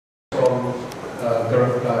from the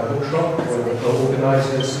bookshop, one of the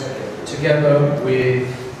co-organisers, together with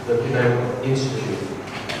the Penang Institute.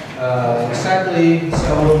 Sadly,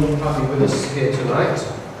 someone can't be with us here tonight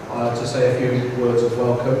to say a few words of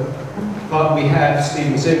welcome, but we have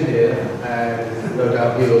Stephen Sim here, and no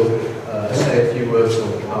doubt he'll say a few words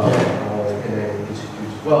on behalf of the Penang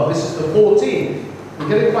Institute. Well, this is the 14th. We're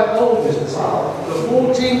getting quite old, Mr. Sim. The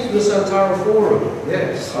 14th Nusantara Forum.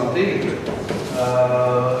 Yes, indeed.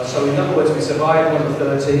 So in other words, we survived number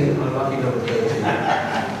 13, unlucky number 13.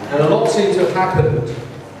 And a lot seems to have happened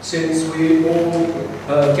since we all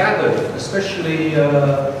gathered, especially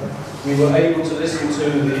we were able to listen to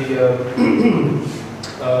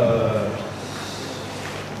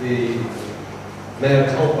the mea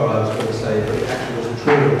culpa, I was going to say, but it actually wasn't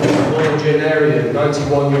true. The nonagenarian,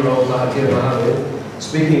 91-year-old Mahathir Mohamad,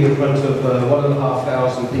 speaking in front of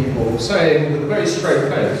 1,500 people, saying with a very straight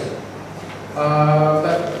face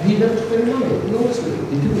that he never took any money. Honestly,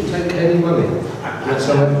 he didn't take any money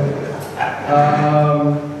whatsoever.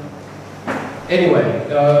 Anyway,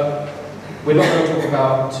 we're not going to talk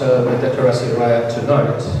about the Declaration Riot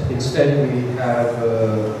tonight. Instead, we have,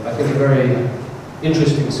 I think, a very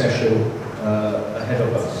interesting session ahead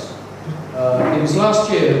of us. It was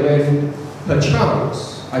last year when,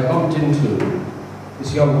 perchance, I bumped into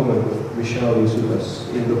this young woman, Yesudas,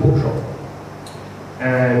 in the bookshop.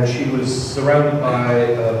 And she was surrounded by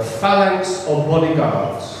a phalanx of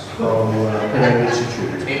bodyguards from Penang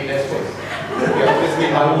Institute.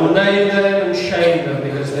 I will name them and shame them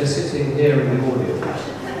because they're sitting here in the audience.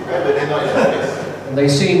 And they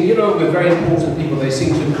seem, you know, we're very important people, they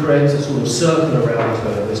seem to create a sort of circle around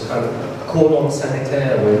her, this kind of cordon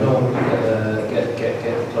sanitaire where no one can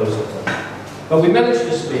get close to her. But we managed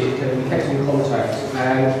to speak and we kept in contact,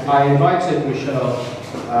 and I invited Michelle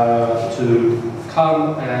to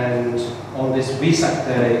come and, on this Vesak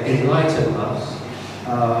Day, enlighten us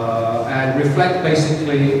and reflect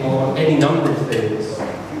basically on any number of things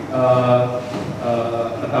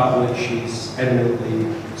about which she's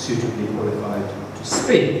eminently suitably qualified to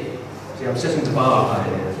speak. See, I'm setting the bar high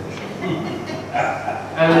here.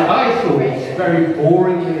 And I thought, very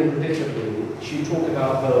boringly and predictably, she talked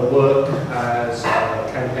about her work as a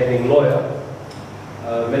campaigning lawyer.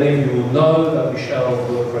 Many of you will know that Michelle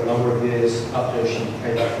worked for a number of years after she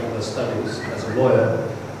came back from her studies as a lawyer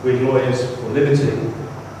with Lawyers for Liberty,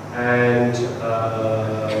 and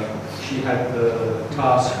she had the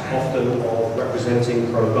task often of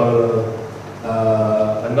representing pro bono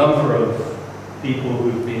a number of people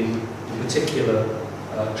who've been in particular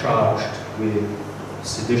charged with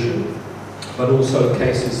sedition, but also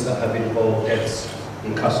cases that have involved deaths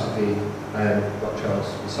in custody and much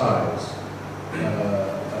else besides.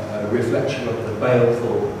 A reflection of the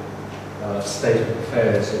baleful state of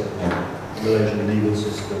affairs in the Malaysian legal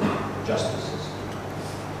system, justice system.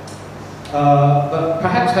 But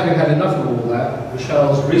perhaps having had enough of all that,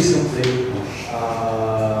 Michelle's recently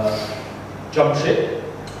jumped ship,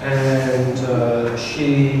 and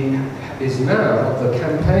she is now the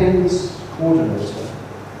campaigns coordinator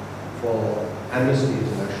for Amnesty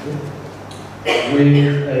International, with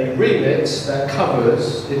a remit that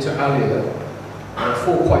covers, inter alia,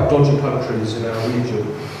 4 quite dodgy countries in our region.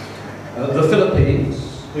 The Philippines,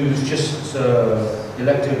 who's just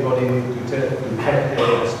elected Rashid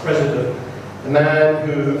as president, the man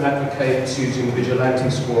who advocates using vigilante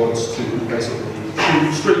squads to basically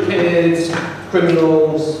shoot street kids,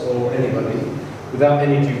 criminals, or anybody without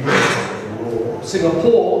any due process of the law.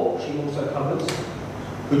 Singapore, she also covers,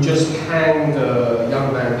 who just hanged a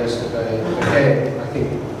young man yesterday. Again, I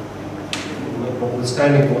think,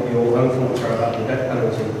 notwithstanding what your own thoughts are about the death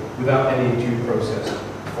penalty, without any due process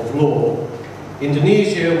of law.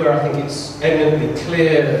 Indonesia, where I think it's eminently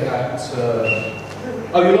clear that...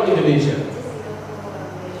 oh, you're not Indonesia?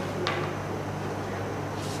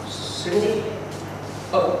 Singapore?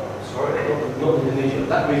 Oh, sorry, not Indonesia.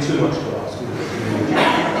 That would be too much to ask.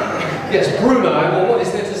 Yes, Brunei. Well, what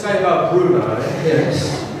is there to say about Brunei? Yes.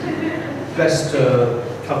 Best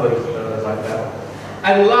covered like that.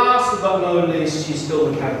 And last but not least, she's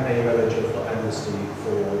still the campaign manager for Amnesty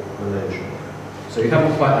for Malaysia. So you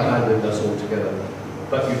haven't quite abandoned us altogether,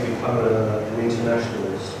 but you've become an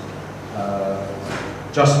internationalist.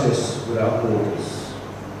 Justice without borders.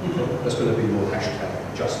 That's going to be your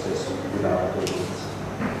hashtag, justice without borders.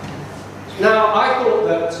 Now, I thought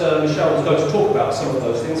that Michelle was going to talk about some of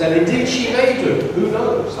those things, and indeed she may do. Who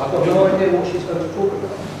knows? I've got no idea what she's going to talk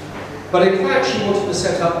about. But in fact, she wanted to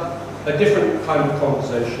set up a different kind of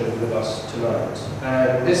conversation with us tonight.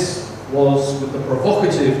 And this was with the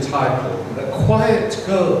provocative title, "The Quiet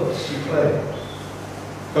Girls She Played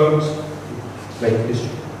Don't Make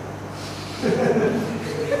History."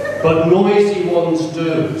 but noisy ones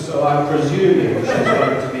do. So I'm presuming she's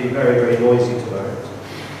going to be very, very noisy tonight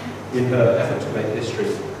in her effort to make history.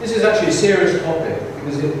 This is actually a serious topic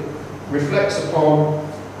because it reflects upon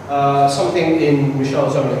something in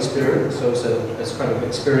Michelle's own experience, so it's kind of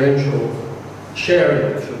experiential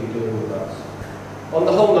sharing that she'll be doing with us. On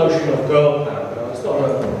the whole notion of girl power, now it's not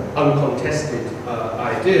an uncontested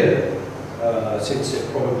idea, since it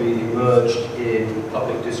probably emerged in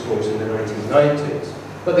public discourse in the 1990s.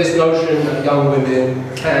 But this notion that young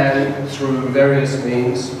women can, through various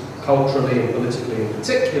means, culturally and politically in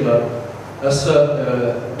particular, assert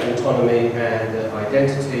their autonomy and their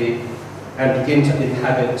identity and begin to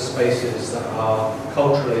inhabit spaces that are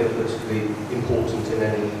culturally and politically important in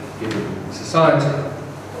any given society.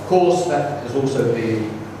 Of course, that has also been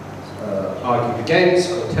argued against,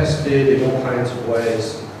 contested in all kinds of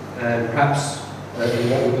ways, and perhaps in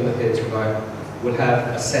what we're going to hear tonight, we'll have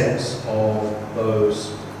a sense of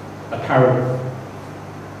those apparent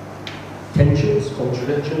tensions,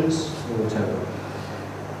 contradictions, or whatever.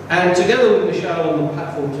 And together with Michelle on the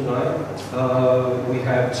platform tonight, we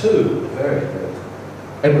have two very, very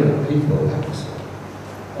eminent people, I have to say.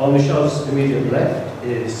 On Michelle's immediate left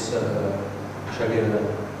is Syerleena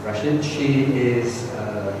Rashid. She is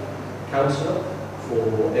a councillor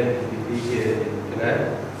for MPP here in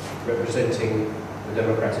Penang, representing the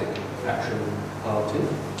Democratic Action Party.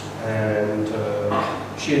 And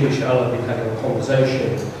she and Michelle have been having a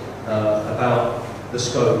conversation about the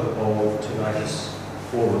scope of tonight's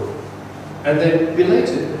forum. And then,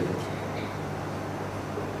 belatedly,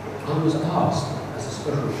 I was asked, as a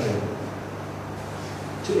special favour,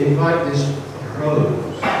 to invite this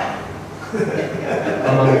rose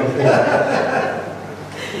among the people.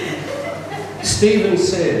 Stephen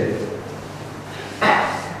said,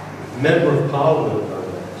 Member of Parliament.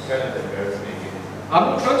 I'm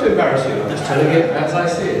not trying to embarrass you, I'm just telling it as I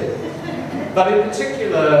see it. But in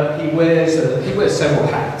particular, he wears several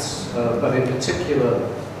hats, but in particular,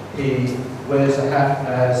 he wears a hat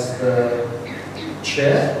as the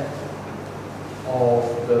chair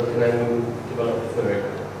of the Penang Development Authority.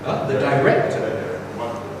 The director.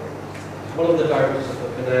 One of the directors of the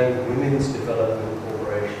Penang Women's Development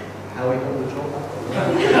Corporation. How we got the job?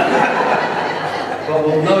 But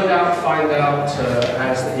we'll no doubt find out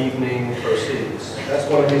as the evening proceeds. That's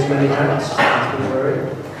one of his many hats he's been wearing.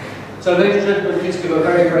 So, ladies and gentlemen, please give a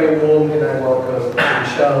very, very warm and welcome to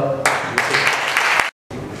Michelle.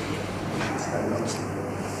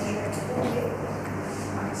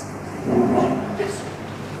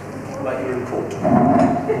 Like you're in court.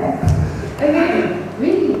 Okay,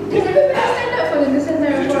 really? Does everybody stand up for the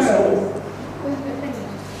Nusantara Forum?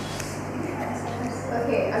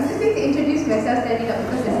 Okay, I'm just going to introduce myself standing up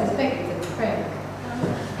because I suspect it's a prank.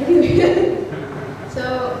 Anyway, so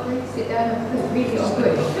let's sit down. It's really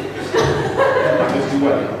awkward.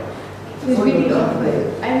 It's really awkward.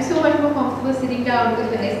 I'm so much more comfortable sitting down because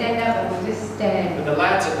when I stand up, I will just stand. But the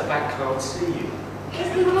lads at the back can't see you. What's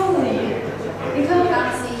the wrong with you? They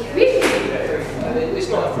can't see you. Really? It's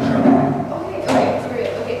not for sure.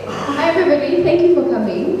 Okay. Hi everybody, thank you for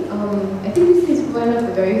coming. I think this is one of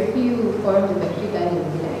the very few forums I've actually done in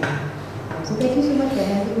Penang. So thank you so much for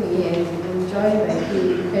having me, and I'm joined by two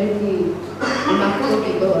incredibly remarkable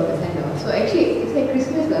people on the panel. So actually, it's like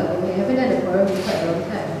Christmas now, and I haven't done a forum in quite a long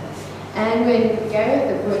time. And when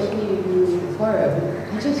Gareth approached me to do the forum,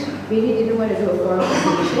 I just really didn't want to do a forum on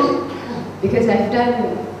sedition, because I've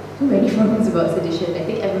done too many forums about sedition. I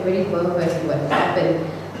think everybody's well versed in what has happened.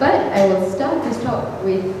 But I will start this talk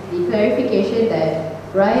with the clarification that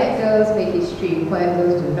Riot girls make history, quiet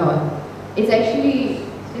girls do not. It's actually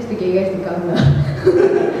just to get you guys to come now.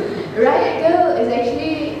 Riot girl is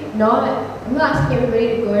actually not, I'm not asking everybody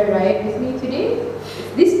to go and riot with me today.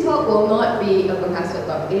 This talk will not be a Picasso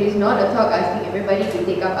talk. It is not a talk asking everybody to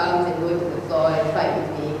take up arms and go to the floor and fight with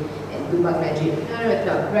me and do bug magic.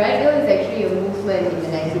 No. Riot girl is actually a movement in the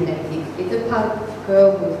 1990s. It's a punk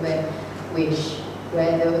girl movement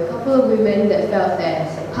where there were a couple of women that felt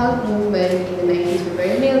that the punk movement in the 90s were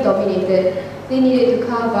very male-dominated. They needed to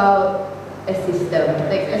carve out a system,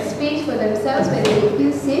 like a space for themselves where they would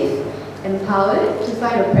feel safe, empowered to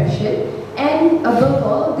fight oppression. And above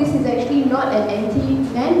all, this is actually not an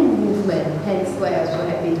anti-man movement, hence why I was so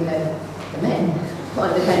happy to have the men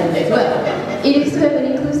on the panel as well. It is to have an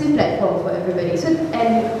inclusive platform for everybody. So,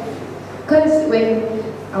 and because when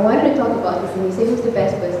I wanted to talk about this, and you said who's the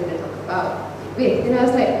best person to talk about with, and I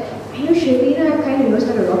was like, I know Syerleena kind of knows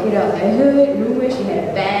how to rock it out. I heard rumors she had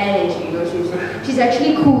a band, and she's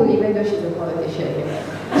actually cool even though she's a politician.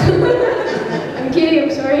 I'm kidding, I'm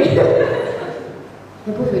sorry.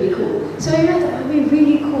 They're both really cool. So I thought it would be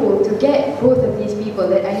really cool to get both of these people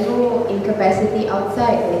that I know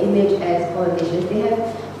image as politicians. They have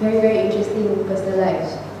very, very interesting personal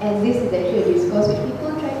lives. And this is actually a discourse which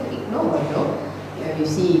people try to ignore, you know. You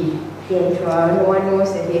see, no one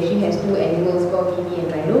knows that he actually has two animals called Kimi and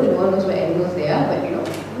Milo. No one knows what animals they are, but you know,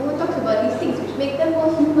 no one talks about these things which make them more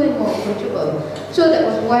human, more approachable. So that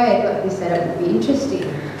was why I thought this setup would be interesting.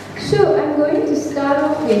 So I'm going to start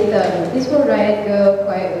off with this whole Riot Girl,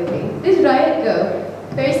 Quiet Girl thing. This Riot Girl,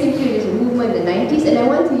 very simply, it is a movement in the 90s, and I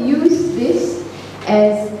want to use this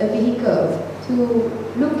as a vehicle to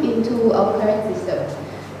look into our current system.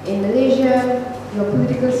 In Malaysia, your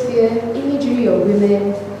political sphere, imagery of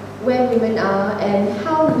women, where women are, and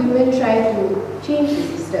how women try to change the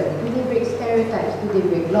system. Do they break stereotypes? Do they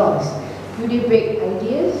break laws? Do they break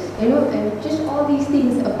ideas? You know, and just all these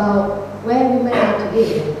things about where women are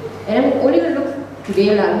today. And I'm only going to look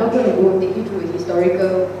today, I'm not going to go take you through a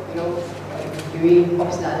historical, you know, during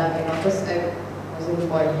Ops Lala, and of course I wasn't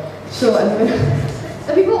born. So I'm going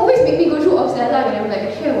to, people always make me go through Ops Lala, and I'm like,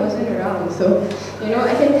 actually I wasn't around. So, you know,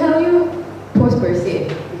 I can tell you post per se,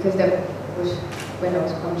 because that was when I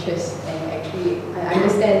was conscious, and actually I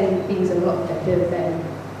understand things a lot better then.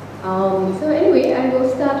 So anyway, I will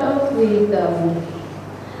start off with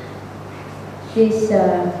this.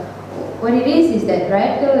 What it is that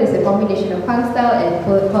Riot Girl is a combination of punk style and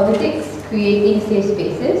politics, creating safe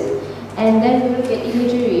spaces, and then we look at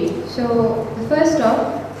imagery. So the first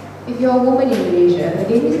off, if you're a woman in Malaysia,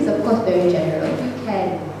 again this is of course very general, you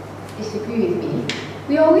can disagree with me.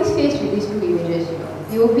 We are always faced with these two images, you know.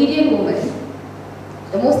 The obedient woman,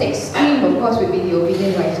 the most extreme of course would be the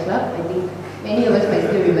Obedient Wives Club. I think many of us might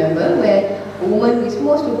still remember, where a woman who is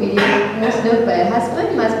most obedient, most loved by a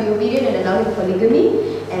husband, must be obedient and allow him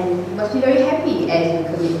polygamy, and you must be very happy as you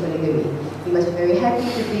commit polygamy. You must be very happy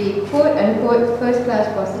to be quote-unquote first-class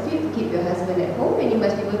prostitute to keep your husband at home, and you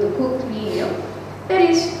must be able to cook, clean, you know. That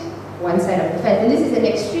is one side of the fence, and this is an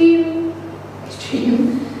extreme.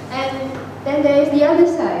 And then there is the other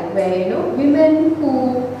side, where, you know, women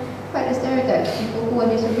who fight the stereotypes, people who are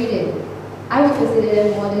disobedient. I would consider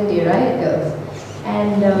them modern-day riot girls.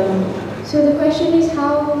 And so the question is,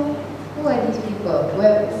 who are these people?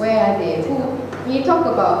 Where are they? When you talk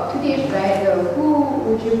about today's riot girl, who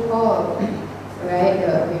would you call a riot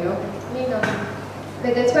girl, you know? I mean,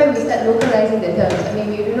 but that's why we start localizing the terms. I mean,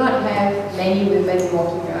 we do not have many women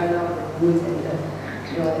walking around now with boots and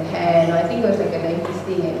the hair. No, I think it was like a 90s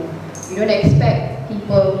thing, and we don't expect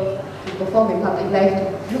people to perform in public life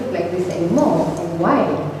to look like this anymore. And why?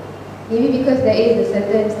 Maybe because there is a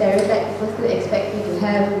certain stereotype people still expect you to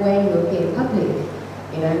have when you appear in public.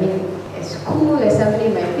 You know, I mean, as cool as somebody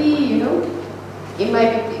might be, you know, people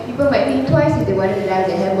might think twice if they wanted to dye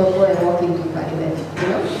their hair purple and walk into parliament, you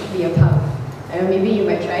know, be a punk. I know maybe you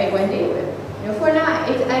might try it one day, but you know, for now,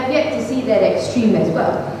 I've yet to see that extreme as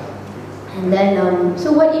well. And then,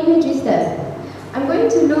 so what image is that? I'm going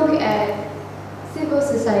to look at civil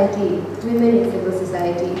society, women in civil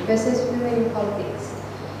society versus women in politics.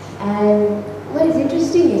 And what is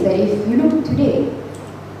interesting is that if you look today,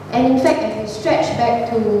 and in fact, if you stretch back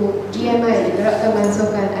to GMI, the Gerakkan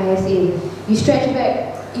Mansuhkan ISA, you stretch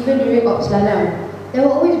back even during Ops Lala, there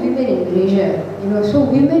were always women in Malaysia. You know, so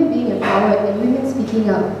women being empowered and women speaking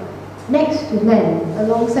up next to men,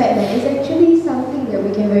 alongside men, is actually something that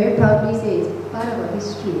we can very proudly say is part of our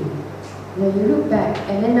history. You know, you look back,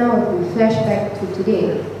 and then now if we flash back to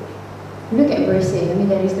today, you look at Bersih. I mean,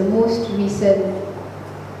 that is the most recent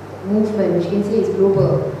movement, which you can say is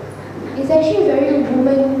global. It's actually a very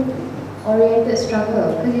woman-oriented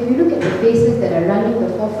struggle, because if you look at the faces that are running the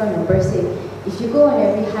forefront of Bersih, if you go on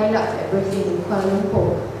every Hilux at Bersih in Kuala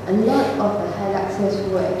Lumpur, a lot of the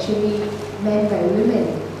Hiluxes were actually men by women.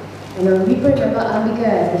 You know, people remember Ambika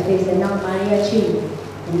as the face, and now Maria Chin.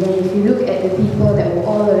 And then if you look at the people that were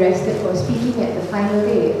all arrested for speaking at the final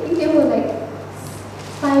day, I think there were like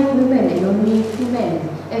 5 women and only 2 men.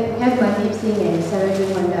 We have Mandeep Singh and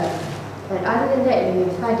Syerleena Wanda. But other than that, we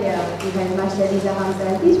have Fadia, we have Syerleena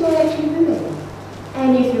Hamza, these were actually women.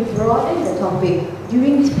 And if you broaden the topic,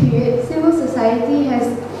 during this period, civil society has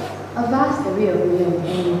a vast array of women.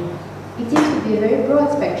 And it seems to be a very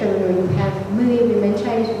broad spectrum. You know, you have Malay women,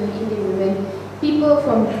 Chinese women, Indian women, people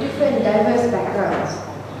from different diverse backgrounds.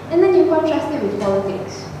 And then you contrast it with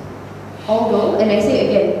politics. Although, and I say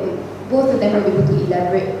again, both of them will be able to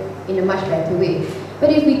elaborate in a much better way.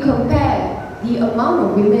 But if we compare the amount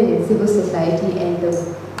of women in civil society and the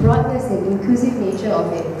broadness and inclusive nature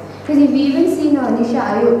of it, because if we even see now Nisha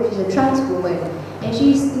Ayub, she's a trans woman, and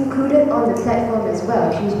she's included on the platform as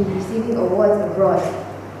well. She's been receiving awards abroad.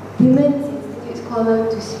 Women's institutes call her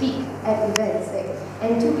to speak at events.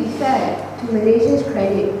 And to be fair, to Malaysia's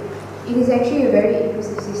credit, it is actually a very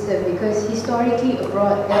reproducive system, because historically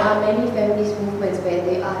abroad there are many feminist movements where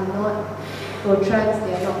they are not pro-trans,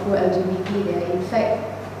 they are not pro-LGBT, they are in fact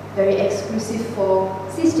very exclusive for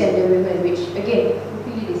cisgender women, which again,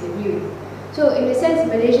 completely disagree with. So in a sense,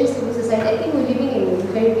 Malaysian civil society, I think we're living in a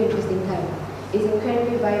very interesting time. It's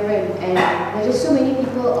incredibly vibrant, and there are just so many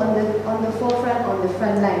people on the forefront, on the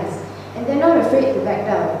front lines, and they're not afraid to back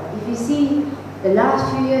down. If you see the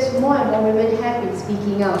last few years, more and more women have been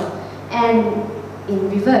speaking out, and in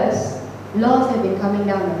reverse, laws have been coming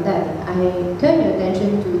down on them. I turn your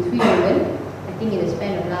attention to 3 women, I think in the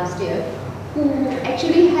span of last year, who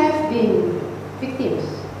actually have been victims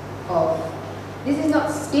of, this is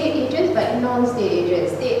not state agents, but non-state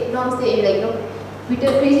agents. Non-state, like, you know,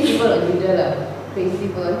 Twitter, crazy people on Twitter, crazy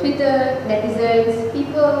people on Twitter, netizens,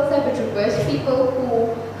 people, cyber troopers, people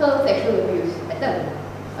who hurl sexual abuse at them.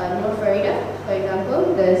 Nur Farida, for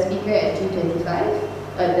example, the speaker at G25,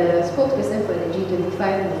 the spokesperson for the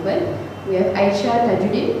G25 movement. We have Aisyah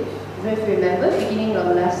Tajuddin. I don't know if you remember, beginning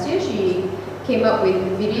of last year, she came up with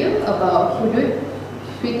a video about hudud,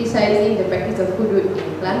 criticizing the practice of hudud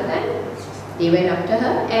in Kelantan. They went after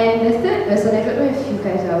her. And the third person, I don't know if you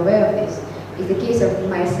guys are aware of this, is the case of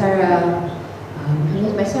Maysara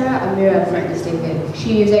Amira, if I'm not mistaken.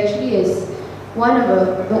 She is actually one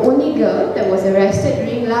of the only girl that was arrested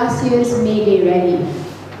during last year's May Day rally.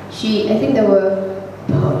 I think there were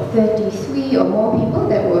about 33 or more people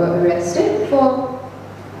that were arrested for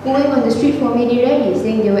going on the street for May Day rally,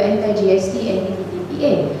 saying they were anti-GST,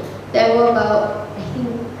 anti-TTPA. There were about, I think,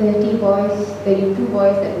 32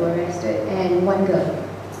 boys that were arrested, and 1 girl.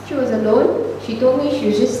 She was alone. She told me she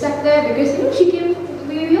was just stuck there because, you know,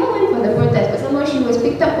 we all went for the protest, but somehow she was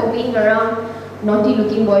picked up for being around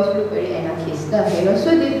naughty-looking boys who look very anarchist stuff, you know.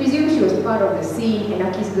 So they presume she was part of the scene,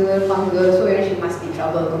 anarchist girl, punk girl, so, you know, she must be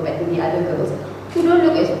trouble compared to the other girls who don't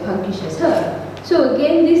look as punkish as her. So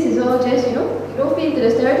again, this is all just, you know, you don't fit into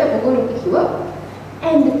the stereotype, we're going to pick you up.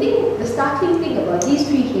 And the startling thing about these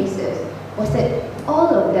 3 cases was that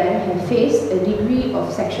all of them have faced a degree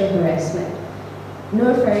of sexual harassment.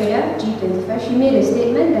 Nur Farida, G25, she made a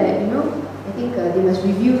statement that, you know, I think they must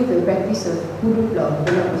review the practice of hudud law, if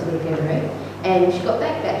I'm not mistaken, right? And she got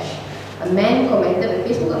backlash. A man commented on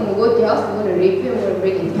Facebook, I'm going to go to your house, I'm going to rape you, I'm going to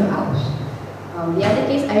break into your house. The other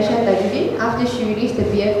case, Aisyah Tajuddin, after she released the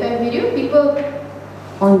BFM video, people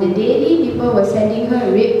on the daily, people were sending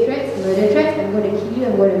her rape threats, murder threats, I'm going to kill you,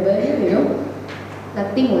 I'm going to burn you, you know.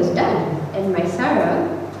 Nothing was done. And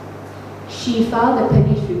Maysara, she filed a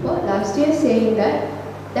police report last year saying that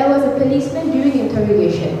there was a policeman during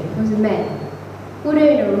interrogation. It was a man. Put her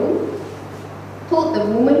in a room, told the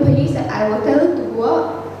woman police that I will tell her to go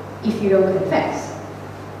out if you don't confess.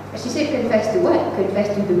 She said, confess to what?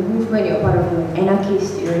 Confess to the movement, you're part of an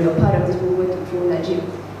anarchist, you know, you're part of this movement to throw Najib.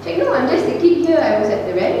 She's like, no, I'm just a kid here, I was at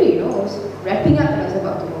the rally, you know, I was wrapping up and I was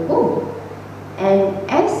about to go home.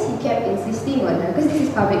 And as he kept insisting on her, because this is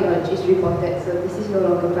public knowledge, it's reported, so this is no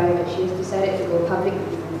longer private, she has decided to go public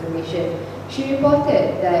with this information. She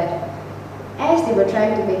reported that as they were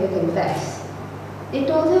trying to make her confess, they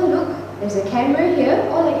told her, look, there's a camera here,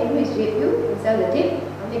 all I can do is rape you and sell the tape,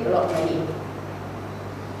 I'll make a lot of money.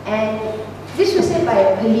 And this was said by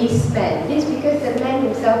a policeman. This because the man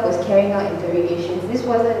himself was carrying out interrogations. This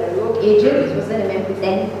wasn't a rogue agent, this wasn't a man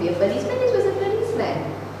pretending to be a policeman, this was a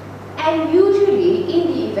policeman. And usually, in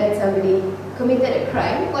the event somebody committed a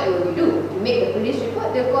crime, what will you do? You make the police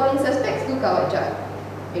report, they'll call in suspects to Kawajak.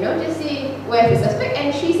 You know, just see where's the suspect,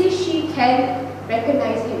 and she says she can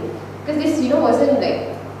recognize him. Because this, you know, wasn't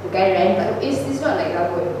like the guy ran, but it's not like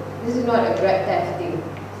Rabot. This is not a grab theft thing,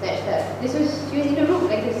 snatch theft. This was, she was in a room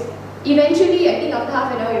like this. Eventually, I think after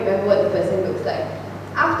half an hour, you remember what the person looks like.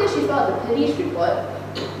 After she filed the police report,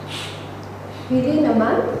 within a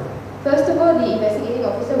month, first of all, the investigating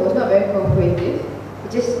officer was not very cooperative. He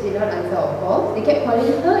just did not answer our calls. They kept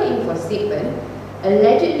calling her in for statement.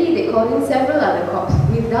 Allegedly, they called in several other cops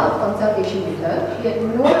without consultation with her. She had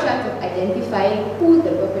no chance of identifying who the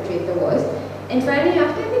perpetrator was. And finally,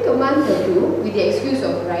 after I think a month or 2, with the excuse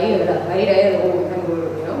of Riot, oh, we can't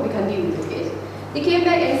go, you know, we can't deal with this case. They came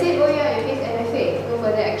back and said, oh yeah, your case NFA, no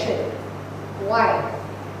further action. Why?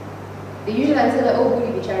 The usual answer like, oh,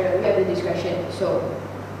 Budi Bichara, we have the discretion, so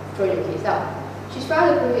throw your case out. She's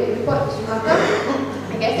filed a police report to Sumatra.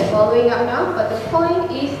 I guess they're following up now, but the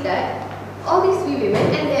point is that all these 3 women,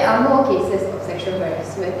 and there are more cases of sexual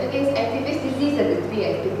harassment against activists, these are the 3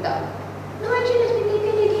 I picked up. No action has been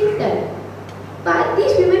taken against them. But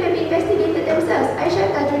these women have investigated themselves.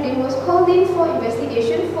 Aisyah Tajuddin was called in for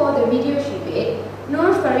investigation for the video she made.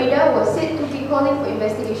 Nur Farida was said to be calling for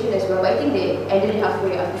investigation as well, but I think they ended it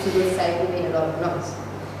halfway after she decided to make a lot of noise.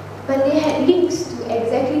 but they had links to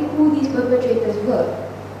exactly who these perpetrators were.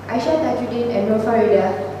 Aisha Tajuddin and Nur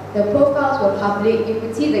Farida, the profiles were public. You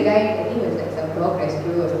could see the guy, I think it was like some blog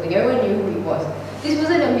rescue or something. Everyone knew who he was. This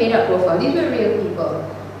wasn't a made-up profile. These were real people.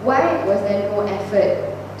 Why was there no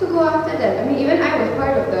effort to go after them? I mean, even I was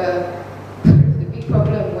part of the big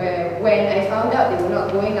problem where when I found out they were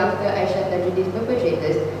not going after Aisha Tajuddin's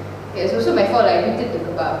perpetrators, it was also my fault. I tweeted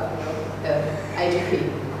to about the IG feed.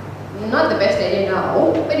 Not the best idea now,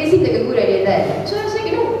 but it seemed like a good idea then. So I was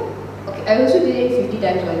like, okay, I also did it 50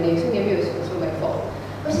 times one day, so maybe it was also my fault.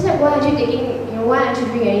 But she's like, why aren't you taking, why aren't you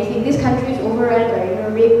doing anything? This country is overrun by,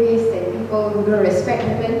 rapists and people who don't respect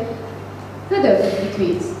women. So there were 50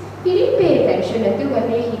 tweets. He didn't pay attention until one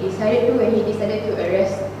day he decided to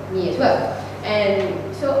arrest me as well. And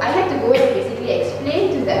so I had to go and basically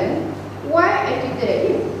explain to them why I tweeted at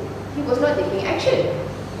him. He was not taking action.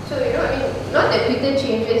 So, not that Twitter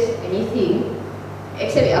changes anything,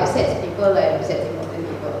 except it upsets people and upsets important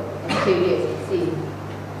people. And clearly as you see.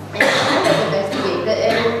 And I was investigated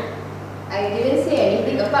and I didn't say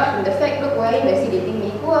anything apart from the fact, look, why are you investigating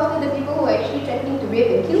me? Go after the people who are actually threatening to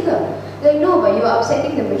rape and kill her. Like, no, but you're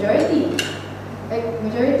upsetting the majority. Like,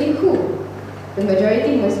 majority who? The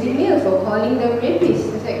majority Muslim male for calling them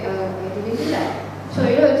rapists. It's like, I didn't do that. So,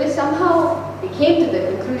 just somehow they came to the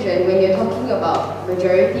conclusion when you're talking about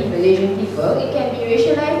majority Malaysian people, it can be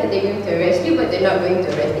racialized and they're going to arrest you, but they're not going to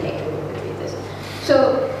arrest the actual perpetrators.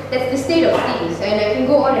 So, that's the state of things. And I can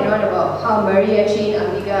go on and on about how Maria, Chin,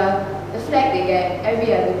 Amiga, the flag they get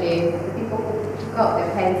every other day, the people who took out their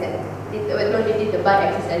pants and they did the butt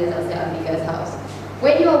exercises outside Amiga's house.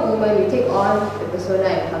 When you're a woman, you take on the persona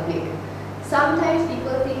in public. Sometimes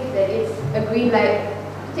people think that it's a green light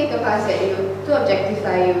to take a pass at you, to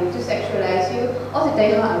objectify you, to sexualize you, or to tell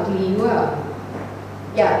you how ugly you are.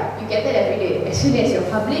 Yeah, you get that every day. As soon as you're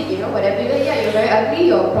public, whatever you're very ugly,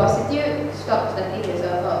 you're a prostitute, stop starting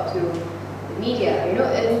yourself out to the media,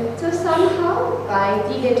 and so somehow, by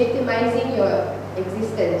delegitimizing your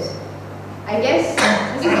existence, I guess,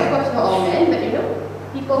 this is of course not all men, but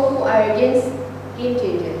people who are against game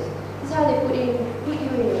changers, this is how they put you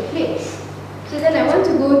in your place. So then I want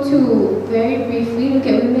to go to, very briefly, look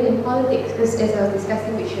at women in politics, because as I was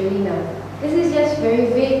discussing with Syerleena, this is just very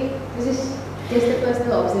vague, this is just a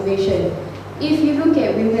personal observation. If you look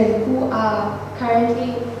at women who are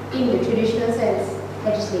currently, in the traditional sense,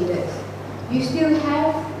 legislators, you still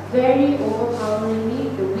have very overpoweringly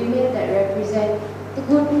the women that represent the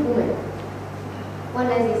good woman. One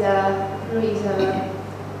is I'll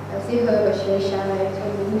say her, but she's shy, so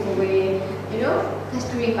move away,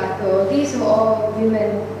 Kasturi Pato. These are all women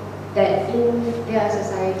that in their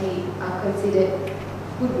society are considered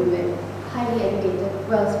good women, highly educated,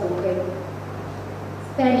 well-spoken,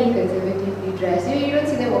 fairly conservatively dressed. You don't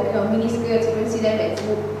see them walking on mini skirts, you don't see them like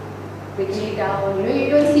breaking it down, you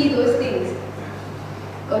don't see those things.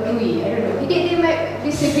 Or do we? I don't know. They might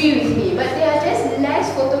disagree with me, but there are just less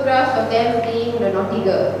photographs of them being the naughty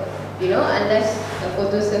girl, unless the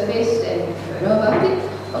photo surfaced and you know about it.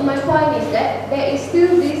 But my point is that there is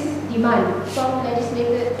still this demand from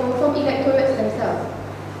legislators, from electorates themselves,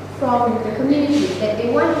 from the communities, that they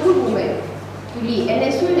want good women to lead. And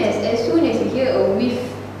as soon as you hear a whiff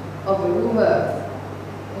of a rumor,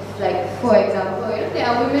 like for example, there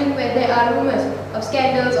are women where there are rumors of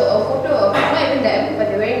scandals or a photo of not even them, but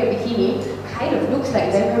they're wearing a bikini, kind of looks like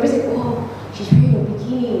them. Everyone's like, oh, she's wearing a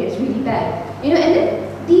bikini, it's really bad. And then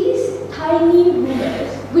these tiny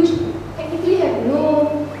rumors, which technically have no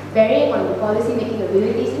bearing on the policy making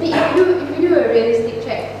abilities. I mean, if you do a realistic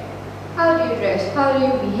check, how do you dress? How do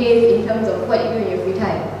you behave in terms of what you do in your free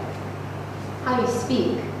time? How you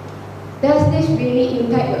speak? Does this really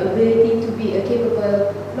impact your ability to be a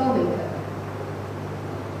capable lawmaker?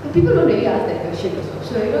 But people don't really ask that question also.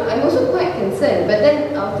 So, I'm also quite concerned, but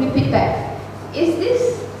then I'll flip it back. Is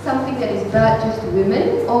this something that is bad just to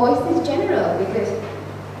women, or is this general? Because,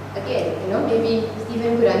 again, maybe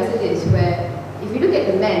Stephen could answer this, where if you look at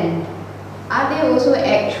the men, are they also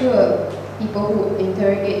actual people who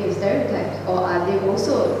interrogate the stereotypes, or are they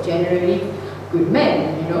also generally good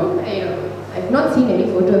men, I've not seen any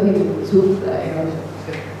photo of him in Zoom, I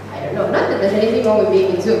don't know, not that there's anything wrong with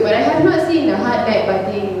being in Zoom, but I have not seen a hard night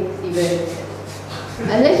partying Stephen,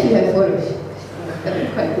 unless you have photos. That'd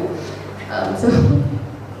be quite cool.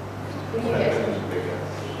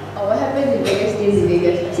 What happens in Vegas stays in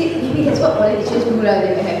Vegas. See, maybe that's what politicians do, they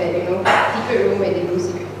have that, secret room where they do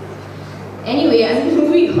secret. Anyway, I'm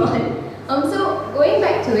moving on. So, going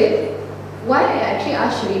back to it, why I actually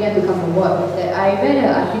asked Syerleena to come on board was that I read an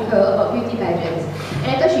article about beauty pageants,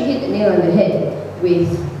 and I thought she hit the nail on the head with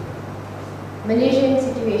Malaysian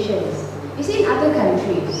situations. You see, in other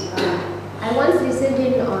countries,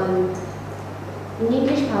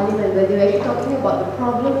 parliament where they were actually talking about the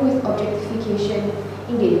problem with objectification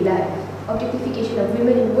in daily life, objectification of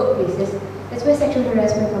women in workplaces. That's where sexual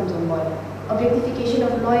harassment comes on board. Objectification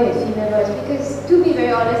of lawyers, female lawyers, because to be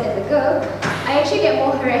very honest, as a girl, I actually get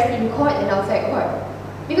more harassed in court than outside court.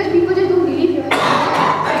 Because people just don't believe you.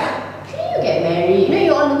 Shouldn't you get married? You know,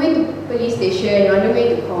 you're on the way to police station, you're on the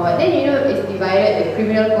way to court, then you know it's divided, the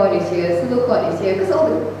criminal court is here, civil court is here, because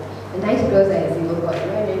all the nice girls are in civil court,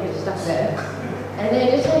 right? And then you're stuck there. And then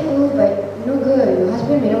you're just like, oh, but you know, girl, your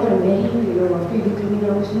husband may not want to marry you, you know, after you do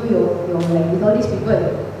criminals, you know, you're like with all these people.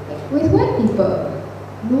 Like, with what people?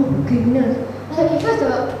 No, goodness. I was like, first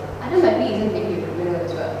of all, I don't like me isn't maybe a criminal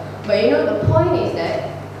as well. But you know, the point is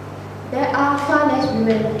that there are far less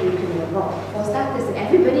women who do criminal law. For starters, and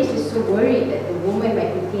everybody's just so worried that the woman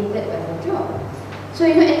might be tainted by her job. So,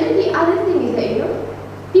 you know, and then the other thing is that, you know,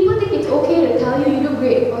 people think it's okay to tell you look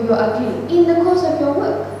great or you're ugly in the course of your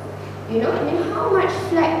work. You know, I mean, how much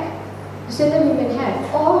flack do certain women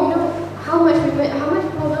have? Or, you know, how much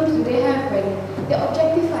problems do they have when they're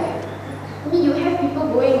objectified? I mean, you have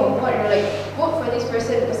people going on board, you know, like, vote for this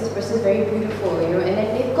person because this person is very beautiful, you know, and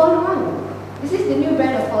then they've gone on. This is the new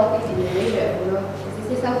brand of politics in Malaysia, you know,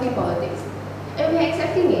 this is selfie politics. And we're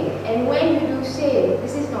accepting it. And when you do say,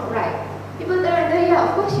 this is not right, people there, yeah,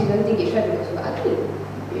 of course you don't think it's right because you're ugly,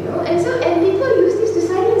 you know, and people use this to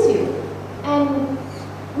silence you. And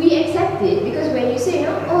we accept it because when you say, you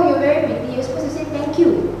know, oh, you're very pretty, you're supposed to say thank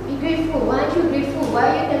you, be grateful. Why aren't you grateful? Why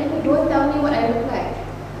are you telling me, don't tell me what I look like?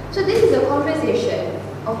 So this is a conversation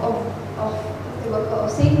of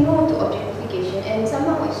saying no to objectification, and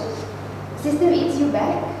somehow it's just, the system eats you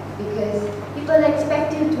back because people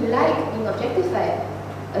expect you to like being objectified.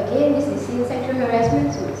 Again, this is in sexual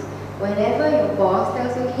harassment suits. Whenever your boss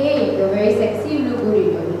tells you, hey, you're very sexy, you look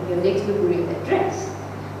good in your legs look good in that dress.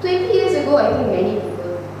 20 years ago, I think many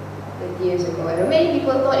people, 20 years ago, I know many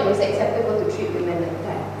people thought it was acceptable to treat women like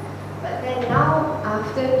that. But then now,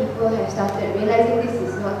 after people have started realizing this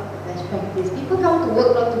is not best practice, people come to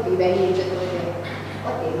work not to be validated on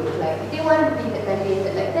what they look like. If they want to be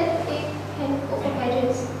validated like that, they can go for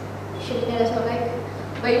pageants. Syerleena does not like.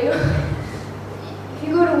 But you know, if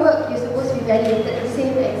you go to work, you're supposed to be validated the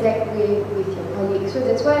same exact way with your colleagues. So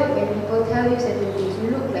that's why when people tell you certain things, you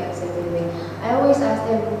look like a certain way, I always ask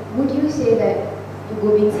them, would you say that to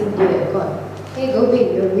Gobind Singh Dev at God? Hey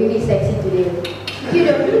Gobind, you're really sexy today. You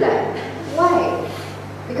don't do that. Why?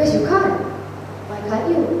 Because you can't. Why can't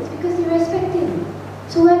you? It's because you respect him.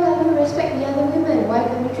 So why can't you respect the other women? Why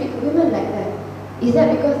can't you treat the women like that? Is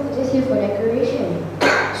that because they're just here for decoration?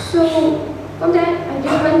 So from that, I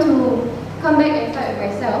just want to come back and fight with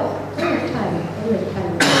myself. I don't have time.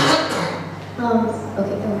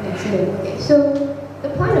 Okay, excellent. Okay, so the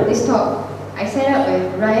point of this talk, I set up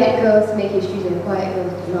with Riot girls make histories and quiet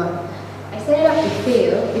girls do not. I set it up to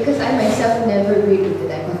fail because I myself never agreed with the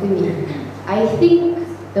dichotomy. I think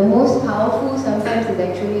the most powerful sometimes is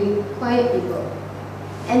actually quiet people.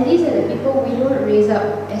 And these are the people we don't raise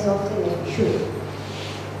up as often as we should.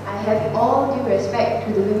 I have all due respect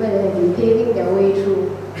to the women that have been paving their way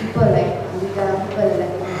through. People like Amrita, people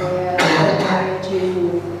like Nagoya, people like Rashid,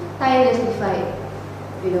 who tirelessly fight.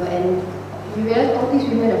 You know, and if you realize all these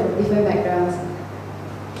women are from different backgrounds,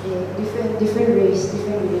 different race,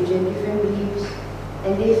 different religion, different beliefs,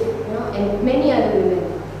 and they've, you know, and many other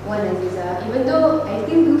women. One Aziza, even though I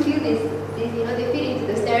still do feel this, you know, they fit into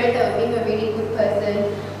the stereotype of being a really good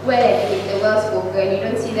person, well-educated, well-spoken. You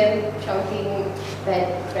don't see them shouting bad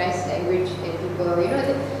crass language at people. You know,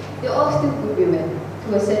 they're all still good women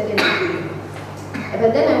to a certain degree.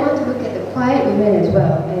 But then I want to look at the quiet women as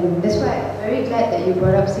well, and that's why I'm very glad that you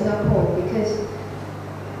brought up Singapore, because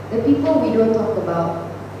the people we don't talk about,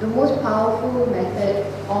 the most powerful method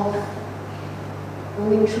of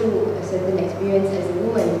going through a certain experience as a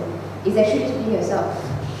woman is actually just being yourself,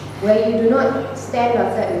 where you do not stand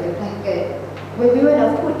outside with a placard, where women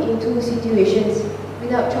are put into situations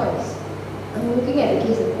without choice. I'm looking at the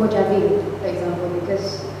case of Ko Jabing, for example,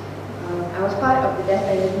 because I was part of the death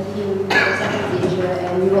penalty team for Southeast Asia,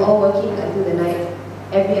 and we were all working until the night,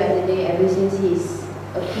 every other day, ever since his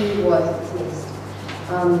appeal was dismissed.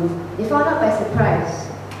 They found out by surprise.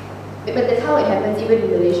 But that's how it happens even in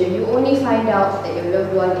Malaysia. You only find out that your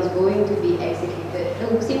loved one is going to be executed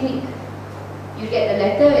the same week. You get the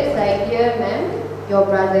letter, it's like, dear ma'am, your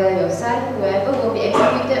brother, your son, whoever will be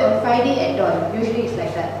executed on Friday at dawn. Usually it's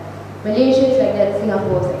like that. Malaysia is like that,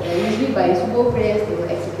 Singapore is like that. Usually by subuh prayers they will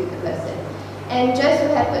execute the person. And just so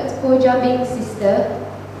happens, Ko Jabing's sister,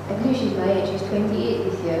 I believe she's my age, she's 28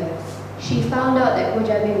 this year, she found out that Ko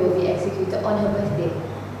Jabing will be executed on her birthday,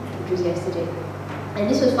 which was yesterday. And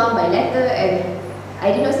this was found by letter, and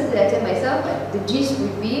I did not see the letter myself, but the gist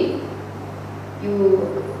would be, you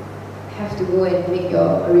have to go and make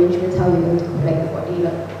your arrangements, how you're going to collect the body,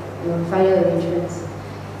 your final arrangements.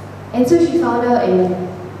 And so she found out and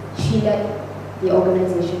she let the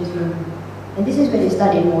organizations know. And this is when it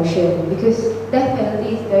started in motion, because death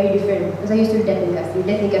penalty is very different. Because I used to do death in custody.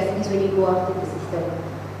 Death in custody is when you go after the system.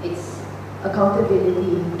 It's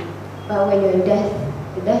accountability. But when you're in death,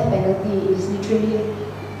 the death penalty is literally,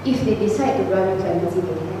 if they decide to grant you clemency,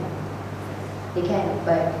 they can. They can,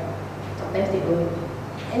 but sometimes they don't.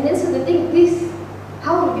 And then so the thing,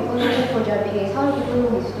 how do people know who Koh is? How do people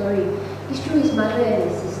know his story? It's through his mother and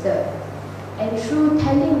his sister. And through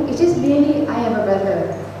telling, it's just really, I have a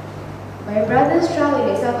brother. My brother's trial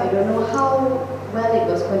in itself, I don't know how well it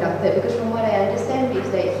was conducted, because from what I understand is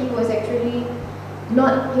that he was actually he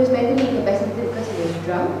was mentally incapacitated because he was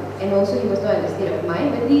drunk, and also he was not in a state of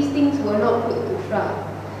mind, but these things were not put to trial.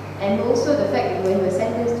 And also the fact that when he was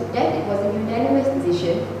sentenced to death, it was a unanimous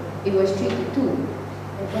decision, it was 3-2.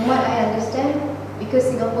 And from what I understand, because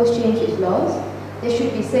Singapore's changed its laws, there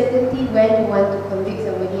should be certainty when you want to convict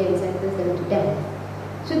somebody and sentence them to death.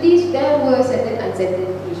 So there were certain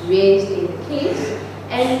uncertainties raised in the case,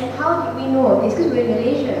 and how did we know of this? Because we're in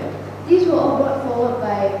Malaysia. These were all brought forward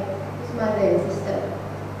by his mother and sister.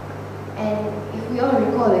 And if we all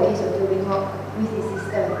recall the case of Tobin Hawk with his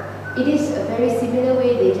sister, it is a very similar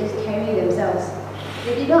way they just carry themselves.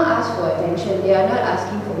 They did not ask for attention, they are not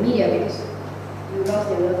asking for media because you lost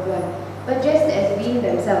your loved one. But just as being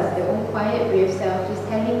themselves, their own quiet, brave self, just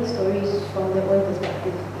telling stories from their own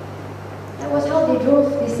perspective. That was how they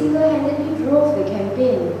single-handedly drove the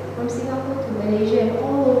campaign from Singapore to Malaysia and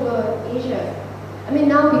all over Asia. I mean,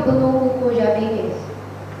 now people know who Koh is.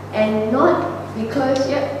 And not because,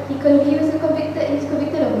 he's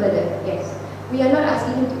convicted of murder, yes. We are not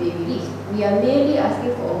asking him to be released. We are merely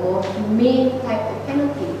asking for a more humane type of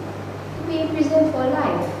penalty. To be imprisoned for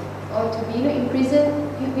life, or to be imprisoned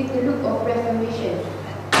with the look of reformation.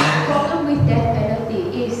 The problem with death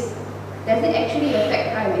penalty is, does it actually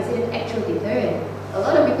affect crime? Is it an actual deterrent? A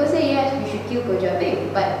lot of people say yes, we should kill Koh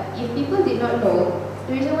but if people did not know,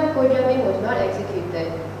 the reason why Koh was not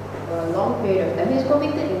executed for a long period of time, he was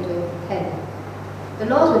convicted in 2010. The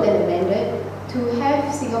laws were then amended to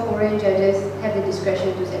have Singaporean judges have the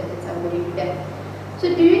discretion to sentence somebody to death.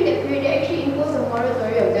 So during that period, they actually imposed a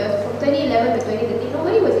moratorium. There was from 2011 to 2013,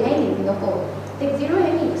 nobody was hanged in Singapore. Like 0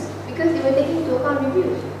 hangings, because they were taking into account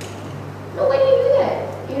reviews. Nobody knew that,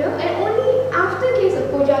 and only after the case of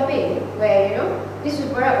Koh where, this was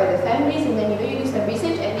brought up by the families, and then, you do some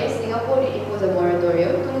research, and yes, Singapore did impose a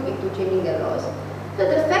moratorium to look into changing their laws. So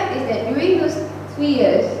the fact is that during those 3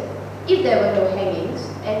 years, if there were no hangings,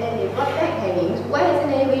 and then they brought back hangings, why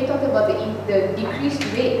hasn't anybody talked about the decreased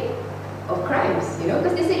rate of crimes,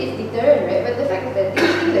 because they said it's deterrent, right? But the fact is that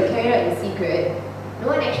these things are carried out in secret. No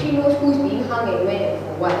one actually knows who's being hung and when and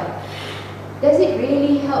for what. Does it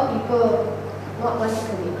really help people not want to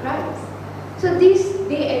commit crimes? So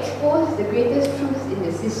they expose the greatest truths in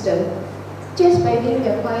the system just by being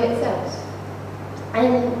their quiet selves.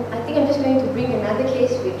 And I think I'm just going to bring another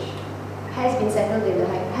case which has been settled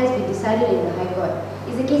has been decided in the High Court.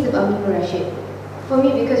 It's the case of Rashid. For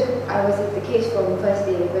me, because I was at the case from the first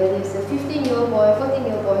day, where there's a 14-year-old boy who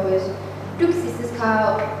took his sister's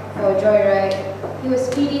car for a joyride. He was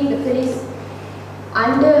speeding, the police,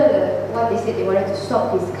 under what they said they wanted to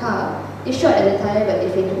stop his car, they shot at the tire, but they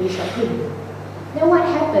fatally shot him. Then what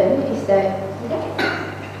happened is that he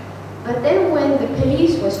died. But then when the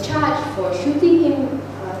police was charged for shooting him,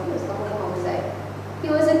 he was homicide, he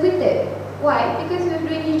was acquitted. Why? Because he was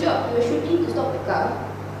doing his job. He was shooting to stop the car.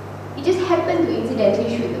 He just happened to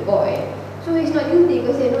incidentally shoot the boy. So he's not guilty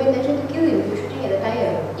because he had no intention to kill him. He was shooting at the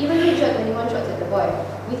tire. Even though he shot 21 shots at the boy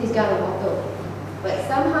with his gun and auto. But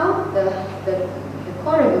somehow the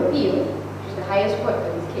Court of Appeal, which is the highest court for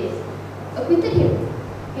this case, acquitted him.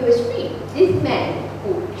 He was free. This man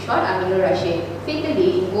who shot Rashid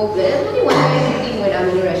fatally in cold blood. There's only one guy shooting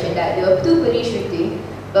when Rashid died. There were 2 police shooting,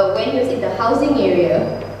 but when he was in the housing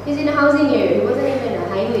area, he's in a housing area. He wasn't even in a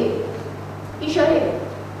highway. He shot him.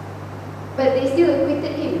 But they still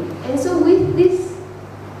acquitted him. And so with this,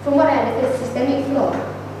 from what I understand, systemic flaw.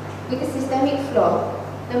 With the systemic flaw,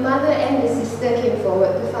 the mother and the sister came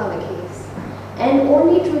forward to file the case. And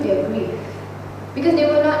only through their grief. Because they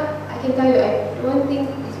were not, I can tell you, I don't think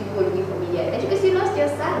these people were looking for media attention because you lost your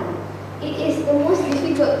son. It is the most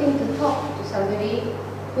difficult thing to talk to somebody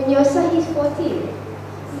when your son is 14.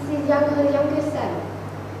 This is her youngest son.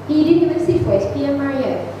 He didn't even sit for his PMR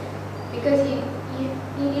yet because he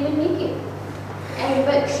didn't even make it.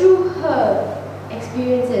 But through her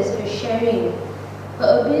experiences, her sharing,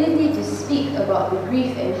 her ability to speak about the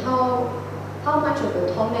grief and how much of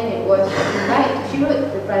a torment it was to write. She wrote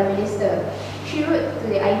to the Prime Minister. She wrote to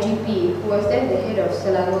the IGP, who was then the head of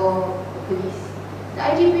Selangor Police. The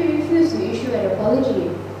IGP refused to issue an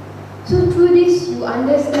apology. So through this, you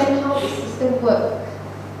understand how the system works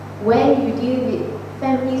when you deal with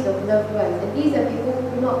families of loved ones. And these are people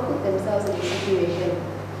who do not put themselves in this situation.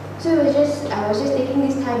 So I was just taking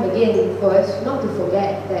this time again for us not to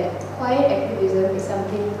forget that quiet activism is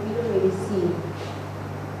something we don't really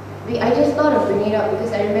see. I just thought of bringing it up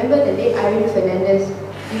because I remember the late Irene Fernandez,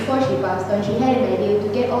 before she passed on, she had an idea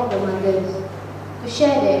to get all the mothers to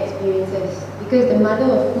share their experiences. Because the mother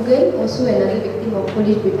of Kugan, also another victim of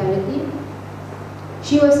police brutality,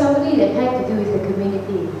 she was somebody that had to do with the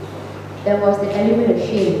community. There was the element of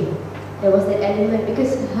shame. There was that element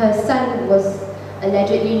because her son was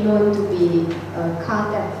allegedly known to be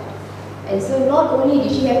car theft. And so not only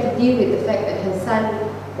did she have to deal with the fact that her son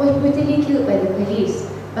was brutally killed by the police,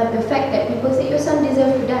 but the fact that people say, your son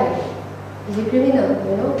deserves to die. He's a criminal,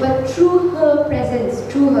 you know. But through her presence,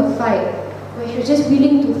 through her fight, where she was just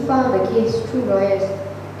willing to file the case through lawyers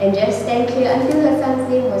and just stand clear until her son's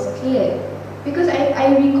name was cleared. Because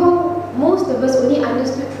I recall most of us only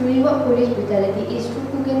understood truly what police brutality is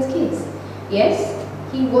through Kugan's case. Yes,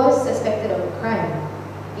 he was suspected of a crime.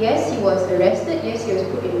 Yes, he was arrested. Yes, he was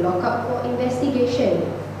put in lockup for investigation.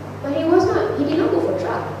 But he did not go for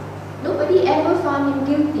trial. Nobody ever found him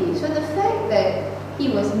guilty. So the fact that he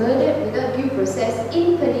was murdered without due process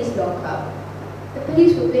in police lockup, the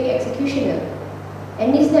police were playing executioner.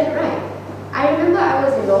 And is that right? I remember I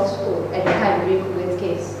was in law school at the time during Kugan's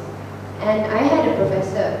case. And I had a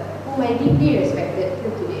professor whom I deeply respected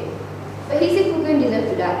till today. But he said Kugan deserved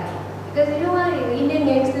to die. Because you know what, Indian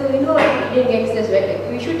gangster, you know what Indian gangsters, right?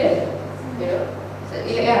 Like, we shoot them, you know? So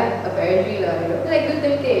yeah, apparently, you know, like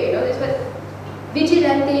Duterte, you know, that's what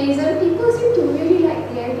vigilantism, people seem to really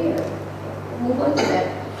like the idea. Move on to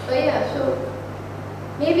that. But yeah, so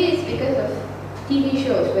maybe it's because of TV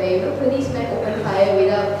shows where, you know, policemen open fire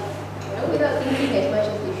without thinking as much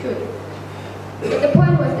as they should. But the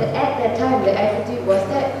point was that at that time, the attitude was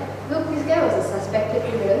that, look, this guy was a suspected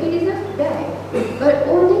criminal, he deserved to die. But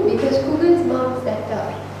only because Kugan's mom stepped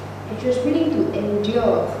up and she was willing to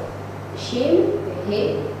endure the shame, the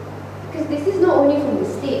hate. Because this is not only from the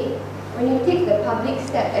state. When you take the public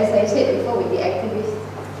step, as I said before with the activists,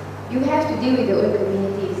 you have to deal with your own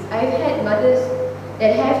communities. I've had mothers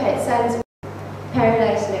that have had sons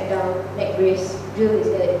paralyzed, neck down, neck brace, drill his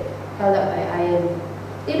head, held up by iron.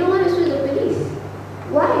 They don't want to sue the police.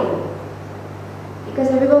 Why? Because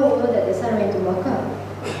everyone will know that the son went to lockup.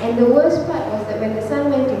 And the worst part was that when the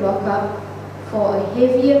son went to lockup for a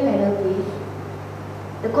heavier penalty,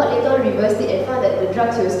 the court later on reversed it and found that the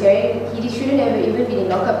drugs he was carrying, he shouldn't have even been in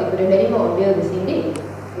lockup. They could have let him out on bail the same day.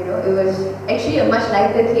 You know, it was actually a much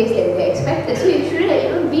lighter case than they expected. So he shouldn't have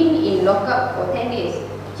even been in lockup for 10 days.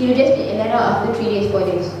 He would just be let out after 3 days, 4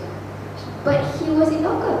 days. But he was in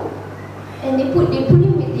lockup. And they put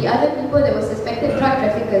him with the other people that were suspected drug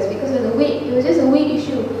traffickers because of the weight. It was just a weight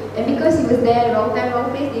issue. And because he was there, wrong time,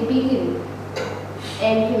 wrong place, they beat him.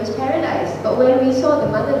 And he was paralyzed. But when we saw the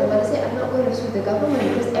mother said, I'm not going to sue the government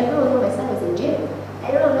because everyone knows my son was in jail.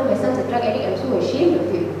 Everyone knows my son's a drug addict, I'm so ashamed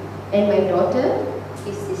of him. And my daughter,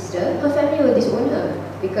 his sister, her family will disown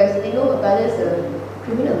her because they know her brother's a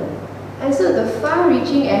criminal. And so the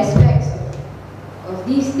far-reaching aspects of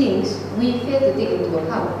these things, we fail to take into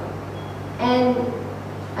account. And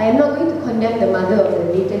I am not going to condemn the mother of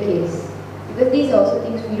the later case because these are also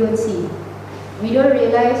things we don't see. We don't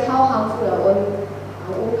realize how harmful our own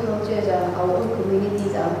cultures are, our own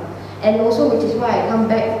communities are. And also, which is why I come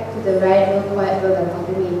back to the Riot World, Quiet World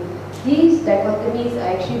dichotomy. These dichotomies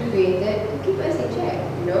are actually created to keep us in check,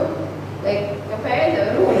 you know? Like, your parents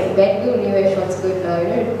are, oh, bad girl only wear short skirt, you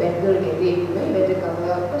know, bad girl get raped, you know, you better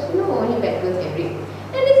cover up. Because you know, only bad girls get raped.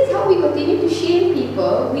 And this is how we continue to shame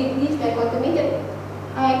people with these dichotomies that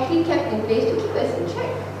are actually kept in place to keep us in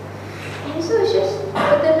check. And so it's just,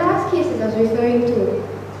 but the last cases I was referring to,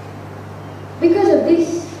 because of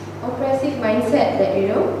this oppressive mindset that, you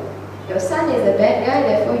know, your son is a bad guy,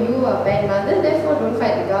 therefore you are a bad mother, therefore don't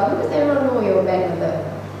fight the government because everyone knows you're a bad mother.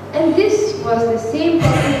 And this was the same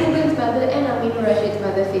problem Kugan's mother and Aminu Rashid's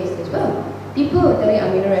mother faced as well. People were telling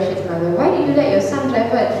Aminu Rashid's mother, why did you let your son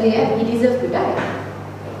drive out at 3 AM? He deserved to die.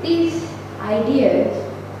 These ideas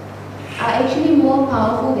are actually more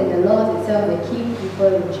powerful than the laws itself that keep people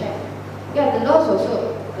in check. Yeah, the laws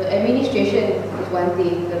also, the administration is one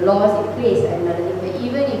thing, the laws in place are another thing, but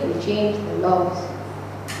even if we change the laws,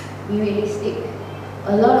 we really stick.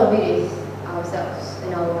 A lot of it is ourselves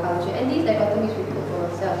and our culture, and these dichotomies we put for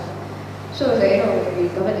ourselves. So it's like, you know, we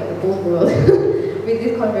covered like the whole world with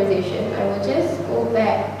this conversation, I will just go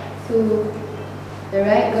back to the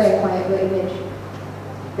right girl and quiet girl image.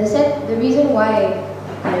 The reason why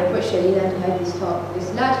I approached Syerleena to have this talk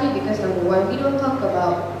is largely because, number one, we don't talk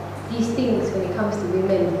about these things when it comes to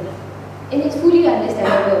women. And it's fully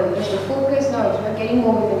understandable because the focus now is about getting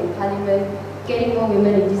more women in parliament, getting more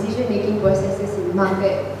women in decision-making processes in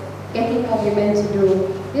market, getting more women to do,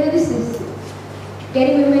 this is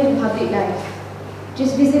getting women in public life,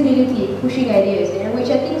 just visibility, pushing ideas, which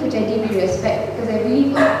I deeply respect because I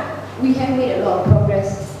believe we have made a lot of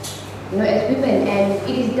progress, as women, and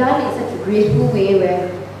it is done in such a graceful way where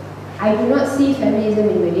I do not see feminism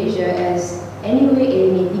in Malaysia as any way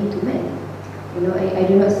alienating to men. I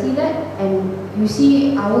do not see that, and you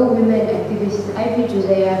see our women activists, Ivy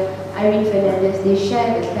Josiah, Irene Fernandez, they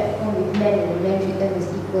share the platform with men and the men treat them as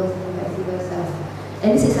equals and vice versa.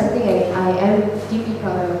 And this is something I am deeply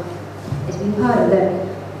proud of, as being part of them.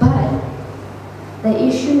 But the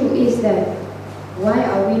issue is that why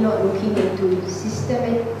are we not looking into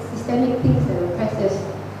systemic things that oppress us,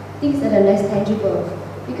 things that are less tangible?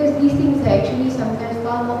 Because these things are actually sometimes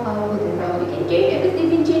far more powerful than law. We can change everything.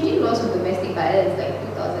 They've been changing laws of domestic violence like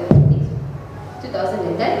 2006,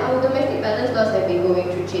 2010. Our domestic violence laws have been going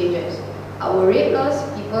through changes. Our rape laws,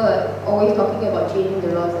 people are always talking about changing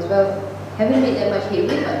the laws as well. Haven't made that much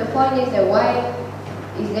headway, but the point is that why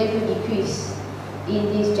is there to decrease in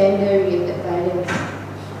this gender-related violence?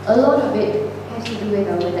 A lot of it has to do with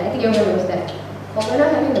our mental. I think everyone knows that. But we're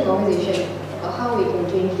not having a conversation about how we can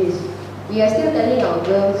change this. We are still telling our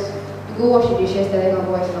girls to go wash the dishes, telling our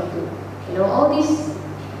boys not to. All this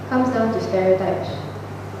comes down to stereotypes.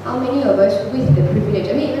 How many of us with the privilege,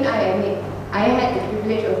 even I had the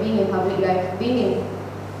privilege of being in public life, being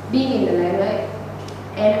in the limelight,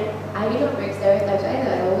 and I did not break stereotypes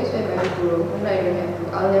either. I always wear my puro, when I don't have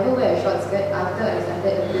to. I'll never wear a short skirt after I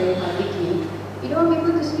started appearing publicly. You don't want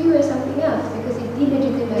people to see you as something else because it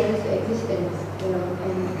delegitimizes your existence,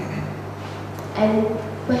 And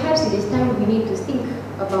perhaps it is time we need to think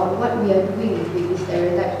about what we are doing with these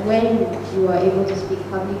stereotypes when you are able to speak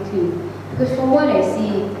publicly. Because from what I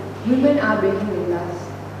see, women are breaking the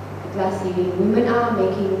glass ceiling. Women are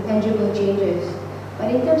making tangible changes. But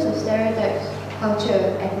in terms of stereotypes,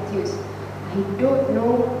 culture, attitudes, I don't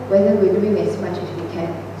know whether we're doing as much as we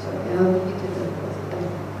can. So I'll leave it to the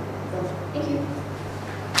thank you.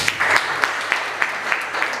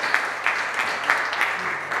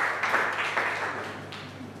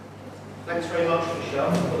 Thanks very much,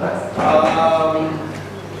 Michelle, for that.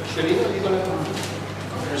 Syerleena, are you going to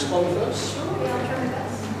respond first? Sure, yeah, I'll try my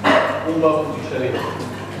best. All welcome to Syerleena.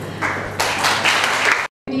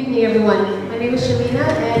 Good evening, everyone. My name is Syerleena,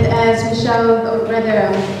 and as Michelle, or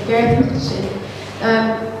rather Gareth mentioned,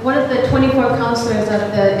 one of the 24 councillors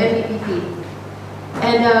of the MPPP.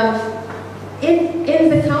 And in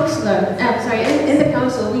the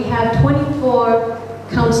council, we have 24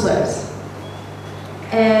 councillors.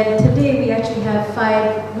 And today we actually have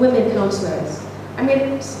 5 women councillors.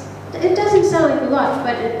 It doesn't sound like a lot,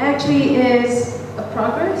 but it actually is a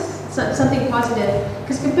progress, something positive.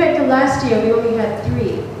 Because compared to last year, we only had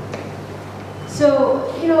 3. So,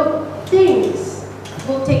 things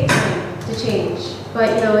will take time to change. But,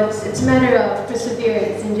 it's a matter of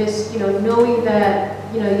perseverance and just, knowing that,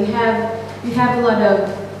 you have a lot of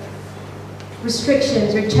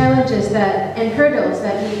restrictions or challenges and hurdles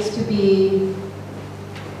that needs to be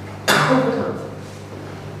overcome.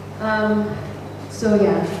 So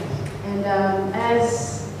yeah, and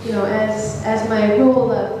as my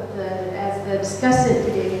role as the discussant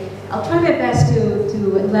today, I'll try my best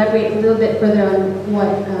to elaborate a little bit further on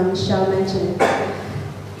what Michelle mentioned.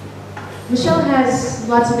 Michelle has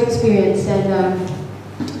lots of experience, and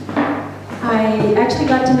I actually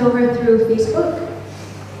got to know her through Facebook.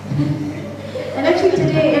 And actually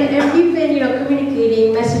today, and we've been,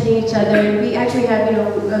 communicating, messaging each other, and we actually have,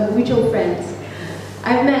 mutual friends.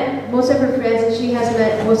 I've met most of her friends, and she has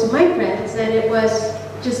met most of my friends, and it was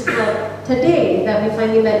just today that we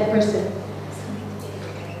finally met in person.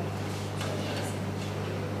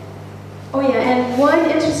 Oh yeah, and one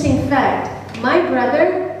interesting fact, my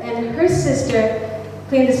brother and her sister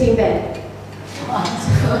play in the same band.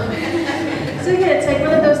 So yeah, it's like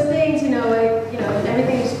one of those things,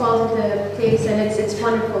 everything just falls into place, and it's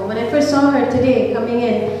wonderful. When I first saw her today coming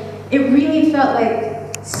in, it really felt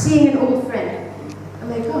like seeing an old friend. I'm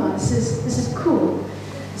like, oh, this is cool.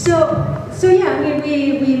 So yeah,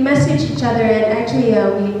 we messaged each other, and actually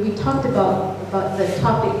we talked about the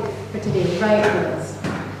topic for today, Riot Girls.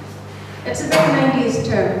 It's a very 90s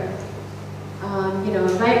term.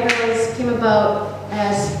 Riot Girls came about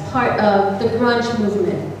as part of the grunge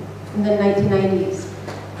movement in the 1990s.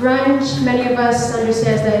 grunge, many of us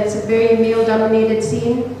understand that it's a very male-dominated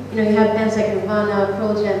scene. You know, you have bands like Nirvana,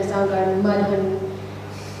 Pearl Jam, Soundgarden, Mudhoney.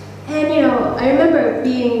 And, you know, I remember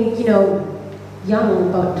being, you know, young,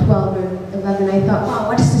 about 12 or 11, I thought, wow,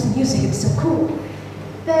 what is this music? It's so cool.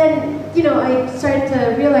 Then, you know, I started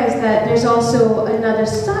to realize that there's also another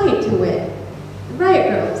side to it. Riot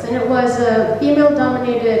Girls, and it was a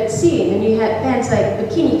female-dominated scene, and you had bands like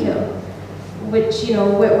Bikini Kill, which, you know,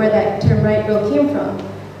 where that term Riot Girl came from.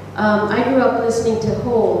 I grew up listening to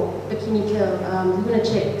Hole, Bikini Kill, Luna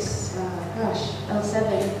Chicks, gosh,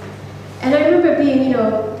 L7. And I remember being, you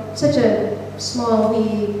know, such a small,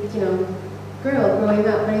 wee, you know, girl growing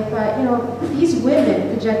up, and I thought, you know, these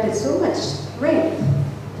women projected so much strength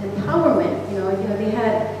and empowerment. You know,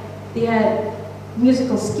 they had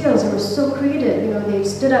musical skills and were so creative. You know, they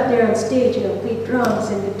stood up there on stage, you know, played drums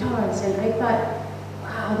and guitars, and I thought,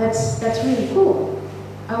 wow, that's really cool.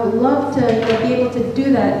 I would love to, you know, be able to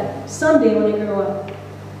do that someday when I grow up.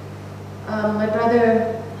 My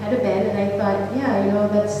brother had a band, and I thought, yeah, you know,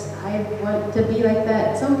 I want to be like that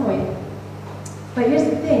at some point. But here's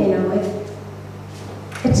the thing, you know,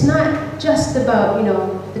 it's not just about, you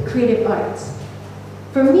know, the creative arts.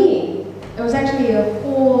 For me, it was actually a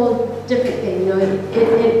whole different thing. You know,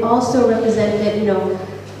 it also represented, you know,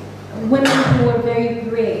 women who were very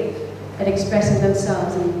brave at expressing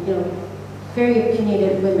themselves, and, you know, very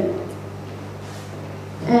opinionated women.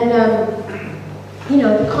 And you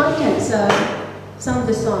know, the contents of some of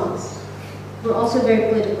the songs were also very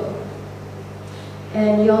political.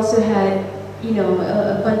 And you also had, you know,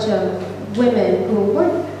 a bunch of women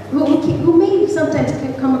who may sometimes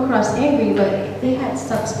come across angry, but they had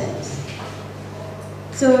substance.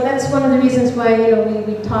 So that's one of the reasons why, you know,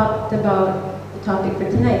 we talked about the topic for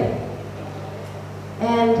tonight.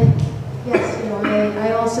 And yes, you know,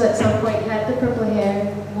 I also at some point had the purple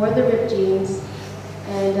hair, wore the ripped jeans,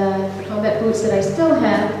 and combat boots that I still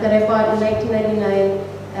have, that I bought in 1999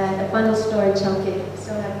 at a bundle store in Chowkit. I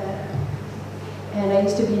still have that. And I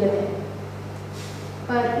used to be in a band.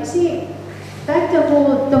 But you see, back to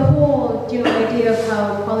the whole, you know, idea of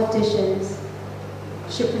how politicians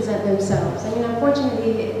should present themselves. I mean,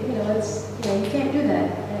 unfortunately, you know, you can't do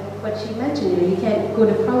that. And what she mentioned, you know, you can't go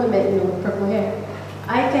to parliament, you know, with purple hair.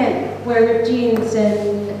 I can't wear ripped jeans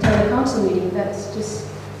and attend a council meeting. That's just,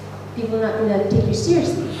 people are not going to take you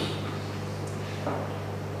seriously.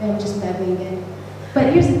 And just babbling again.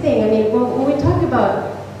 But here's the thing, I mean, when we talk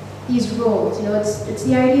about these roles, you know, it's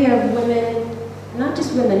the idea of women, not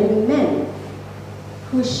just women, I mean men,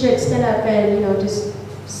 who should stand up and, you know, just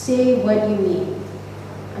say what you mean.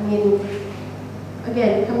 I mean,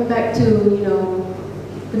 again, coming back to, you know,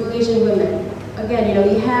 the Malaysian women, again, you know,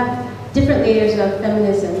 you have different layers of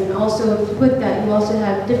feminism, and also with that, you also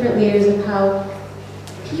have different layers of how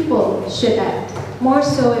people should act. More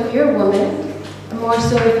so if you're a woman, more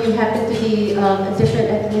so if you happen to be a different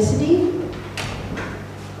ethnicity.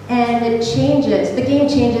 And it changes, the game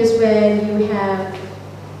changes when you have,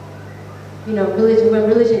 you know, religion, when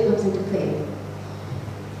religion comes into play.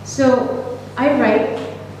 So I write,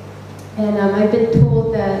 and I've been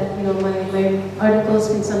told that, you know, my articles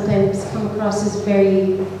can sometimes come across as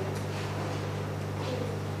very,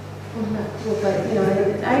 well, not cool, but, you know,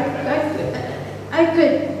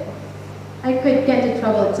 I could get into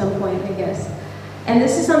trouble at some point, I guess. And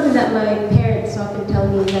this is something that my parents often tell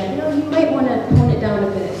me, that, you know, you might want to tone it down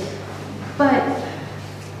a bit. But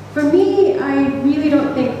for me, I really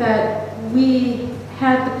don't think that we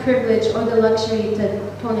have the privilege or the luxury to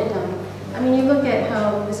tone it down. I mean, you look at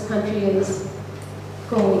how this country is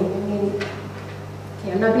going. I mean,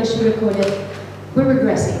 okay, I'm not going to sugarcoat it. We're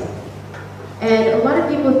regressing. And a lot of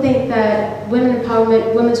people think that women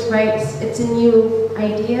empowerment, women's rights, it's a new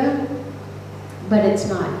idea, but it's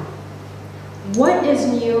not. What is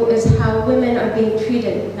new is how women are being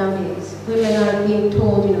treated nowadays. Women are being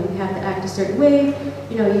told, you know, you have to act a certain way,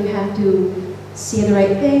 you know, you have to say the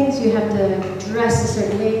right things, you have to dress a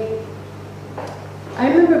certain way. I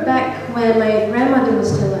remember back when my grandmother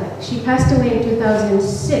was still alive. She passed away in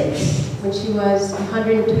 2006 when she was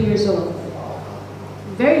 102 years old.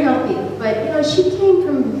 Very healthy, but, you know, she came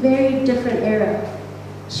from a very different era.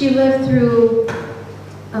 She lived through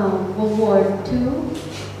World War II,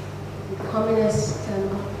 communist,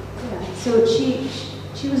 yeah. So she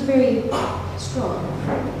was very strong.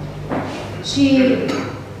 She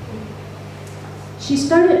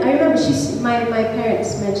started, I remember my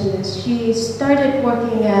parents mentioned this, she started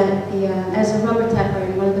working at as a rubber tapper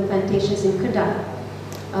in one of the plantations in Kedah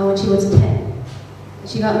when she was 10.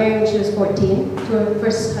 She got married when she was 14 to her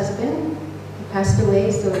first husband. He passed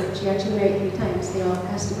away, so she actually married 3 times. They all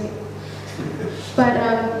passed away. But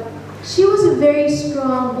she was a very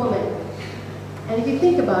strong woman. And if you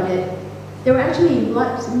think about it, there were actually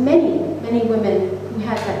many women who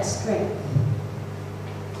had that strength.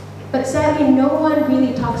 But sadly, no one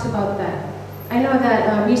really talks about that. I know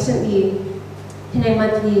that recently, Penang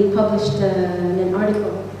Monthly published an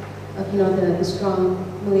article of the strong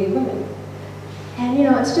Malay women. And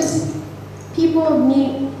it's just, people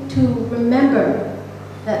need to remember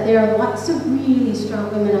that there are lots of really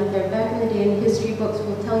strong women out there. Back in the day, and history books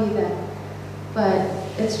will tell you that. But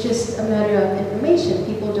it's just a matter of information.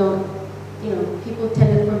 People don't, people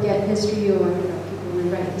tend to forget history, or people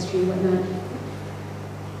rewrite history and whatnot.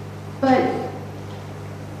 But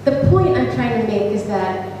the point I'm trying to make is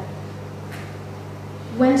that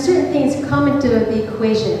when certain things come into the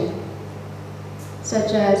equation,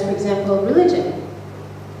 such as, for example, religion,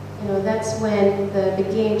 that's when the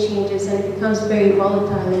game changes and it becomes very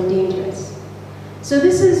volatile and dangerous. So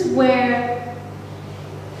this is where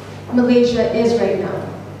Malaysia is right now.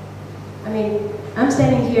 I mean, I'm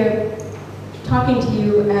standing here talking to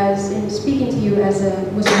you and speaking to you as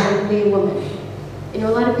a Muslim Malay woman. A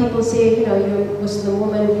lot of people say, you're a Muslim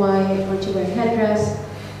woman, why aren't you wearing headdress?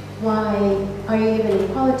 Why are you even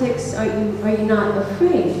in politics? Are you not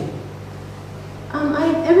afraid?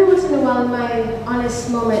 Every once in a while, in my honest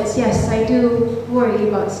moments, yes, I do worry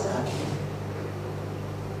about stuff.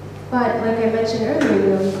 But like I mentioned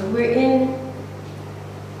earlier, we're in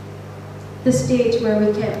the stage where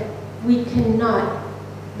we cannot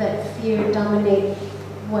let fear dominate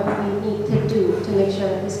what we need to do to make sure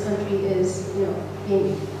that this country is,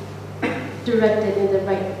 being directed in the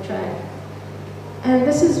right track. And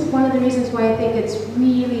this is one of the reasons why I think it's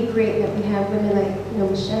really great that we have women like,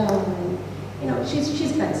 Michelle, and she's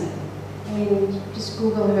gutsy. I mean, just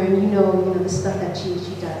Google her and the stuff that she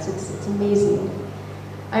does. It's amazing.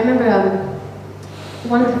 I remember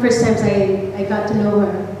one of the first times I got to know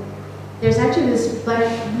her, there's actually this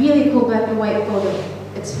really cool black and white photo.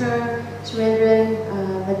 It's her,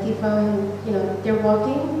 Syerleena, Latifa, and they're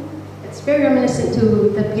walking. It's very reminiscent to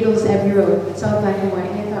the Beatles' Abbey Road. It's all black and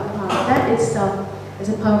white. And I thought, wow, that itself is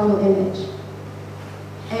a powerful image.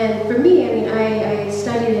 And for me, I mean, I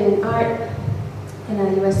studied in art in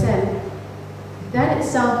USM. That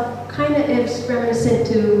itself kind of is reminiscent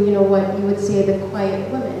to, what you would say the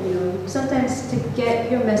quiet women. Sometimes to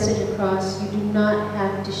get your message across, you do not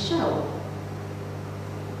have to shout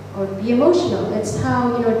or be emotional. It's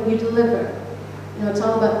how, you deliver. It's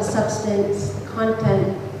all about the substance, the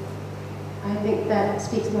content. I think that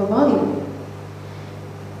speaks more volume.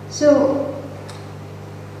 So,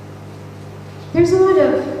 there's a lot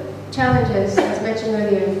of challenges, as mentioned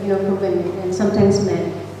earlier, from women and sometimes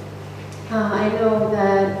men. I know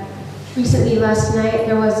that recently, last night,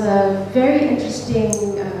 there was a very interesting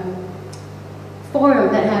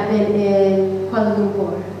forum that happened in Kuala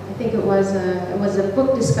Lumpur. I think it was a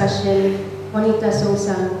book discussion, Wanita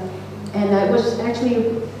Songsang, and it was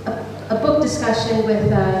actually a book discussion with,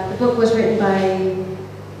 the book was written by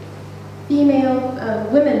female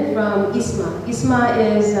women from ISMA. ISMA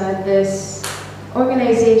is this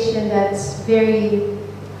organization that's very,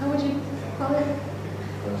 how would you call it?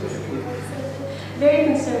 Very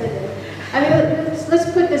conservative. I mean,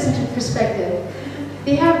 let's put this into perspective.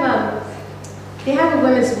 They have a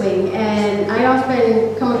women's wing, and I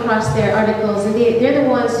often come across their articles, and they're the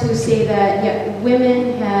ones who say that, yeah,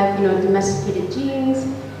 women have, domesticated genes.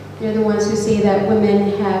 They're the ones who say that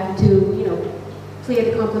women have to,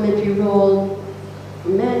 play the complementary role for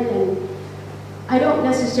men, and I don't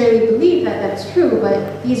necessarily believe that that's true,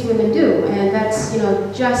 but these women do, and that's,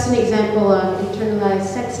 just an example of internalized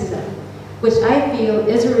sexism, which I feel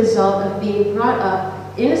is a result of being brought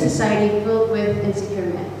up in a society filled with insecure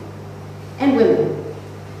men and women.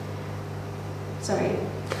 Sorry.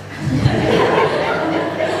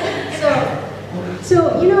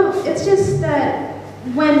 So it's just that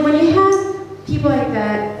when you have people like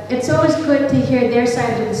that, it's always good to hear their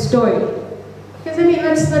side of the story. Because I mean,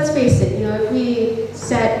 let's face it. If we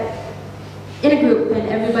sat in a group and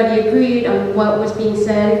everybody agreed on what was being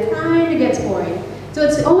said, it kind of gets boring. So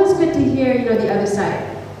it's always good to hear, the other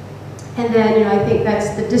side. And then, I think that's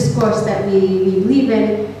the discourse that we believe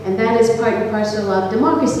in, and that is part and parcel of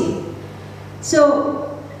democracy.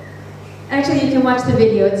 So, actually, you can watch the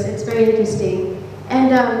video. It's very interesting.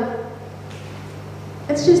 And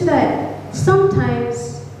it's just that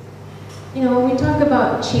sometimes, when we talk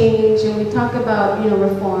about change and we talk about,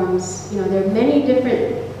 reforms, there are many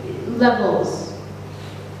different levels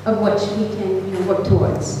of what we can, work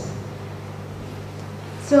towards.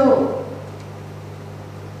 So,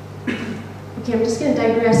 okay, I'm just going to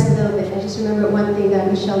digress a little bit. I just remembered one thing that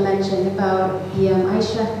Michelle mentioned about the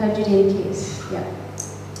Aisyah Tajudin case. Yeah.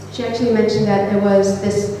 she actually mentioned that there was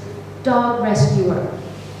this dog rescuer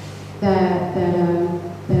that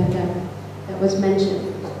was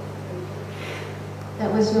mentioned.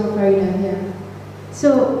 That was no Farida, yeah.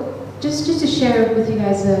 So just to share with you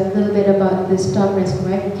guys a little bit about this dog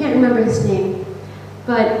rescuer. I can't remember his name,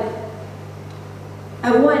 but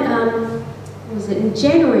I went, what was it, in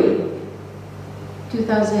January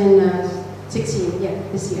 2016, yeah,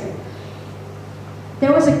 this year.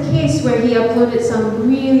 There was a case where he uploaded some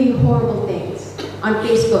really horrible things on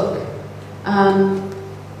Facebook.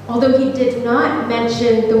 Although he did not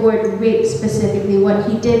mention the word rape specifically, what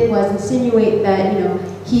he did was insinuate that,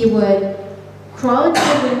 he would crawl into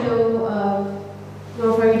the window of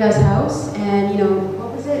Farida's house and,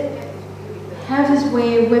 what was it? Have his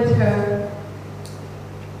way with her,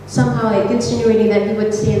 somehow like insinuating that he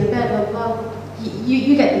would stay in the bed, like, well,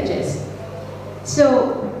 you get the gist.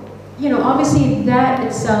 So, obviously that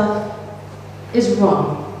itself is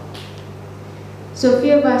wrong. So a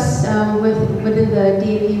few of us within the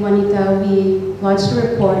DAP Wanita, we lodged a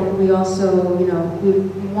report. We also, we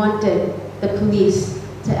wanted the police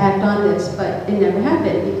to act on this, but it never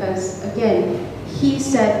happened because, again, he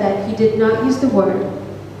said that he did not use the word,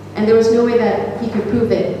 and there was no way that he could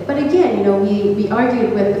prove it. But again, we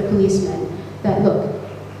argued with the policeman that, look,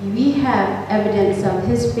 we have evidence of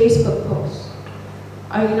his Facebook posts.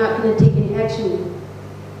 Are you not going to take any action?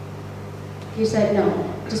 He said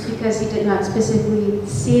no, just because he did not specifically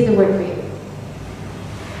say the word rape.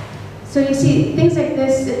 So you see, things like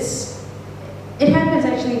this, it happens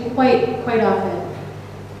actually quite often.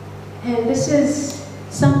 And this is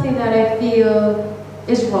something that I feel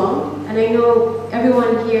is wrong, and I know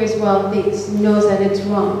everyone here as well knows that it's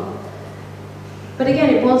wrong. But again,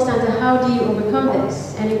 it boils down to how do you overcome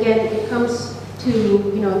this? And again, it comes to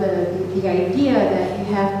the idea that you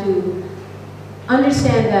have to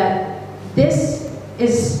understand that this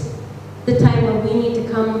is the time when we need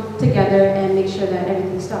to come together and make sure that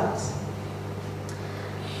everything stops.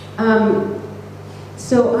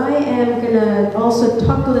 So I am gonna also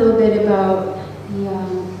talk a little bit about the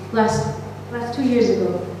last 2 years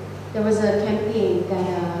ago. There was a campaign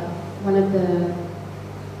that one of the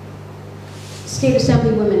State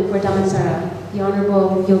Assembly women for Damansara, the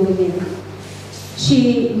Honorable Syerleena,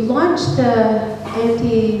 she launched the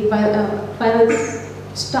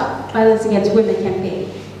Stop Violence Against Women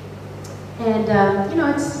campaign. And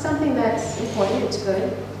it's something that's important, it's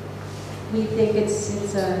good. We think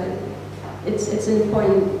it's an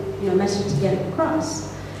important message to get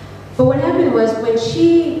across. But what happened was when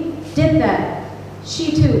she did that,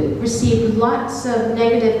 she too received lots of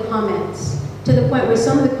negative comments, to the point where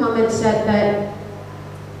some of the comments said that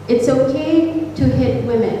it's okay to hit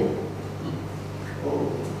women.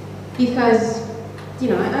 Because,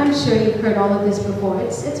 I'm sure you've heard all of this before.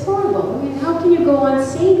 It's horrible. I mean, how can you go on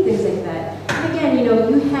saying things like that? And again,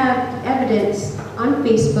 you have evidence on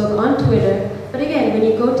Facebook, on Twitter, but again, when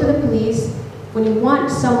you go to the police, when you want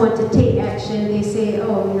someone to take action, they say,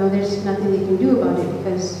 oh, there's nothing they can do about it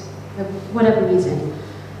because of whatever reason.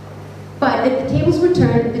 But if the tables were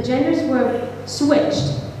turned, if the genders were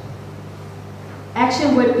switched,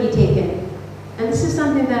 action would be taken. And this is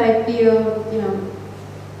something that I feel,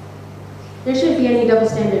 there shouldn't be any double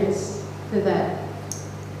standards to that.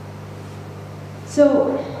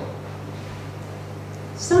 So,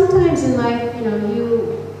 sometimes in life,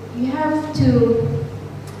 you have to,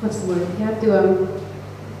 what's the word? You have to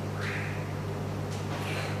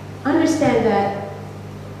understand that,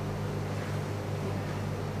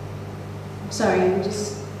 sorry, I'm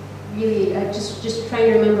just really, just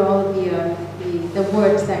trying to remember all of the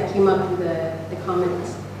words that came up in the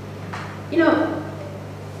comments.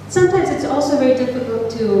 Sometimes it's also very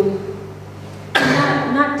difficult to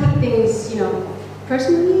not take things,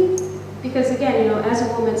 personally, because again, as a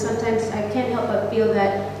woman, sometimes I can't help but feel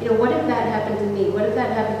that, what if that happened to me? What if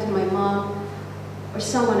that happened to my mom or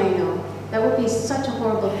someone I know? That would be such a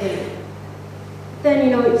horrible thing.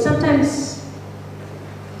 Then, sometimes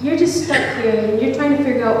you're just stuck here and you're trying to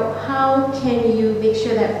figure out how can you make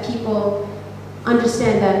sure that people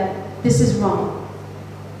understand that this is wrong.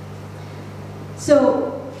 So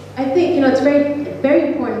I think, it's very,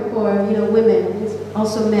 very important for, women, and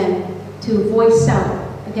also men, to voice out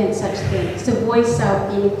against such things, to voice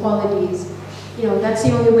out inequalities. That's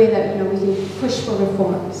the only way that, we can push for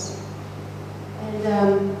reforms. And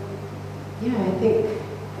yeah, I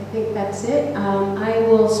think that's it. I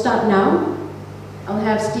will stop now. I'll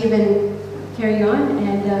have Stephen carry on,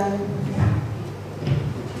 and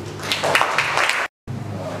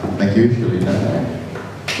thank you, Syerleena,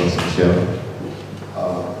 first Michelle.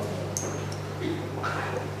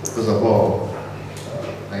 First of all,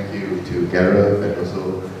 thank you to Gareth and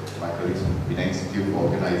also colleagues from Penang Institute for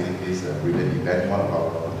organizing this brilliant event. One of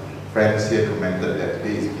our friends here commented that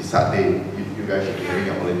today is Pisat Day. You guys should be having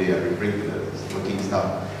a holiday. I'm referring to the working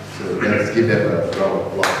staff. So let's give them a round of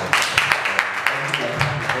applause.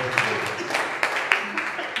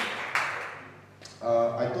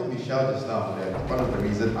 I told Michelle just now that one of the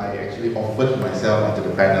reasons I actually offered myself into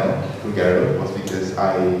the panel to Gareth was because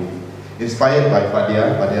I, inspired by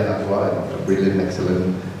Fadia Najwa, a brilliant,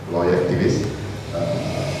 excellent lawyer activist,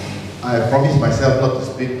 I promised myself not to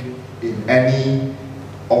speak in any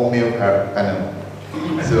all-male panel.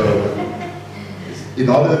 So, in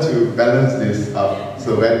order to balance this up,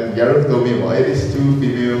 so when Gareth told me, well, it is two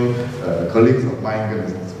female colleagues of mine going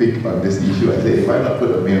to speak on this issue, I said, why not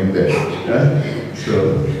put a male there? Yeah?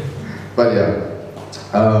 So, but yeah,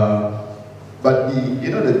 but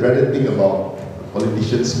the dreaded thing about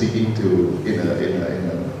politicians speaking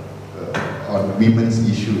on women's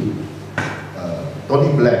issue,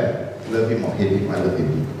 Tony Blair, love him or hate him, I love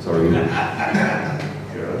him. Sorry.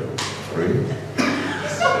 Sorry.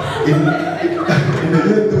 In the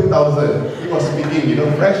year 2000, he was speaking,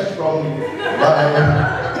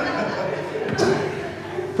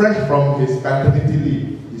 fresh from his paternity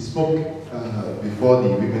leave. He spoke before the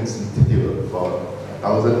Women's Institute for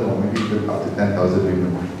 1,000 or maybe even up to 10,000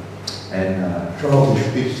 women. And throughout his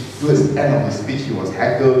speech, towards the end of his speech, he was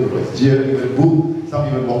heckled, he was jeered, even booed, some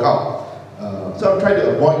even walk out. So I'm trying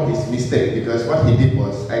to avoid his mistake, because what he did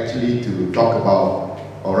was actually to talk about,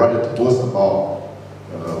 or rather to boast about,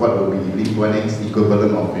 what will be Lee Kuan Yew's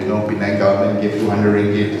equivalent of, Penang government gave 200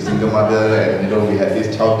 ringgit to single mother, and we had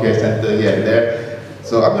this childcare center here and there.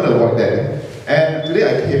 So I'm going to avoid that. And today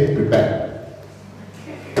I came prepared.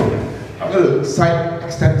 I'm going to cite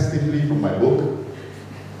extensively from my book.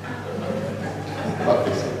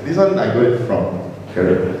 This one I got it from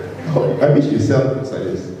Karen. I wish you sell books like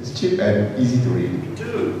this. It's cheap and easy to read.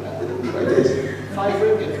 Dude, like this. 5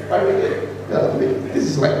 ringgit. Yeah, this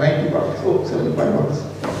is like 90 bucks. Oh, 75 bucks.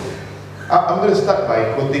 I'm going to start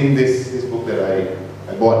by quoting this book that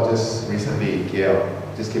I bought just recently in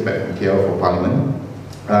KL. Just came back from KL for Parliament.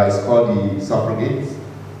 It's called The Suffragettes.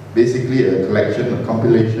 Basically a collection, a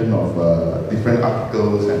compilation of different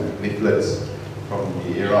articles and leaflets from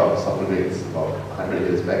the era of suffragettes about 100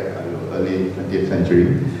 years back, early 20th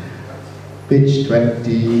century. Page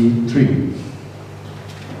 23.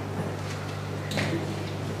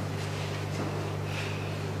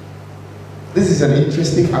 This is an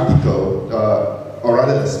interesting article, or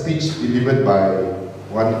rather a speech delivered by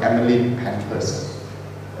one Emmeline Pankhurst.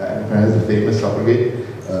 Emmeline Pankhurst, a famous suffragette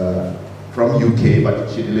from UK, but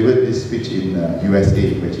she delivered this speech in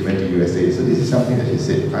USA, when she went to USA. So this is something that she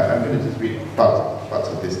said. I'm going to just read parts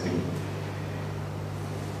of this thing.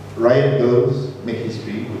 Riot girls make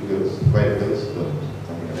history, good girls, quiet girls don't,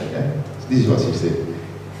 something like that, yeah? So this is what she said.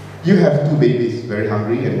 You have 2 babies very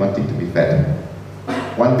hungry and wanting to be fed.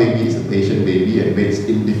 One baby is a patient baby and waits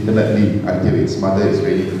indefinitely until its mother is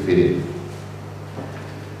ready to feed it.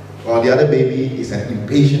 While the other baby is an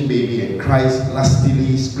impatient baby and cries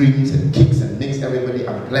lustily, screams and kicks and makes everybody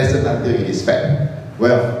unpleasant until it is fed.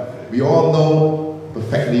 Well, we all know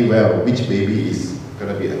perfectly well which baby is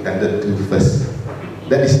going to be attended to first.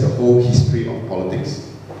 That is the whole history of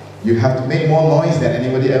politics. You have to make more noise than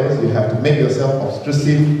anybody else. You have to make yourself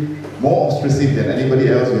obtrusive, more obtrusive than anybody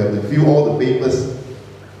else. You have to fill all the papers,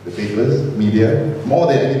 media, more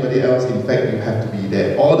than anybody else. In fact, you have to be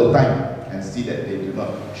there all the time and see that they do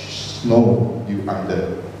not snow you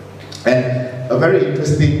under. And a very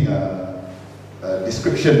interesting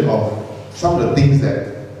description of some of the things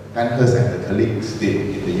that Pankhurst and her colleagues did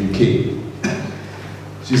in the UK.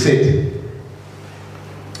 She said,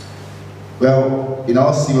 well, in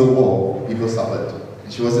our civil war, people suffered.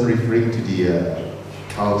 She wasn't referring to the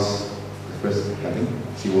first,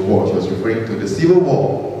 civil war. She was referring to the civil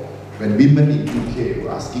war when women in UK were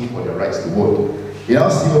asking for their rights to vote. In our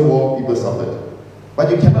civil war, people suffered. But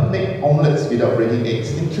you cannot make omelets without breaking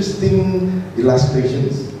eggs. Interesting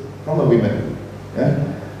illustrations from a woman.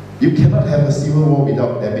 Yeah? You cannot have a civil war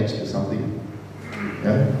without damage to something.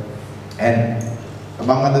 Yeah? And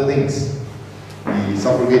among other things, the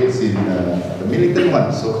suffragettes in the militant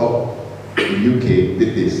ones, so-called, in UK,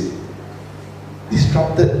 did this.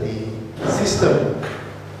 Disrupted the system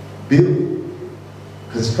built,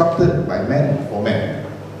 constructed by men for men.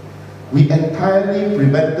 We entirely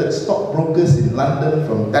prevented stockbrokers in London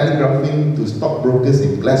from telegraphing to stockbrokers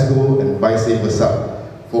in Glasgow and vice versa.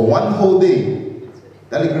 For one whole day,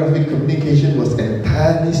 telegraphic communication was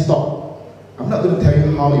entirely stopped. I'm not going to tell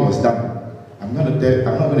you how it was done. I'm not going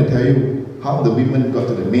to tell you how the women got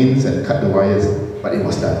to the mains and cut the wires, but it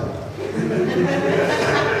was done.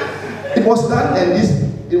 It was done, and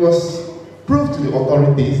it was proved to the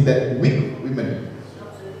authorities that weak women,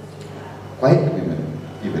 quiet women,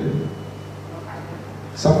 even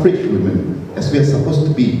suffrage women, as we are supposed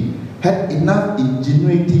to be, had enough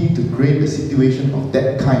ingenuity to create a situation of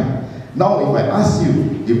that kind. Now, if I ask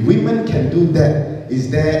you, if women can do that, is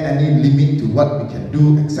there any limit to what we can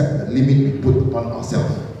do except the limit we put upon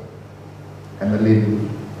ourselves? Emmeline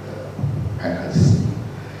Pankhurst.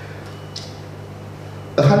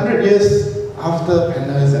 100 years after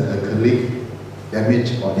Pankhurst and her colleague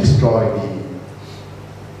damaged or destroyed the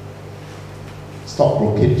stock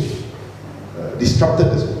brokerage, disrupted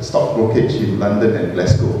the stock brokerage in London and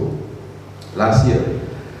Glasgow. Last year,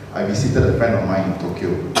 I visited a friend of mine in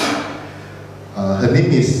Tokyo. Her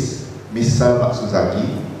name is Misa Matsuzaki.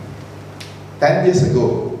 10 years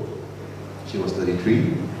ago, she was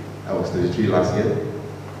 33. I was 33 last year.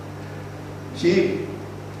 She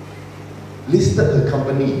listed her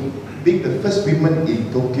company, being the first woman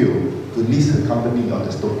in Tokyo to list her company on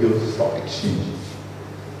the Tokyo Stock Exchange.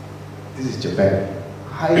 This is Japan.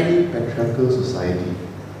 Highly patriarchal society.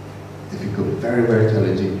 Difficult, very, very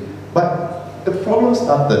challenging. But the problem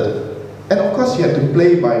started, and of course she had to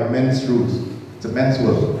play by men's rules. It's a man's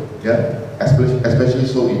world, yeah? Especially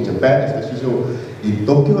so in Japan, especially so in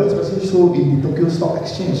Tokyo, especially so in the Tokyo Stock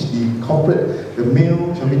Exchange, the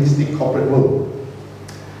male chauvinistic corporate world.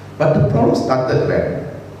 But the problem started when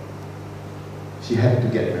she had to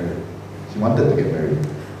get married. She wanted to get married.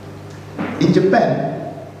 In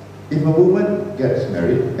Japan, if a woman gets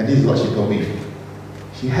married, and this is what she told me,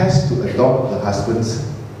 she has to adopt her husband's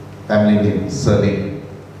family name, surname.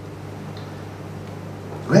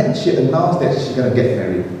 When she announced that she's going to get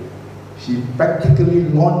married, she practically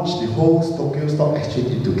launched the whole Tokyo Stock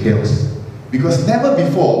Exchange into chaos. Because never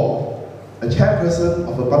before, a chairperson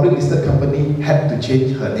of a public listed company had to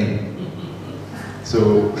change her name.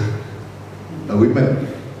 So, a woman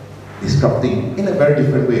disrupting in a very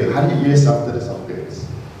different way, 100 years after the Soviets.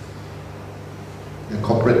 The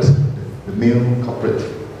corporate, the male corporate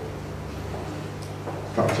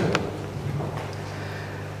structure.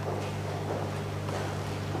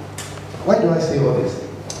 Why do I say all this?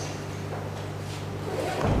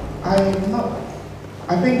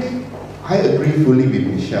 I think I agree fully with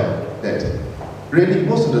Michelle that really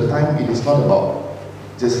most of the time it is not about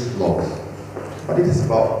just laws, but it is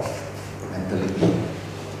about mentality.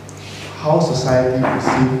 How society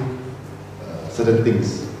perceives certain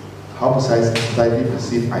things, how society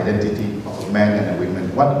perceives identity of a man and a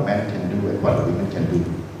woman, what a man can do and what a woman can do.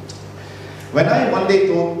 When I one day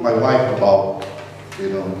told my wife about,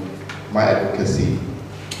 my advocacy,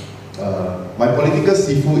 my political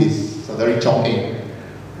sifu is Saudari Chong Eng,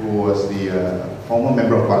 who was the former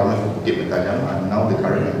member of parliament for Bukit Pentajam. I'm now the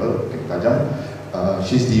current member of Bukit Pentajam.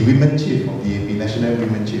 She's the women chief of the national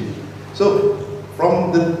women chief. So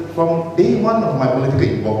from day one of my political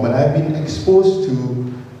involvement, I've been exposed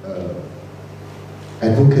to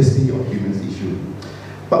advocacy of women's issues.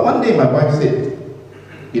 But one day my wife said,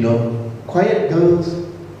 quiet girls,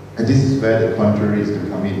 and this is where the contraries can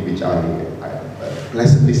come in, which I'm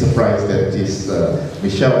pleasantly surprised that this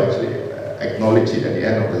Michelle actually acknowledged it at the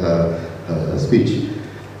end of her speech.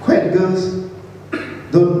 Quiet girls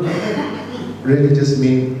don't really just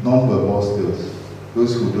mean non-verbal skills,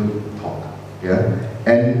 those who don't talk. Yeah?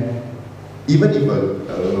 And even if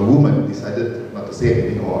a woman decided not to say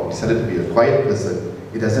anything or decided to be a quiet person,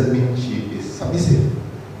 it doesn't mean she is submissive,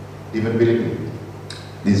 even willingly.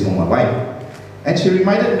 This is from my wife. And she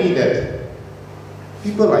reminded me that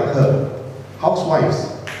people like her,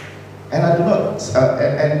 housewives, and I do not,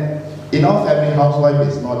 and in our family, housewife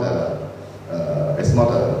is not a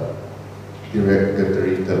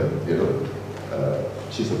derogatory term,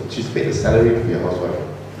 she's paid a salary to be a housewife.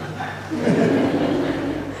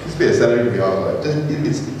 She's paid a salary to be a housewife.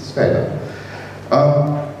 It's fair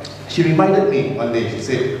enough. She reminded me one day, she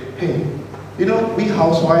said, hey, we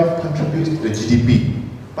housewives contribute to the GDP.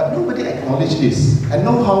 But nobody acknowledged this, and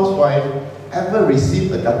no housewife ever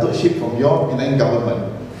received a datukship from your Penang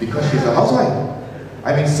government because she's a housewife.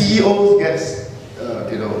 I mean, CEOs gets,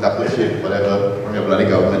 datukship, whatever, from your bloody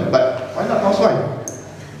government, but why not housewife?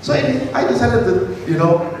 So I decided to,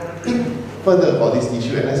 think further about this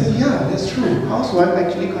issue, and I said, yeah, that's true. Housewife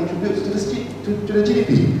actually contributes to the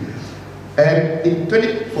GDP. And in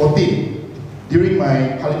 2014, during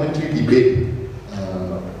my parliamentary debate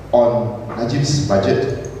on Najib's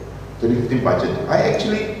budget, 2015 budget, I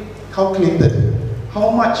actually calculated how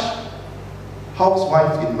much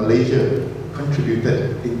housewives in Malaysia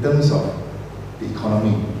contributed in terms of the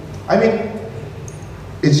economy. I mean,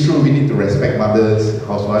 it's true, we need to respect mothers,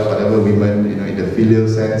 housewives, whatever, women, in the filial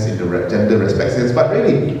sense, in the gender respect sense. But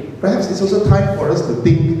really, perhaps it's also time for us to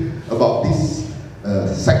think about this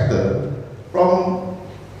sector from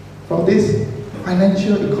this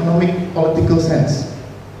financial, economic, political sense.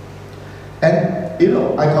 And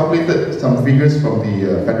I calculated some figures from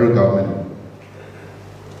the federal government.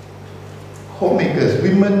 Homemakers,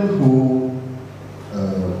 women who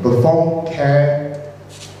perform care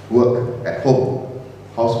work at home,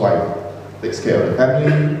 housewife, takes care of the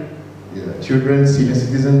family, children, senior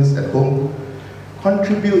citizens at home,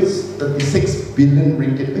 contributes 36 billion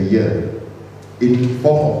ringgit a year in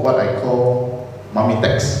form of what I call mommy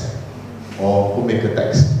tax or homemaker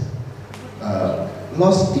tax.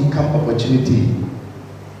 Lost income opportunity.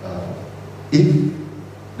 If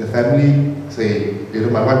the family say,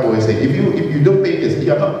 my wife always say, if you don't pay this,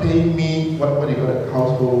 you are not paying me what do you call it,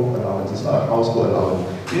 household allowance. It's not a household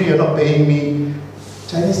allowance. You're not paying me.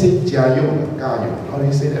 Chinese say 家用, 家用. How do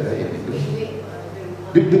you say that in English?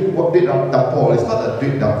 Dapor. It's not a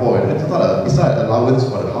dapor. It's not an allowance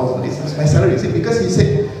for the house. It's my salary. Because he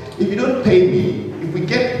said, if you don't pay me, if we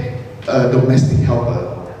get a domestic helper,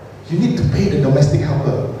 you need to pay the domestic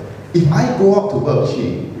helper. If I go out to work,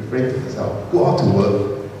 she referring to herself, go out to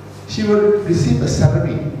work, she will receive a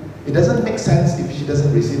salary. It doesn't make sense if she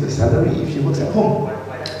doesn't receive a salary if she works at home.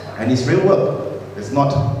 And it's real work. It's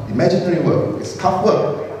not imaginary work. It's tough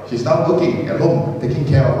work. She's now working at home, taking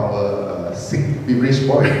care of our sick, feverish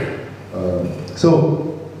boy.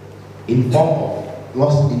 So, in form of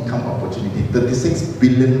lost income opportunity, 36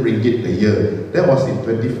 billion ringgit a year. That was in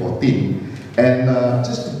 2014. And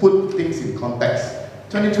just to put things in context,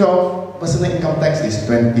 2012 personal income tax is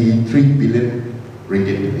 23 billion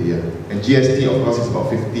ringgit a year. And GST, of course, is about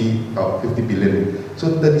 50 billion.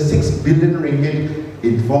 So 36 billion ringgit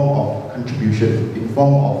in form of contribution, in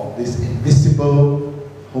form of this invisible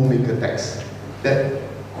homemaker tax that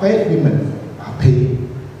quiet women are paying,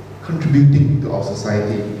 contributing to our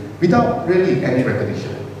society without really any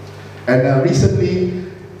recognition. And recently,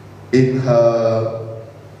 in her,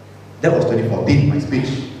 that was 2014, my speech.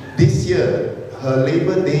 This year, her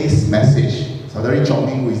Labour Day's message, Saudari Chong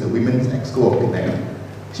Ming, who is the Women's Exco of Penang,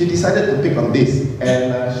 she decided to pick on this,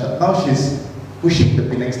 and now she's pushing the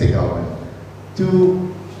Penang State Government to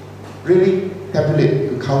really tabulate,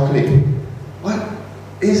 to calculate what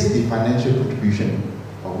is the financial contribution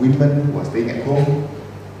of women who are staying at home,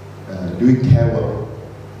 doing care work,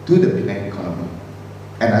 to the Penang economy.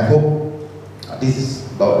 And I hope this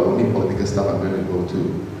is about the only political stuff I'm going to go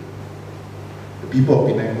to. The people of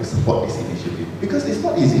Penang will support this initiative, because it's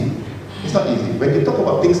not easy. It's not easy. When you talk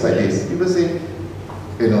about things like this, people say,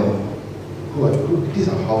 these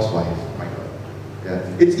are housewives. My God. Yeah.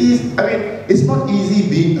 It's easy. I mean, it's not easy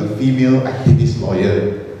being a female activist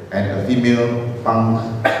lawyer and a female punk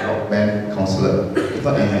rock band counselor. It's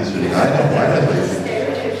not easy, really. I know it's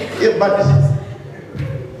easy. Yeah, but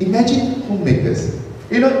imagine homemakers.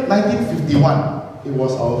 1951, it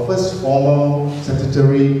was our first formal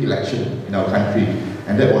statutory election in our country,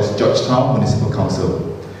 and that was Georgetown Municipal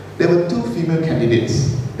Council. There were two female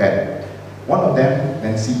candidates that, one of them,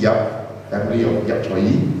 Nancy Yap, family of Yap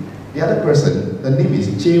Choi. The other person, her name is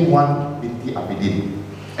J1 Binti Abidin,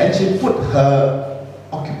 and she put her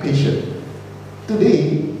occupation.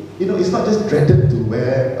 Today, it's not just dreaded to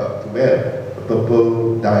wear a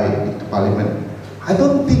purple dye into parliament. I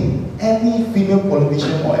don't think any female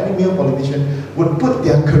politician or any male politician would put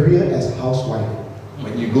their career as housewife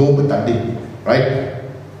when you go bertanding, right?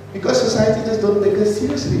 Because society just don't take us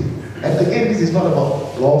seriously. And again, this is not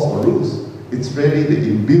about laws or rules. It's really the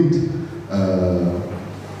inbuilt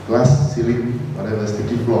glass ceiling, whatever,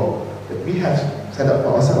 sticky floor that we have set up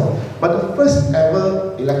for ourselves. But the first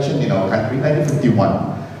ever election in our country,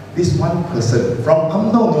 1951, this one person from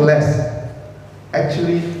UMNO no less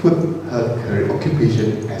actually put her career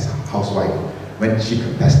occupation as a housewife when she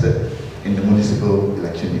contested in the municipal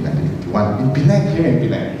election in 1951 in Penang, here in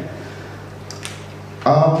Penang.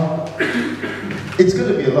 It's going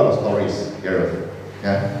to be a lot of stories here.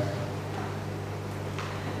 Yeah?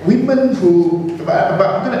 Women who, but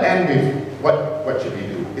I'm going to end with what should we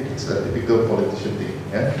do? It's a typical politician thing.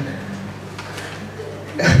 Yeah?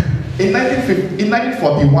 In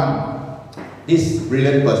 1941, this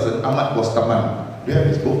brilliant person, Ahmad Bostaman, do you have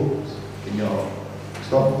his book in your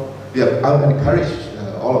store? Yeah, I would encourage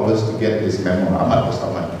all of us to get his memoir, Ahmad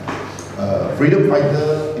Bostaman. Freedom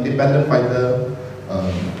fighter, independent fighter,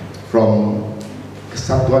 from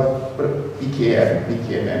Kesatuan PKM,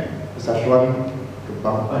 Kesatuan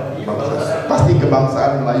Pasti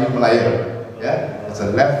Kebangsaan Melayu. Yeah, it's a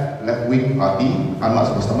left-wing party.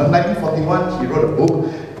 Ahmad Bostaman. 1941, he wrote a book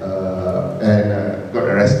and got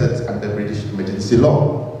arrested. arrested under British emergency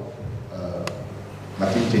law.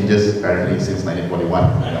 Nothing changes apparently since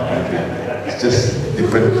 1941 in our country. It's just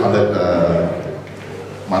different colored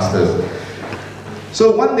masters.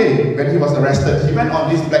 So one day, when he was arrested, he went on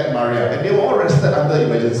this Black Maria, and they were all arrested under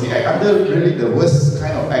Emergency Act, under really the worst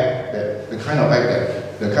kind of act, the kind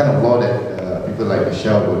of law that people like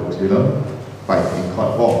Michelle would, fight in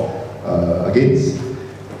court for against.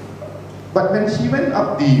 But when he went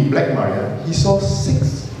up the Black Maria, he saw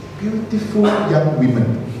 6 beautiful young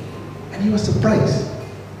women, and he was surprised.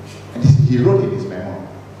 And he wrote in his memoir.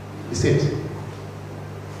 He said,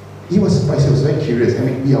 he was surprised, he was very curious. I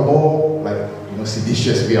mean, we are all like,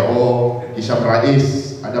 seditious, we are all Hisham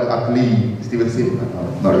Rais, Adam Akli, Steven Sim,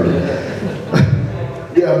 not really.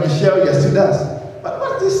 We are Michelle Yesudas. But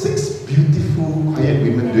what are these 6 beautiful, quiet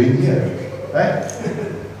women doing here? Right?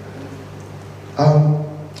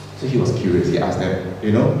 So he was curious, he asked them,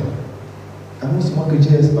 kamu semua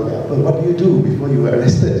kerja sebagai apa? What do you do before you were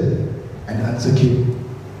arrested? And the answer came,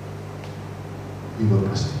 we were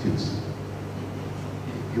prostitutes.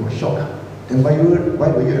 You were shocked. Then why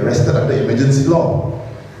were you arrested under emergency law?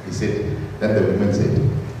 He said, then the women said,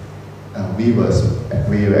 we were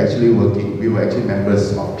actually working, we were actually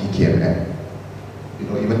members of PKMM.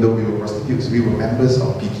 Even though we were prostitutes, we were members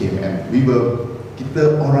of PKMM.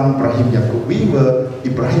 Kita orang Ibrahim Yaakob. We were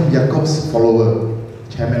Ibrahim Yaakob's follower,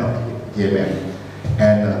 chairman of PKMM.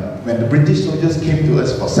 And when the British soldiers came to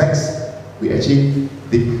us for sex, we actually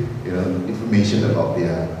dig, information about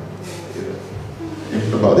their,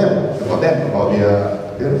 about their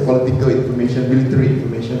political information, military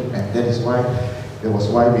information, and that was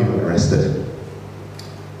why we were arrested.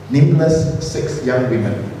 Nameless 6 young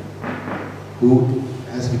women who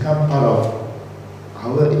has become part of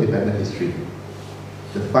our independent history.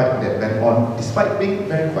 The fight that went on, despite being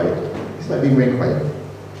very quiet.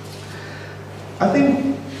 I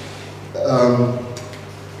think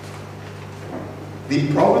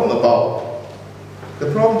the problem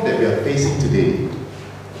that we are facing today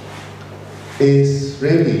is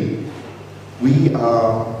really, we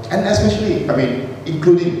are, and especially,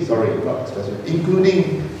 including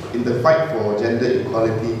in the fight for gender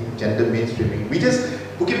equality, gender mainstreaming.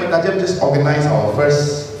 Bukit Mentajam just organized our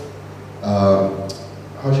first,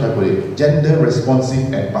 how should I put it, gender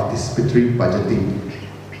responsive and participatory budgeting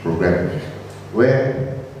program,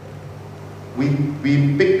 where we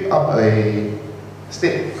picked up a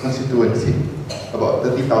state constituency, about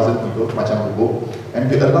 30,000 people,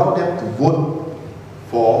 and we allow them to vote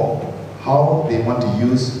for how they want to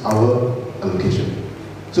use our allocation.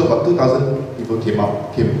 So about 2,000 people came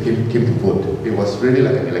to vote. It was really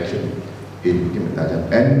like an election in Bukit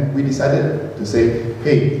Mentajam. And we decided to say,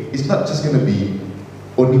 hey, it's not just going to be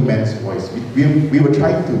only men's voice. We were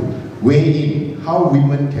trying to weigh in how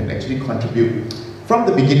women can actually contribute from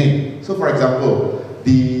the beginning. So for example,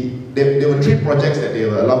 there were 3 projects that they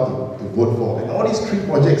were allowed to vote for. And all these 3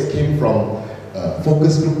 projects came from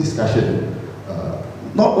focus group discussion,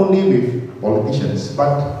 not only with politicians,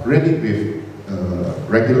 but really with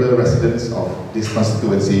regular residents of this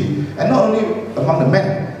constituency, and not only among the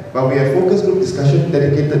men, but we have focus group discussion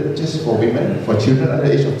dedicated just for women, for children under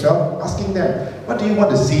the age of 12, asking them, what do you want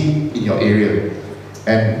to see in your area?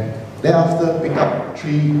 And thereafter pick up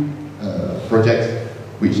 3 projects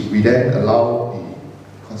which we then allow the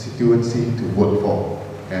constituency to vote for.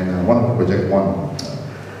 And one of the projects won.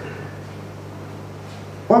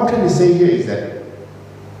 What I'm trying to say here is that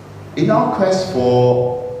in our quest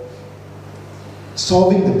for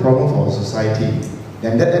solving the problem for our society,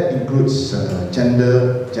 and that includes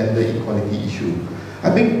gender equality issue.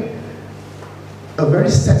 I think a very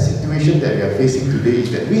sad situation that we are facing today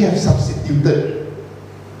is that we have substituted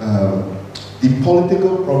the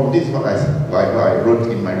political problem. This is what I wrote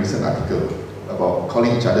in my recent article about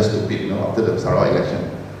calling each other stupid, after the Sarawak election.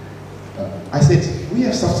 I said, we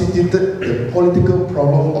have substituted the political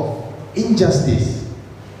problem of injustice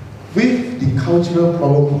with the cultural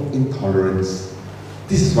problem of intolerance.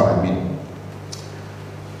 This is what I mean.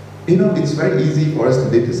 It's very easy for us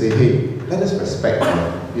today to say, hey, let us respect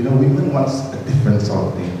them. Women want a different sort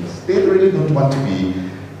of things. They really don't want to be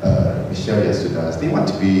Michelle Yesudas. They want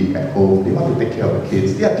to be at home. They want to take care of the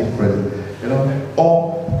kids. They are different,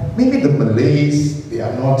 Or maybe the Malays, they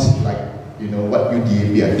are not like, what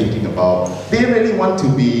UDAP are thinking about. They really want to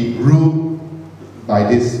be ruled by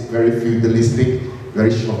this very feudalistic, very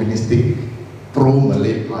chauvinistic,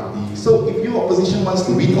 pro-Malay party. So if your opposition wants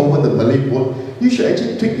to win over the Malay vote, you should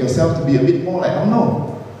actually tweak yourself to be a bit more like, oh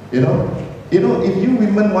no, if you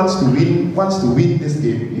women wants to win this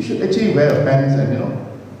game, you should actually wear a pants and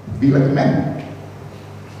be like a man.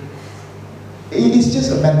 It is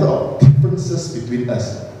just a matter of differences between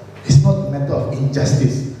us. It's not a matter of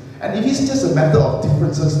injustice. And if it's just a matter of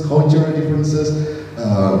differences, cultural differences,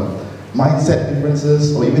 mindset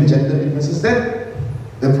differences, or even gender differences, then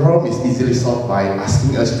the problem is easily solved by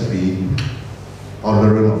asking us to be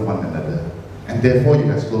tolerant of one another. And therefore you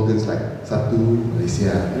have slogans like Satu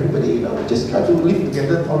Malaysia. Everybody, just try to live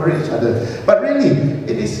together, tolerate each other. But really,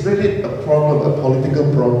 it is really a problem, a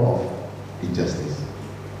political problem of injustice.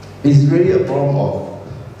 It's really a problem of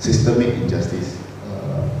systemic injustice.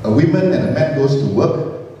 A woman and a man goes to work.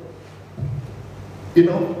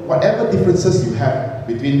 Whatever differences you have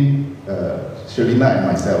between Syerleena and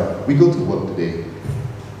myself, we go to work today.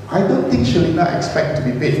 I don't think Syerleena expects to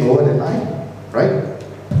be paid lower than I, right?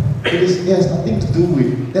 It has nothing to do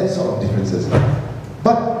with that sort of differences.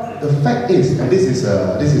 But the fact is, and this is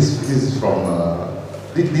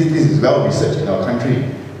well researched in our country.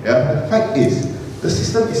 Yeah, the fact is, the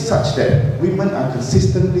system is such that women are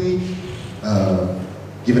consistently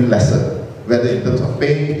given lesser, whether in terms of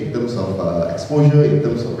pay, in terms of exposure, in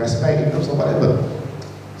terms of respect, in terms of whatever.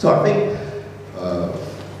 So I think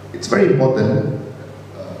it's very important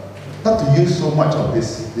not to use so much of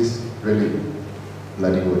this really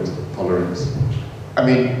bloody word, tolerance. I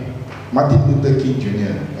mean, Martin Luther King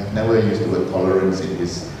Jr. have never used the word tolerance in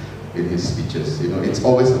his speeches. It's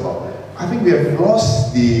always about. I think we have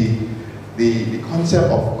lost the concept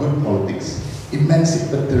of good politics,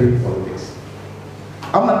 emancipatory politics.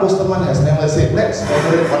 Ahmad Bostaman has never said, let's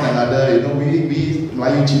tolerate one another. We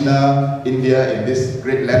Melayu, China, India, in this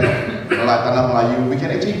great land of Tanah Melayu, we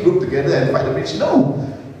can actually group together and fight the British. No,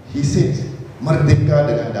 he said, merdeka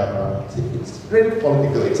dengan darah. It's very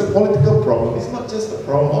political. It's a political problem. It's not just a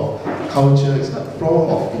problem of culture. It's not a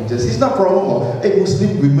problem of injustice. It's not a problem of, hey,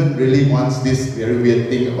 Muslim women really wants this very weird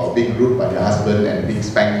thing about being ruled by their husband and being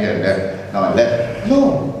spanked here and there, now and then.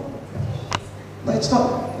 No, it's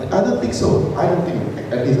not. I don't think so. I don't think.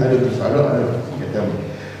 At least I don't think so. I don't. You can tell me.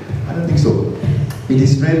 I don't think so. It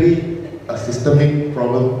is really a systemic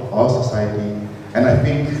problem of our society, and I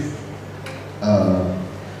think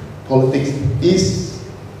politics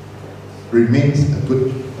remains a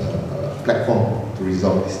good platform to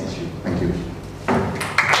resolve this issue. Thank you.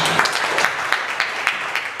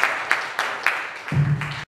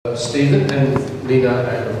 Stephen and Lena,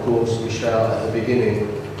 and of course Michelle at the beginning.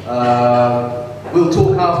 We'll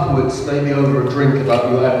talk afterwards, maybe over a drink,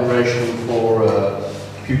 about your admiration for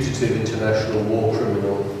putative international war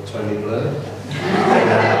criminal Tony Blair.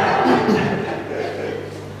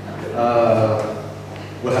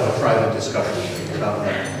 We'll have a private discussion about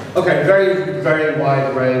that. Okay, very, very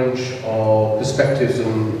wide range of perspectives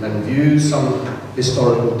and views, some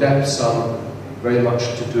historical depth, some very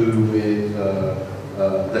much to do with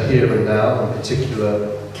the here and now, and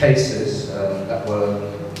particular cases that were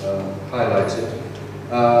highlighted.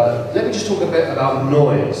 Let me just talk a bit about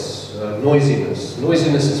noise, noisiness.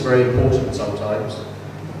 Noisiness is very important sometimes,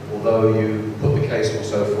 although you put the case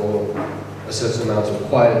also for a certain amount of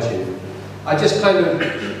quietude. I just kind of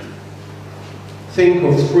think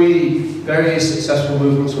of three very successful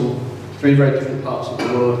movements from three very different parts of the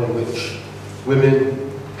world in which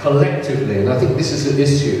women collectively, and I think this is an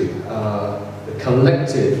issue, the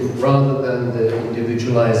collective rather than the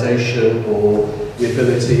individualization or the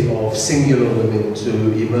ability of singular women to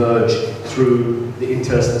emerge through the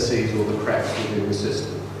interstices or the cracks within the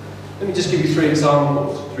system. Let me just give you three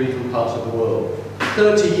examples, three different parts of the world.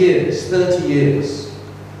 30 years.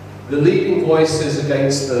 The leading voices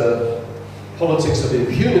against the politics of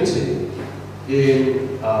impunity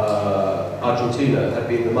in Argentina have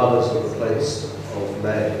been the mothers of the place of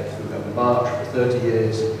May, who have marched for 30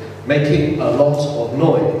 years, making a lot of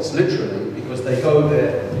noise, literally, because they go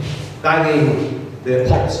there banging their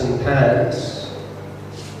pots and pans.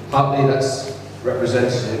 Partly that's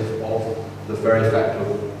representative of the very fact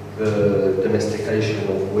of the domestication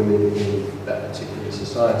of women in that particular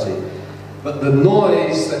society. But the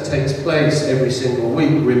noise that takes place every single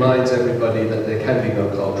week reminds everybody that there can be no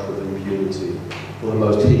culture of impunity for the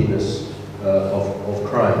most heinous of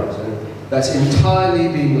crimes. And that's entirely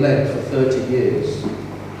being led for 30 years.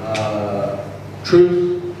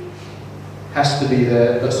 Truth has to be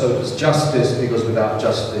there, but so does justice, because without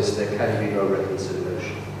justice there can be no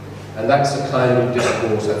reconciliation. And that's the kind of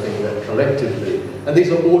discourse, I think, that collectively, and these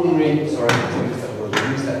are ordinary, sorry to use that word,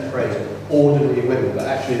 use that phrase, ordinary women, but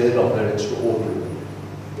actually they're not, they're extraordinary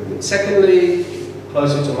women. Secondly,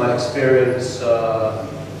 closer to my experience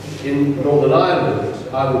in Northern Ireland,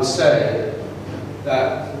 I would say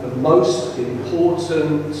that the most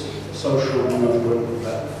important social movement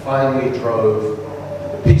that finally drove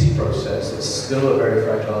the peace process, it's still a very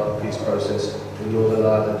fragile peace process in Northern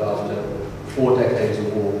Ireland after 4 decades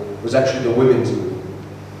of war was actually the women's movement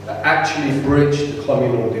that actually bridged the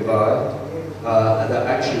communal divide and that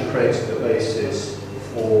actually created the basis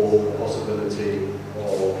for the possibility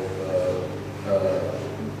of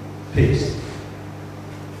peace.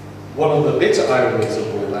 One of the bitter ironies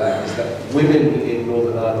of all that is that women in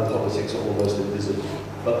Northern Ireland politics are almost invisible,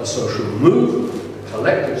 but the social movement, the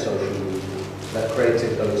collective social movement that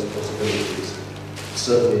created those possibilities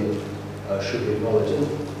certainly should be acknowledged.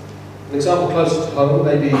 An example closer to home,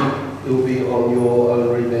 maybe it will be on your own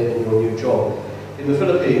remit in your new job. In the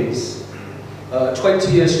Philippines, a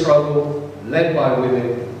 20-year struggle led by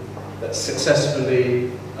women that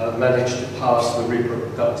successfully managed to pass the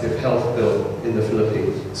reproductive health bill in the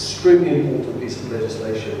Philippines. Extremely important piece of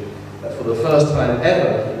legislation that for the first time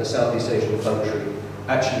ever in a Southeast Asian country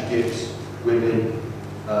actually gives women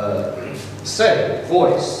say,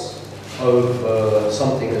 voice over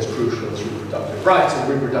something as crucial as reproductive rights, and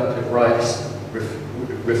reproductive rights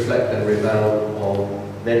reflect and rebound on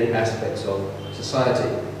many aspects of society.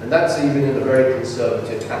 And that's even in a very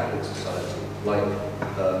conservative Catholic society, like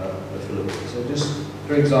the Philippines. So just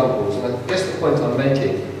 3 examples, and I guess the point I'm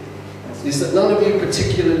making is that none of you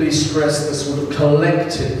particularly stress the sort of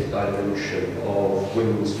collective dimension of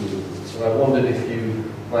women's movements. And I wondered if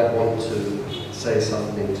you might want to say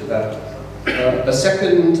something to that. A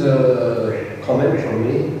second comment from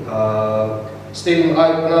me. Stephen,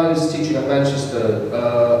 when I was teaching at Manchester,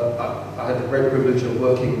 I had the great privilege of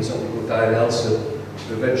working with something called Diane Elson,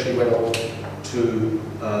 who eventually went on to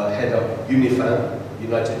head up UNIFAM,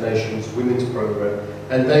 United Nations Women's Programme,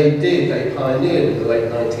 and they pioneered in the late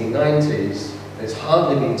 1990s, and it's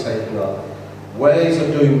hardly been taken up, ways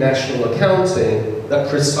of doing national accounting that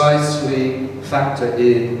precisely factor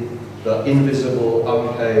in the invisible,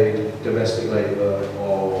 unpaid domestic labour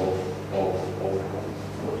of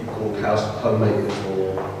what you call homemakers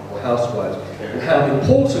or housewives, and how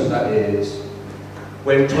important that is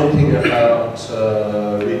when talking about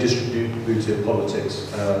redistributive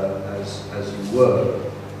politics, as you were.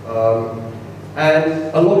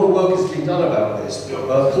 And a lot of work has been done about this.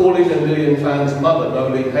 Pauline and Lillian Phan's mother,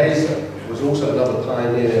 Nolene Hazer, was also another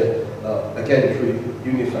pioneer, again through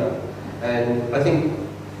UNIFAM. And I think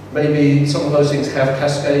maybe some of those things have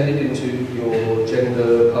cascaded into your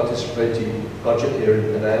gender participating budget here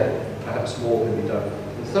in Penang. Perhaps more can be done.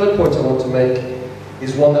 The third point I want to make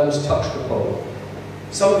is one that was touched upon.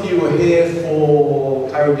 Some of you were here for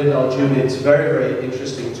Carradine Al-Junid's very, very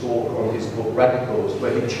interesting talk on his book Radicals,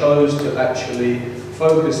 where he chose to actually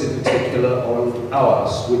focus in particular on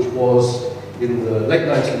ours, which was in the late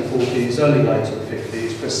 1940s, early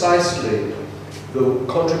 1950s, precisely the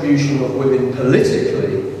contribution of women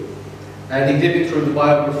politically. And he did it through the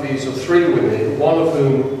biographies of 3 women, one of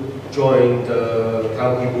whom joined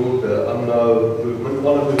Kaum Ibu, the UMNO movement,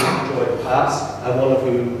 one of whom joined PAS, and one of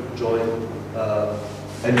whom joined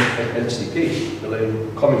NCP, the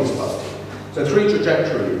Malaysian Communist Party. So 3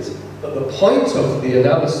 trajectories. But the point of the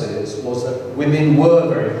analysis was that women were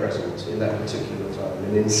very present in that particular time.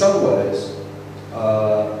 And in some ways,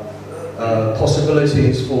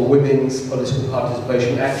 possibilities for women's political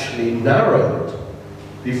participation actually narrowed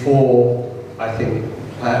before, I think,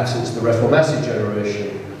 perhaps it's the Reformasi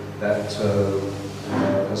generation that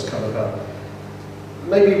has come about.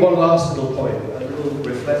 Maybe one last little point, a little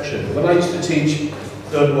reflection. When I used to teach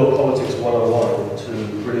Third World Politics 101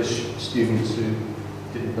 to British students who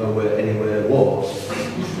didn't know where anywhere was,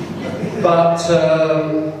 but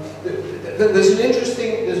there's an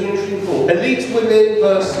interesting thought. Elite women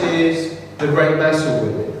versus the great mass of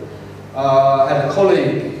women. I had a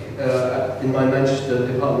colleague in my Manchester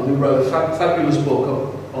department who wrote a fabulous book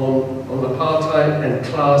on apartheid and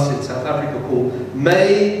class in South Africa called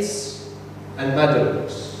Maids and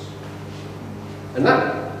Madams. And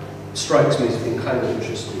that strikes me as being kind of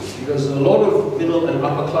interesting, because a lot of middle and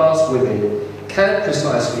upper class women can't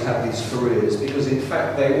precisely have these careers, because in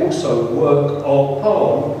fact they also work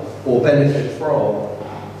upon or benefit from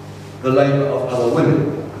the labour of other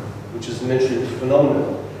women, which is an interesting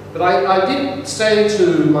phenomenon. But I did say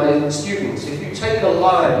to my students, if you take a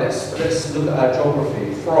line, let's look at our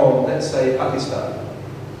geography, from, let's say, Pakistan,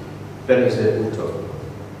 Benazir Bhutto,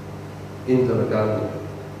 Indira Gandhi,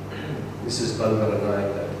 Mrs. Bandara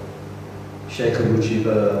Naik, Sheikh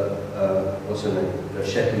Mujibur, what's her name?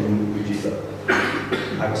 Sheikh Mujibur,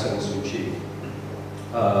 Aung San Suu Kyi,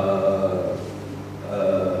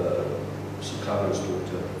 Sukarno's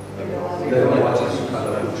daughter,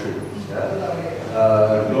 Sukarno Putri,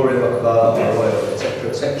 Gloria Akbar, etc.,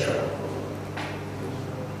 etc.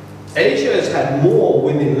 Asia has had more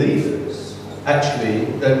women leaders, actually,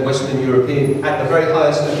 than Western European at the very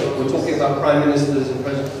highest level. We're talking about prime ministers and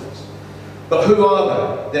presidents. But who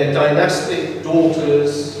are they? They're dynastic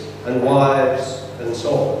daughters and wives and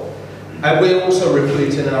so on. And we're also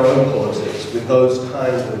replete in our own politics with those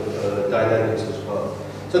kinds of dynamics as well.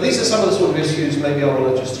 So these are some of the sort of issues maybe I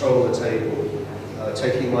want to just throw on the table,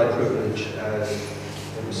 taking my privilege as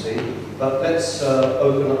MC. But let's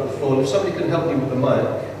open up the floor. And if somebody can help me with the mic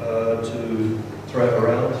to throw it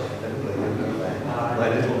around. My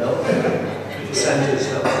little help. Santa's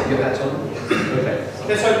help. Your hat on. Okay.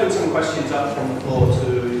 Let's open some questions up from the floor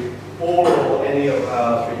to all or any of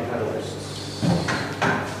our three panelists.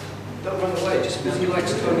 Don't run away, just because you like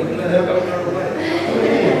Tony Blair, don't run away.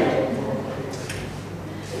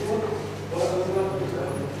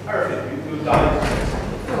 You died.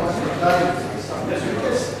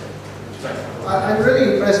 I'm really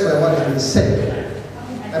impressed by what has been said.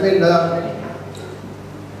 I mean,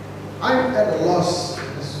 I'm at a loss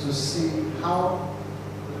to see how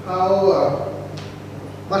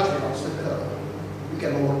much of an obstacle we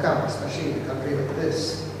can overcome, especially in a country like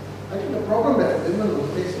this. I think the problem that women will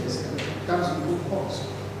face in this country comes in two forms.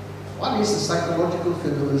 One is the psychological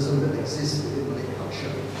feudalism that exists within Malay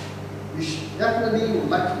culture, which definitely would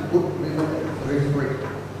like to put women at the periphery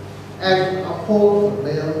and uphold the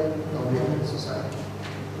male-dominated society.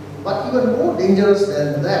 But even more dangerous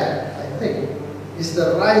than that, I think, is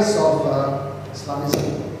the rise of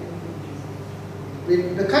Islamism.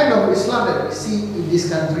 With the kind of Islam that we see in this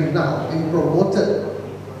country now being promoted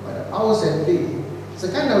by the powers that be, it's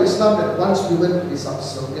the kind of Islam that wants women to be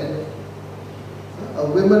subservient. A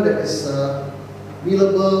woman that is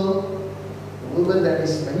kneelable, a woman that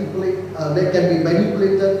is that can be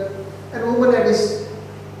manipulated, and a woman that is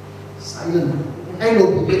silent and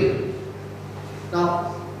obedient.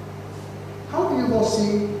 Now, how do you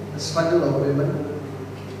foresee the struggle of women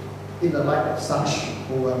in the light of such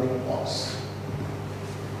overwhelming odds?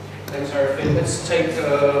 Thanks, Arifin. Let's take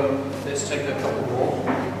a couple more.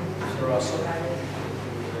 Mr. Russell.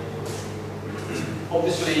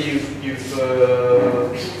 Obviously, you've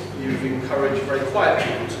encouraged very quiet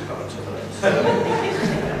people to come tonight.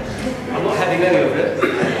 I'm not having any of it.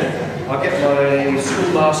 I'll get my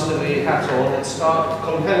schoolmasterly hat on and start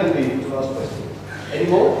compelling people to ask questions. Any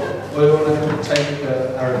more? Or do you want to take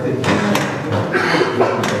Arifin?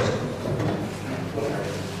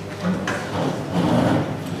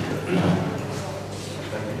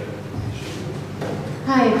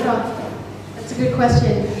 Hi, Prof. That's a good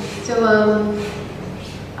question. So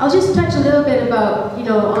I'll just touch a little bit about,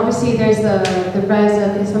 obviously there's the rise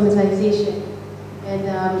of Islamization. And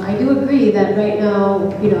I do agree that right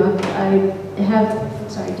now, I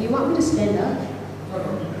have, sorry, do you want me to stand up?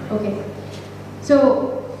 Okay.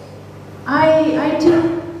 So I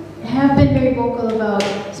too have been very vocal about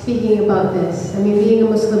speaking about this. I mean, being a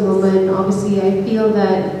Muslim woman, obviously I feel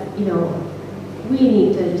that, we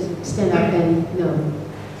need to just stand up and,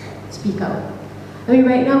 speak out. I mean,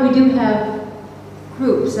 right now we do have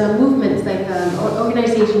groups, movements, like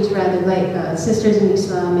organizations rather, like Sisters in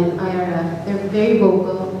Islam and IRF. They're very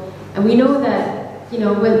vocal, and we know that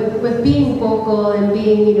with being vocal and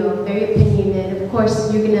being very opinionated, of course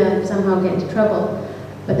you're gonna somehow get into trouble,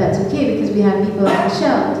 but that's okay because we have people like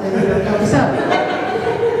Michelle to help us out.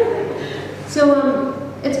 So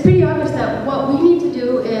it's pretty obvious that what we need to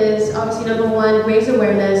do is obviously number one, raise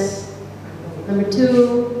awareness. Number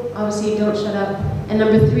two, obviously don't shut up. And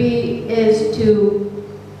number three is to,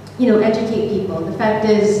 educate people. The fact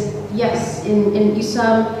is, yes, in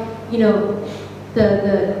Islam,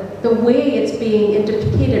 the way it's being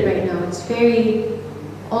interpreted right now, it's very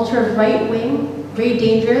ultra right-wing, very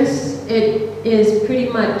dangerous. It is pretty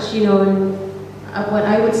much, what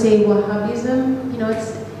I would say Wahhabism.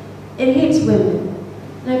 It hates women.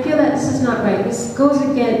 And I feel that this is not right. This goes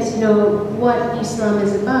against, what Islam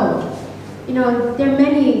is about. There are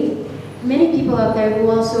many people out there who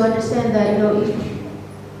also understand that,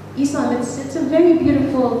 Islam, it's a very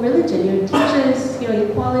beautiful religion. It teaches,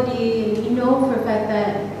 equality, and for a fact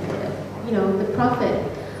that, the Prophet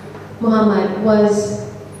Muhammad was,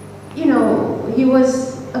 he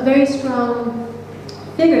was a very strong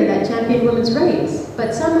figure that championed women's rights.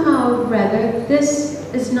 But somehow, rather, this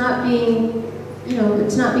is not being,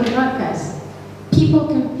 it's not being broadcast. People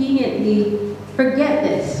conveniently forget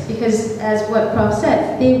this because, as what Prof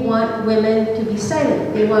said, they want women to be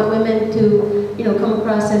silent. They want women to, come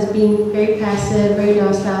across as being very passive, very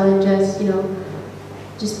docile, and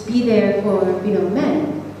just be there for,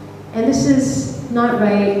 men. And this is not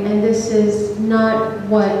right, and this is not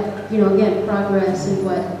what, again, progress and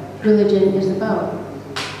what religion is about.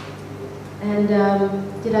 And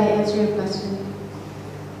did I answer your question?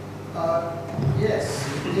 Yes,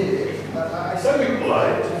 you did. But I So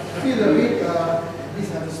polite. feel a bit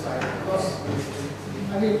dissatisfied because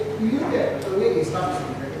I mean, you look at the way Islam is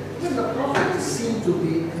presented, even the Prophet is seen to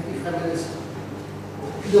be anti-feminist,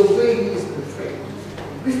 the way he is portrayed,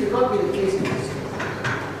 which will not be the case in Islam.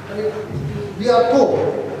 I mean, we are told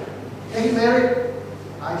that he married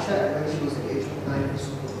Aisha when she was the age of 9 years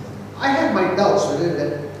old. I had my doubts whether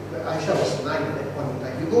that Aisha was 9 at that point in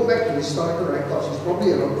time. You go back to historical records, she's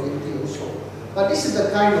probably around 20 or so. But this is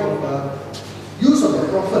the kind of use of the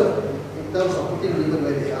Prophet in terms of putting women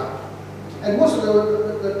where they are. And most of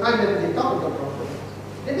the time that they talk of the Prophet,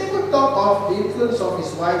 they never talk of the influence of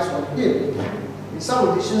his wives on him in some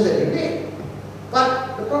of the decisions that he made.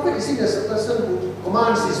 But the Prophet is seen as a person who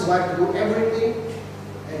commands his wife to do everything,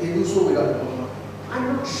 and he do so without a problem. I'm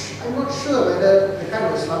not sure whether the kind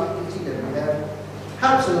of Islamic teaching that we have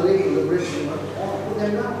helps in a way to liberate women or put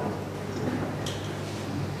them down.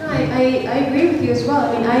 I agree with you as well.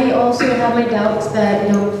 I mean, I also have my doubts that,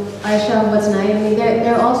 Aisha was 9. I mean,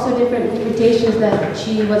 there are also different interpretations that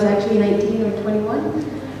she was actually 19 or 21.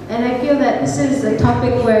 And I feel that this is a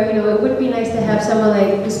topic where, it would be nice to have someone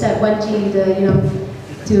like Ustad Wanji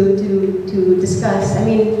to discuss. I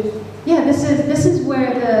mean, yeah, this is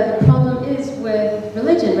where the problem is with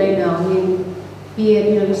religion right now. I mean, be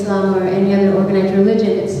it Islam or any other organized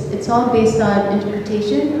religion, it's all based on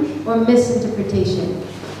interpretation or misinterpretation.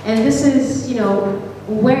 And this is,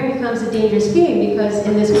 where it becomes a dangerous game, because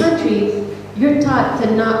in this country, you're taught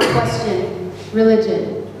to not question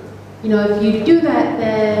religion. If you do that,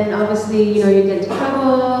 then obviously, you get into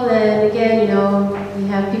trouble, and again, we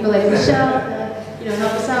have people like Michelle that,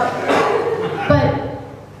 help us out. But,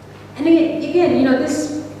 and again,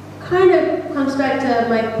 this kind of comes back to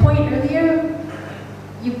my point earlier.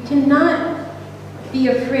 You cannot be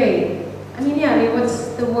afraid.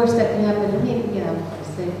 What's the worst that can happen? Of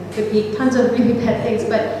course, there could be tons of really bad things,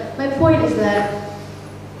 but my point is that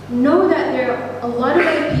know that there are a lot of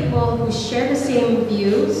other people who share the same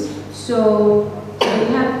views, so you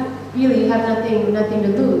have nothing to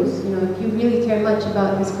lose. If you really care much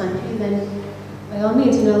about this country, then by all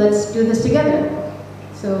means, let's do this together.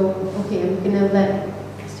 So, okay, I'm gonna let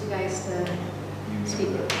these two guys speak.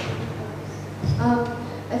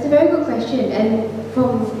 That's a very good question, and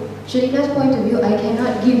from Syerleena's point of view, I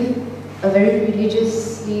cannot give a very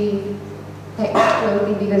religiously factual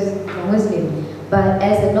thing because I'm a Muslim. But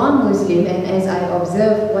as a non-Muslim, and as I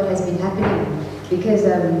observe what has been happening, because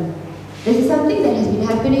this is something that has been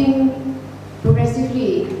happening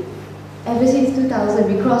progressively ever since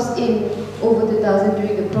 2000. We crossed in over 2000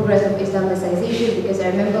 during the progress of Islamicization, because I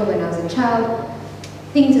remember when I was a child,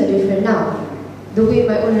 things are different now. The way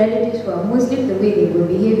my own relatives who are Muslim, the way they were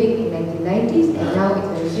behaving in 1990s, and now it's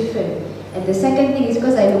very different. And the second thing is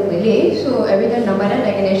because I look Malay, so every time Ramadan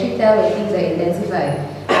I can actually tell when things are intensified.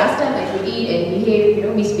 Last time I could eat and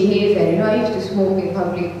behave, misbehave, and I used to smoke in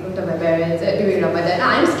public in front of my parents during Ramadan.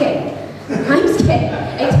 I'm scared. I'm scared,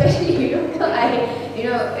 especially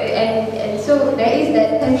and so there is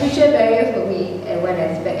that temperature barrier for me at one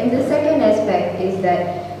aspect. And the second aspect is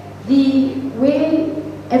that the way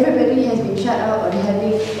everybody has been shut out on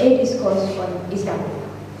having a discourse on Islam,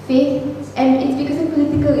 faith, and it's because of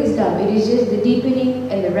political Islam. It is just the deepening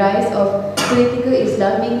and the rise of political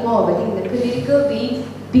Islam being more. I think the political being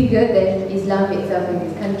bigger than Islam itself in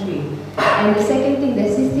this country. And the second thing,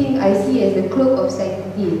 there's this thing I see as the cloak of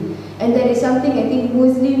sanctity. And that is something I think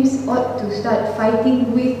Muslims ought to start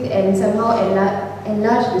fighting with and somehow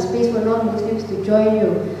enlarge the space for non-Muslims to join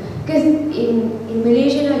you. Because in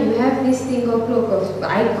Malaysia now you have this thing called cloak of,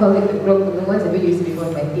 I call it the cloak of the ones that we used to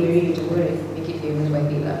before my theory, which I'm going to make it famous by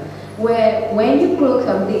Bila. Where when you cloak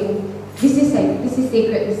something, this is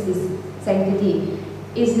sacred, this is sanctity.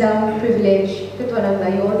 Islam, privilege, Ketuhanan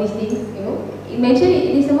Melayu, all these things,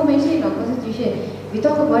 they somehow mention it in our constitution. We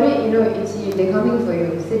talk about it, they're coming for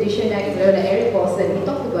you. Sedition Act, like Eric Paulson, he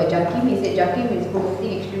talked about Jakim, he said Jakim is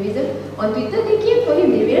promoting extremism. On Twitter, they came for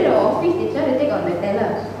him, they raided our office, they tried to take our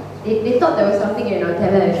Nutella. They thought there was something in our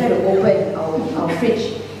Nutella and tried to open our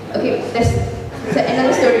fridge. Okay, that's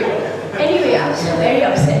another story. Anyway, I was very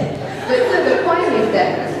upset. But so the point is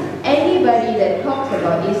that anybody that talks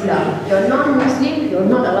about Islam, you're non-Muslim, you're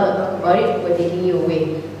not allowed to talk about it, we're taking you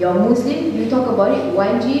away. You're Muslim, you talk about it,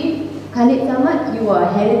 1G, Khalid Samad, you are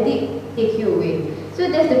a heretic, take you away.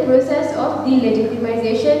 So that's the process of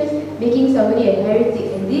delegitimization, making somebody a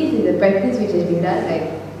heretic. And this is the practice which has been done like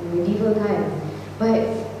in medieval times. But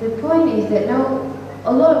the point is that now,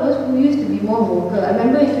 a lot of us who used to be more vocal, I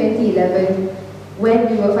remember in 2011, when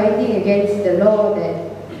we were fighting against the law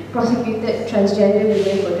that prosecuted transgender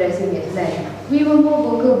women for dressing as men. We were more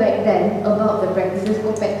vocal back then about the practices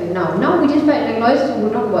compared to now. Now we just fight like lawyers who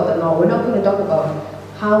will talk about the law. We're not going to talk about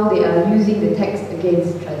how they are using the text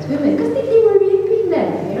against trans women, because they were raping them.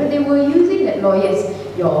 But they were using that law, yes,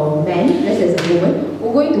 your man, dressed as a woman,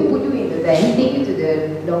 we're going to put you in the van, take you to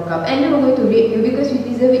the lockup, and then we're going to rape you because you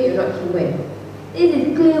deserve it, you're not human. This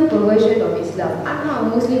is clear perversion of Islam. I'm not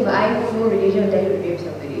a Muslim, but I have no religion that would rape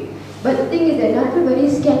somebody. But the thing is that not everybody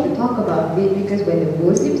is scared to talk about it because when the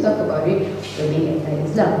Muslims talk about it, they're being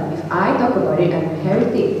anti-Islam. If I talk about it, I'm a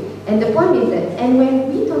heretic. And the point is that, and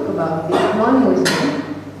when we talk about this non-Muslim,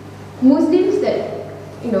 Muslims that,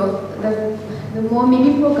 you know, the more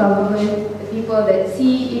maybe pro-government, the people that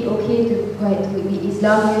see it okay to be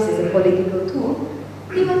Islam used as a political tool,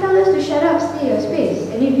 they will tell us to shut up, stay your space.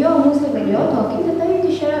 And if you're a Muslim and you're talking, they'll tell you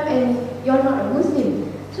to shut up and you're not a Muslim.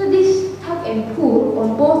 So this tug and pull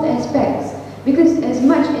on both aspects, because as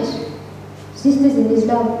much as sisters in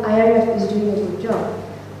Islam, IRF is doing a good job.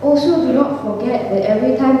 Also, do not forget that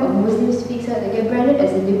every time a Muslim speaks out, they get branded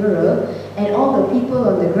as a liberal, and all the people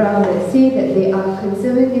on the ground that say that they are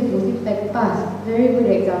conservative Muslims, like past, very good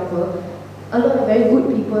example, a lot of very good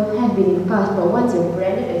people have been in past, but once you're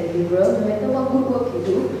branded as a liberal, no matter what good work you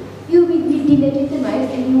do, you'll be delegitimized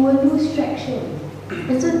and you will lose traction.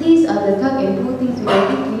 And so these are the tug and pull things which I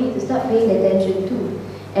think we need to start paying attention to,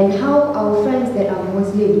 and how our friends that are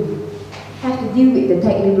Muslim have to deal with the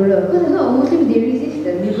tag liberal. Because a lot of Muslims, they resist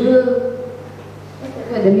the liberal,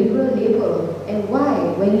 the liberal label. And why?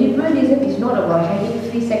 When liberalism is not about having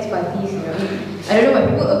free sex parties, you know. I don't know why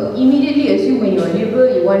people immediately assume when you're liberal,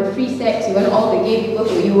 you want free sex, you want all the gay people,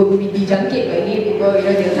 so you will be dejunked by gay people, you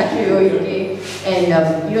know, they'll touch you, you're gay. And,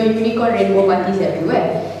 you know, unicorn rainbow parties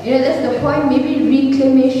everywhere. You know, that's the point. Maybe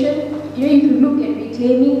reclamation, you know, if you look at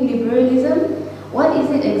reclaiming liberalism, what is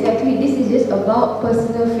it exactly? This is just about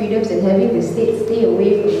personal freedoms and having the state stay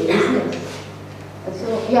away from the business. And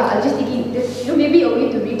so, yeah, I'm just thinking, you know, maybe a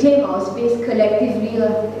way to reclaim our space collectively.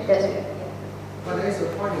 That's it. But there is a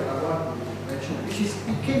point that I want to mention, which is,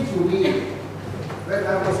 it came to me when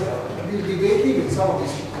I was debating with some of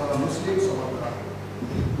these Muslims on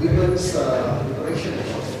women's liberation.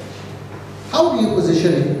 How do you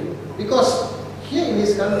position it? Because here in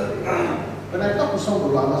this country, when I talk to some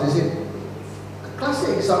ulamas, they say,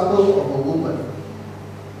 classic example of a woman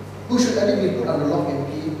who should only be put under lock and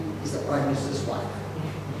key is the Prime Minister's wife.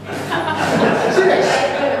 Serious.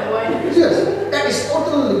 Serious. That is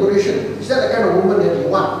total liberation. Is that the kind of woman that you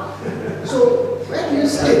want? So when you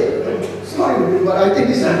say, sorry, but I think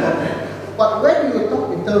this is important. But when you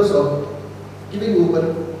talk in terms of giving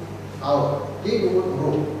women our gay women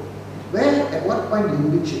role, where at what point do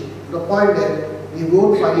you reach it? To the point that we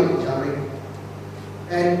won't find it jarring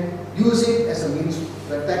and use it as a means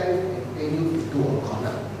to attack you and pay you into a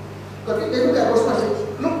corner. Because they look at those and say,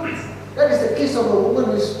 look, that is the case of a woman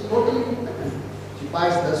who is totally independent. She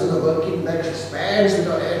buys dozens of working bags, she spends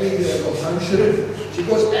without any function. She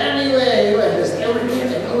goes anywhere, and there's everything,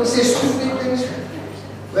 and people say stupid things.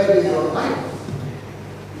 Where do you draw the line?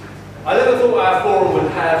 I never thought our forum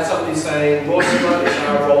would have somebody saying, Rashid is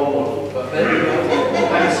our role model, but then you know,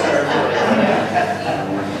 thanks, Sarah.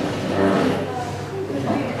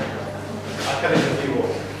 Coming to you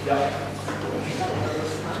all. Yeah.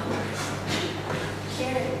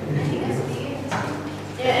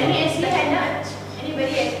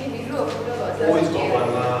 Anybody actually do a photo about Always got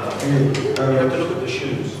one. You have to look at the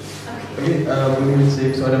shoes. Okay, boleh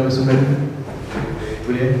saya soalan bersukan?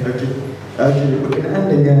 Boleh? Okay. Berkenaan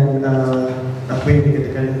dengan apa yang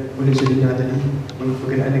dikatakan oleh Syerleena tadi,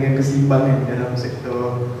 berkenaan dengan keseimbangan dalam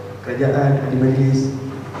sektor kerajaan, ahli majlis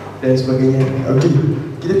dan sebagainya. Okay.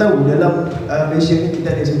 Kita tahu dalam Malaysia ni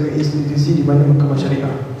kita ada satu institusi di mana mahkamah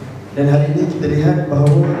syariah, dan hari ini kita lihat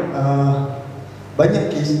bahawa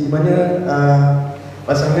banyak kes di mana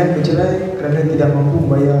pasangan bercerai kerana tidak mampu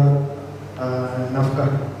membayar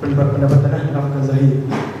nafkah pendapatan, nafkah zahir.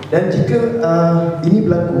 Dan jika ini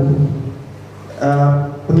berlaku,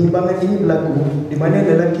 pengimbangan ini berlaku di mana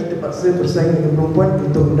lelaki terpaksa bersaing dengan perempuan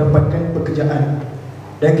untuk mendapatkan pekerjaan.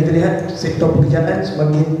 Dan kita lihat sektor pekerjaan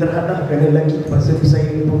semakin terhadap kerana lelaki terpaksa bersaing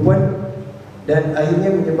dengan perempuan, dan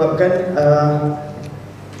akhirnya menyebabkan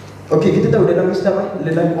okey, kita tahu dalam Islam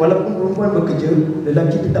lelaki, walaupun perempuan bekerja,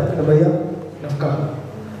 lelaki tetap kena bayar nafkah.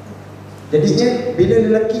 Jadinya bila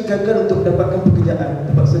lelaki gagal untuk mendapatkan pekerjaan,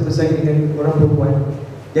 terpaksa bersaing dengan orang perempuan,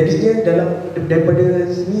 jadinya daripada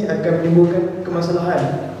sini akan menimbulkan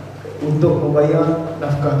kemasalahan untuk membayar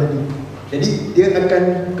nafkah tadi. Jadi dia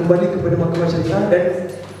akan kembali kepada mahkamah syariah dan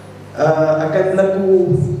akan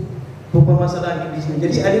berlaku permasalahan di sini.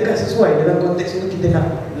 Jadi adakah sesuai dalam konteks ini kita nak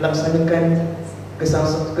laksanakan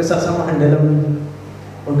kesaksamaan dalam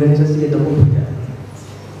organisasi ataupun pekerjaan?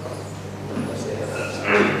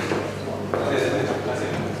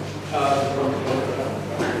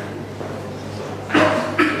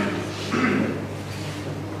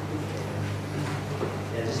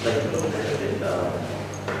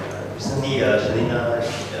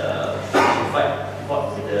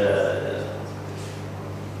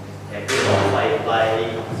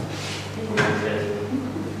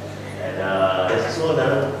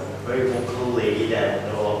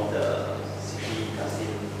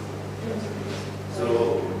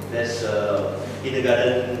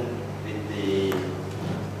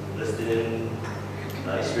 Palestinian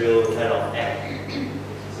Israel kind of act.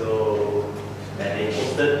 So, and they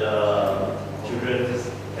posted children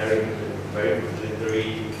just carrying very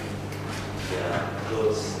military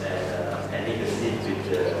clothes and ending the scene with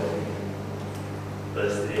the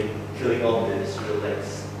Palestinian killing all the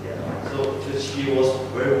Israelites. Yeah. So she was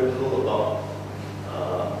very vocal about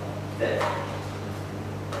that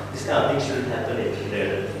this kind of thing shouldn't happen in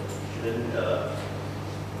there. Shouldn't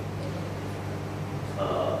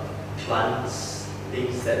plant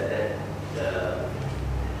things that the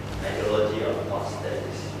ideology of thoughts that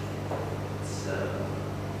is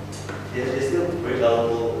they're still very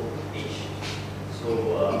valuable age. So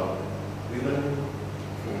women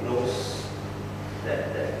who knows that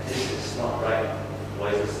this is not right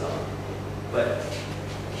voices up. But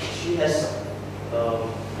she has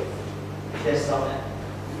some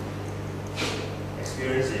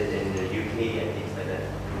experience in the UK and things like that.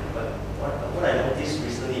 But what I noticed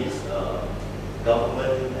recently is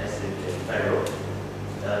government, as in federal,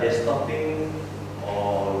 they're stopping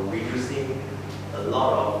or reducing a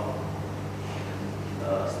lot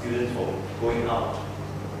of students from going out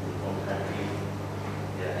from the country,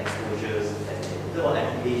 their exposures and the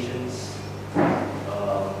applications.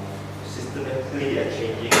 Systematically, they are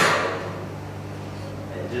changing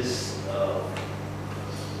and just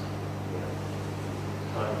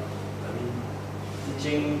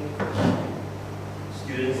teaching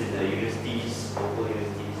students in the universities, local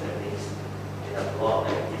universities and things, they have a lot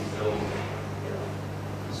of activism,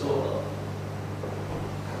 so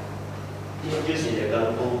teenagers in the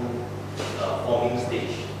gullible forming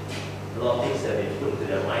stage, a lot of things have been put into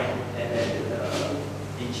their mind, and then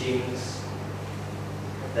teachings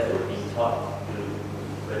that would be taught to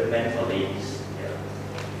whether men or ladies,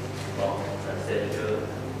 about transgender,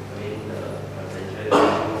 transgender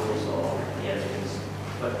issues or any other things.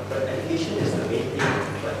 But education is the main thing.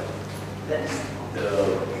 But that's the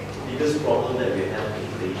biggest problem that we have in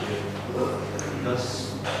Malaysia, because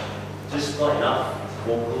just not enough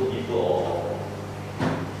vocal people or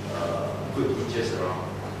good teachers around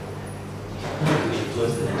to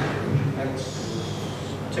influence the next.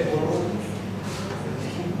 Take one more.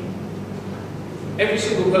 Every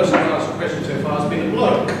single person who asked a question so far has been a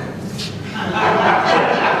bloke.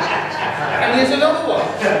 And here's another one.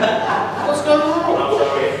 What's going on? I'm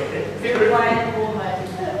sorry. Quiet woman.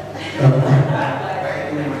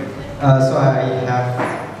 So I have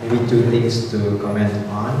maybe two things to comment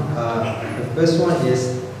on. The first one is,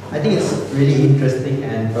 I think it's really interesting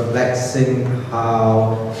and perplexing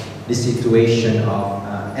how the situation of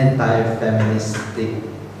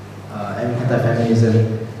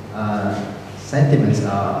anti-feminism sentiments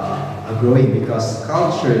are growing, because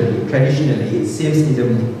culturally, traditionally, it seems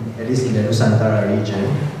at least in the Nusantara region,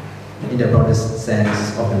 in the broadest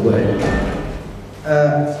sense of the word,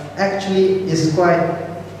 actually is quite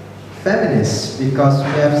feminist, because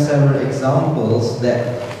we have several examples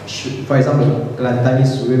that, for example,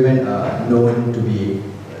 Kelantanese women are known to be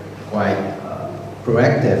quite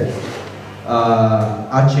proactive.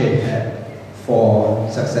 Aceh had 4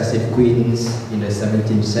 successive queens in the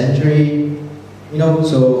 17th century.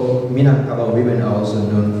 So Minangkabau women are also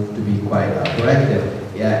known to be quite proactive.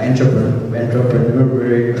 Yeah,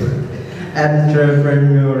 entrepreneurial,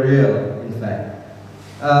 in fact.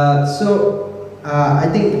 I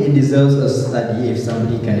think it deserves a study if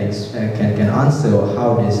somebody can answer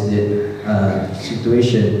how does the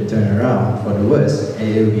situation turn around for the worse. And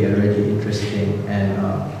it will be a really interesting and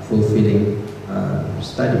fulfilling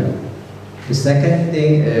study. The second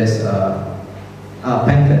thing is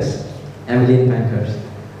Pankhurst, Emmeline Pankhurst.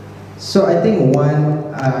 So I think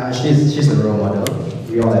one, she's a role model.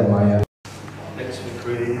 We all admire. Next week,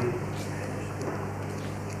 really.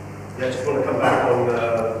 Yeah, I just want to come back on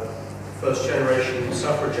first generation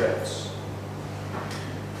suffragettes.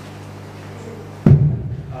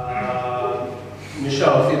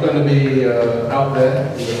 Michelle, if you're going to be out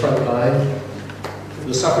there in the front line,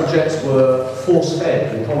 the suffragettes were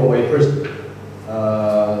force-fed in Holloway prison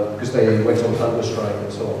because they went on hunger strike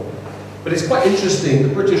and so on. But it's quite interesting, the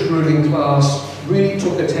British ruling class really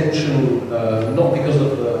took attention, not because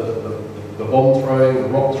of the bomb throwing, the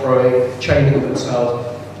rock throwing, chaining of themselves,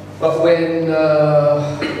 but when,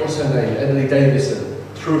 what's her name, Emily Davison,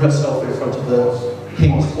 threw herself in front of the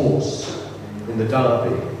king's horse in the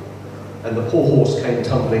Derby, and the poor horse came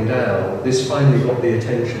tumbling down, this finally got the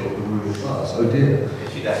attention of the ruling class. Oh dear.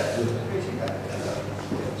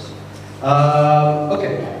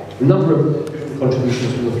 Okay, a number of different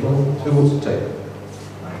contributions from the floor. Who wants to take?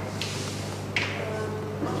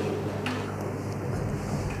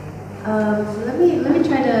 Let me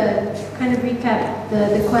try to kind of recap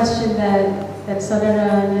the question that dan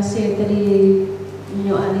saudara Nasir tadi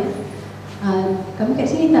menyoal ya. Kami kat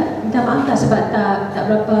sini tak minta maaf tak sebab tak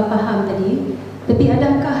berapa faham tadi. Tapi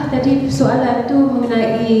adakah tadi soalan tu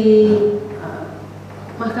mengenai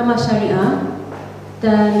mahkamah syariah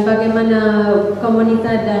dan bagaimana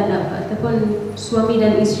komunitas dan ataupun suami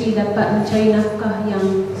dan isteri dapat mencari nafkah yang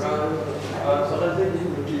soalan saya ni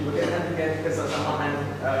berkaitan dengan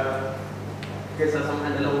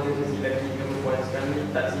kesesamaan dalam organisasi lelaki dan perempuan sekarang ni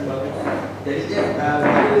tak seimbang. Jadi bila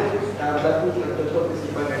berlaku contoh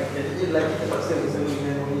keseimbangan, jadi lelaki terpaksa bersama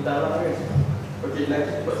dengan wanita lah kan. Okey, lelaki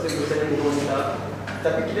terpaksa bersama dengan wanita.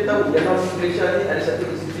 Tapi kita tahu dalam Malaysia ni ada satu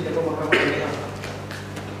institusi nama mahkamah syariah.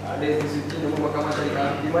 Ada institusi nama mahkamah syariah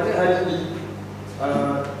di mana hari ini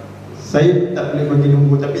saya tak boleh bagi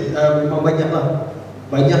nombor tapi memang banyaklah.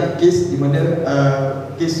 Banyak kes di mana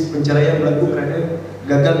kes penceraian berlaku kerana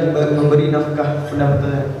gagal memberi nafkah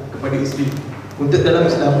pendapatan kepada isteri. Untuk dalam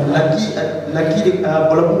Islam, lelaki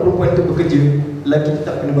walaupun perempuan itu bekerja, lelaki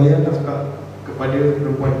tetap kena bayar nafkah kepada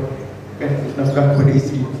perempuan, kan, nafkah kepada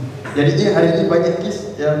isteri. Jadinya hari ini banyak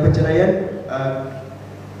kes yang perceraian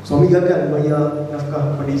suami gagal bayar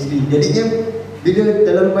nafkah kepada isteri. Jadinya bila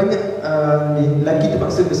dalam banyak lelaki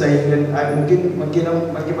terpaksa bersaing dan mungkin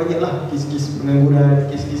makin banyaklah kes-kes pengangguran,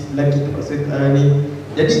 kes-kes lelaki terpaksa ni.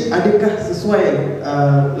 Jadi adakah sesuai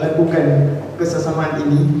lakukan kesesamaan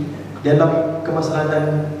ini dalam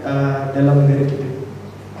kemaslahatan dalam negara kita?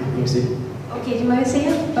 Terima kasih. Okey, terima kasih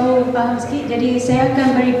ya. Faham sikit. Jadi saya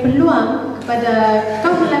akan beri peluang kepada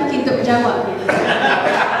kaum lelaki untuk menjawab.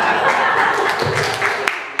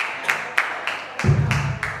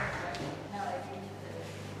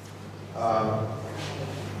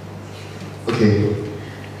 Okay.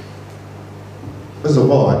 First of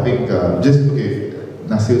all, I think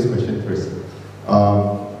Nasir's question first.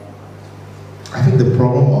 I think the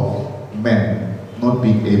problem of men not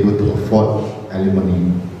being able to afford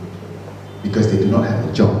alimony because they do not have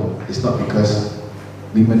a job. It's not because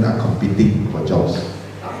women are competing for jobs.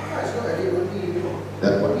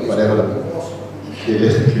 Whatever.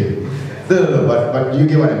 Okay. No, but you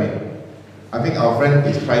get what I mean. I think our friend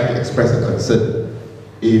is trying to express a concern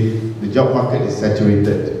if the job market is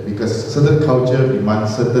saturated because certain culture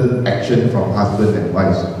demands certain action from husband and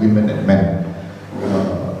wives, women and men.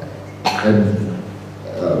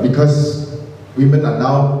 Because women are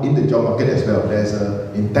now in the job market as well, there's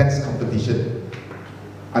an intense competition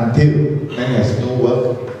until man has no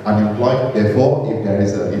work, unemployed. Therefore, if there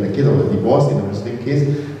is in the case of a divorce, in a Muslim case,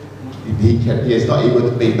 he is not able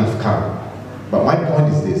to pay nafkah. But my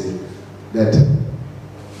point is this, that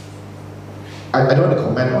I don't want to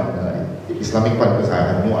comment on Islamic part because I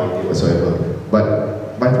have no idea whatsoever.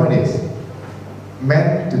 But my point is,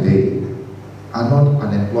 men today are not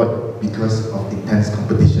unemployed because of intense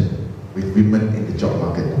competition with women in the job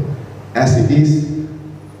market. As it is,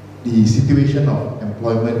 the situation of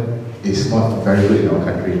employment is not very good in our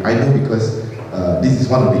country. I know because this is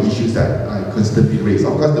one of the issues that I constantly raise.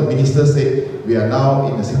 Of course, the minister said we are now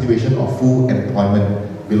in a situation of full employment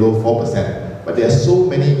below 4%. But there are so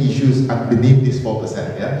many issues beneath this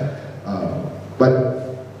 4%. Yeah?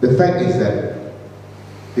 But the fact is that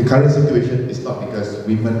the current situation is not because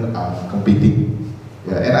women are competing.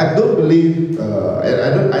 Yeah, and I don't believe,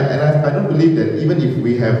 I don't believe that even if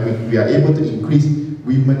we are able to increase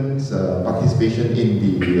women's participation in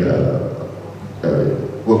the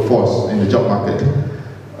workforce, in the job market,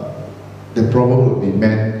 the problem would be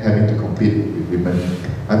men having to compete with women.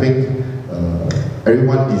 I think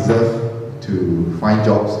everyone deserves to find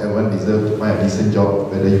jobs. Everyone deserves to find a decent job,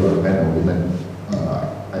 whether you are a man or woman.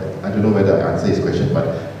 I don't know whether I answer his question, but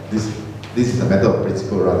this is a matter of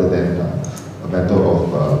principle rather than a matter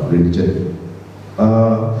of religion.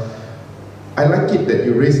 I like it that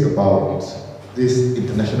you raised about this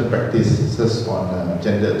international practices on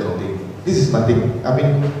gender accounting. This is nothing. I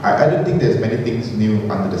mean, I don't think there's many things new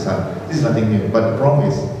under the sun. This is nothing new. But the problem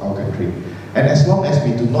is our country. And as long as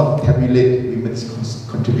we do not tabulate women's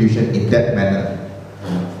contribution in that manner,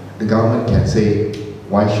 the government can say,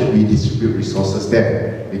 why should we distribute resources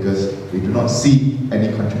there? Because we do not see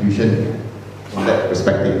any contribution from that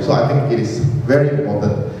perspective. So I think it is very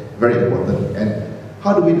important, very important. And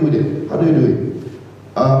how do we do it? How do we do it?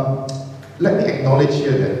 Let me acknowledge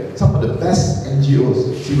here that some of the best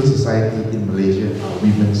NGOs, civil society in Malaysia are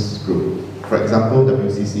women's group. For example,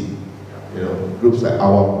 WCC, groups like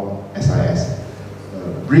AWAM, SIS.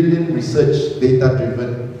 Brilliant research,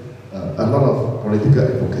 data-driven, a lot of political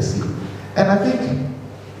advocacy. And I think,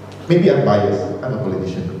 maybe I'm biased, I'm a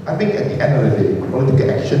politician. I think at the end of the day, political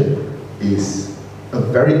action is a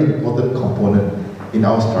very important component in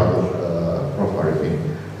our struggle, Prof. Arifin.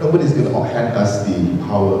 Nobody's going to hand us the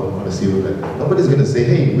power or the silver plate. Nobody's going to say,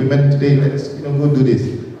 hey, women today, let's go do this.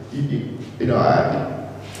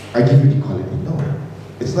 I give you equality. No,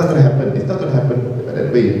 it's not going to happen. It's not going to happen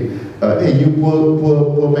that way. Hey, you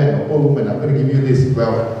poor man or poor woman, I'm going to give you this.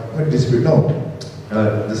 Well, I'm going to distribute. No,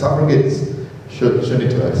 the suffragettes showed it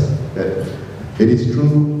to us that it is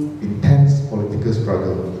through intense political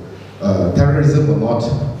struggle, terrorism or not,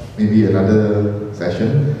 maybe another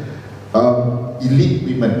session. Elite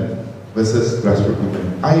women versus grassroots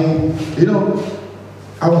women.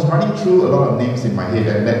 I was running through a lot of names in my head,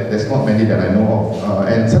 and there's not many that I know of.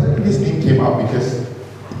 And suddenly this name came up because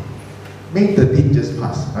May 13 just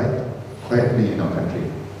passed, right? Quietly in our country.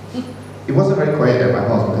 It wasn't very quiet at my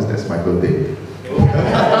house because that's my birthday.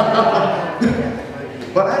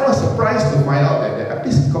 But I was surprised to find out that the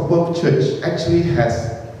Episcopal Church actually has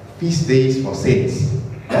feast days for saints.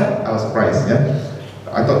 Yeah, I was surprised. Yeah,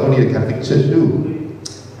 I thought only the Catholic Church do.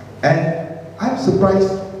 And I'm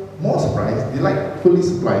surprised, more surprised, delightfully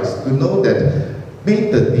surprised to know that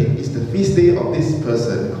May 13 is the feast day of this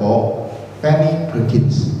person called Fanny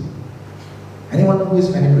Perkins. Anyone know who is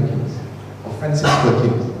Fanny Perkins? Or Francis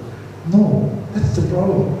Perkins? No, that's the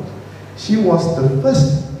problem. She was the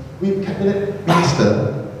first cabinet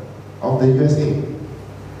minister of the USA.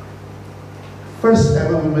 First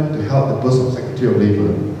ever woman to hold the post of Secretary of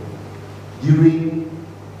Labour during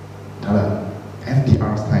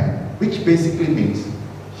FDR's time, which basically means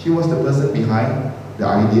she was the person behind the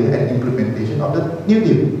idea and implementation of the New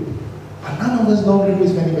Deal. But none of us know who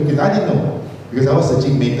is Fanny Perkins. I didn't know, because I was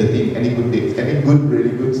searching May 13, any good dates, any good, really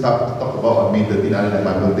good stuff to talk about on May 13 other than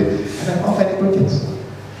my birthday. And I found Fanny Perkins.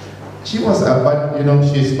 She was, but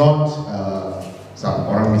she's not some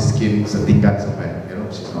orang miskin setingkat somewhere.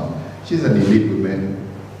 She's not. She's an elite woman.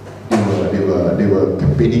 They were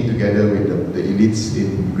campaigning together with the elites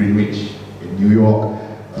in Greenwich, in New York,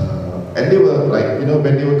 and they were like,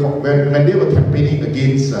 when they were campaigning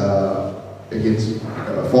against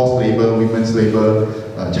forced labor, women's labor,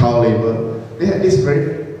 child labor, they had this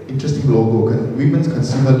very interesting logo, Women's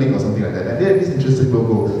Consumer League or something like that. And they had this interesting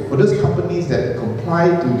logo for those companies that comply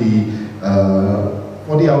to the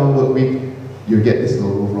 40-hour work week. You get this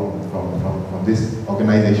logo from this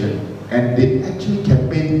organization. And they actually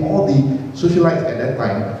campaigned all the socialites at that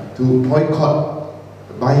time to boycott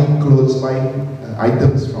buying clothes, buying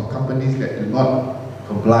items from companies that do not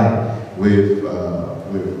comply with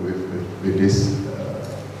these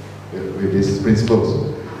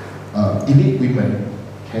principles. Elite women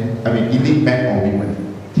elite men or women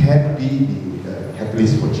can be the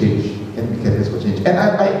catalyst for change. And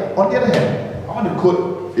I on the other hand, I want to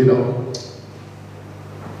quote,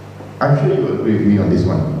 I'm sure you will agree with me on this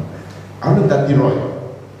one. Arundhati Roy.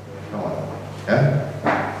 Come on. Yeah?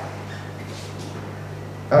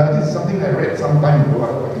 This is something I read some time ago. I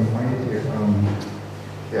can find it here.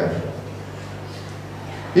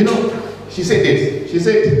 She said this. She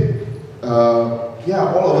said,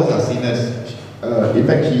 all of us are sinners. In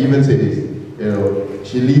fact, she even said this.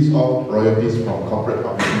 She leaves off royalties from corporate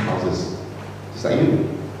publishing houses. Just like you.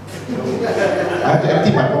 I have to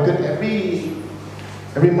empty my pocket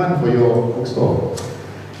every month for your bookstore.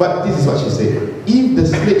 But this is what she said. If the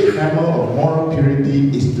sledgehammer of moral purity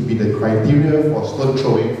is to be the criteria for stone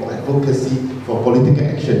throwing, for advocacy, for political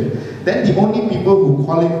action, then the only people who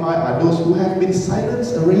qualify are those who have been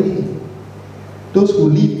silenced already. Those who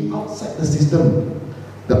live outside the system,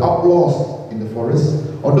 the outlaws in the forest,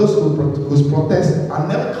 or those whose protests are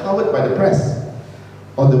never covered by the press,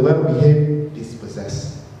 or the well-behaved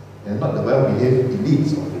dispossessed. They are not the well-behaved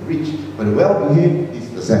elites or the rich, but the well-behaved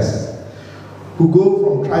dispossessed, who go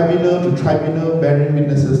from tribunal to tribunal bearing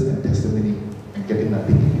witnesses and testimony and getting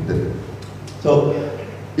nothing in return. So,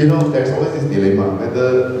 there's always this dilemma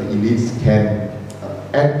whether the elites can,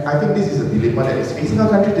 and I think this is a dilemma that is facing our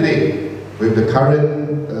country today with the current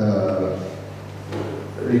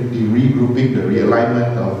the regrouping, the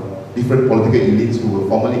realignment of different political elites who were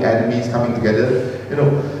formerly enemies coming together.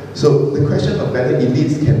 So the question of whether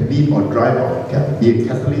elites can lead or drive or be a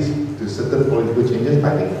catalyst to certain political changes,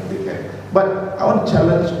 I think they can. But I want to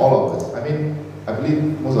challenge all of us. I believe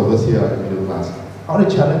most of us here are middle class. I want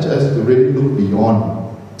to challenge us to really look beyond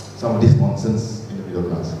some of this nonsense in the middle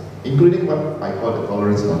class, including what I call the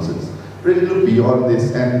tolerance nonsense. Really look beyond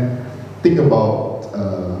this and think about,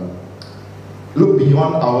 look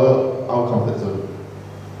beyond our comfort zone.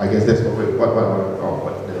 I guess that's what the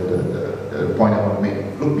point I want to make.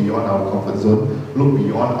 Look beyond our comfort zone, look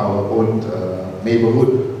beyond our own neighborhood.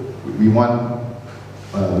 We want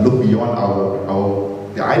look beyond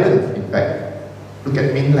the island, in fact. Look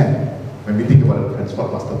at mainland. When we think about the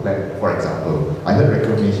transport master plan, for example. I heard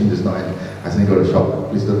reclamation just now, and I suddenly got a shock.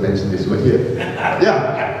 Please don't mention this word here.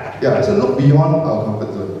 Yeah. So look beyond our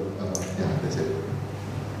comfort zone. Yeah, that's it.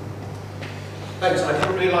 Thanks. I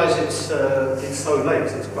didn't realise it's so late.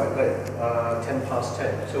 It's quite late. 10 past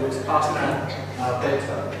 10. So it's past our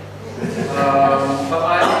bedtime. But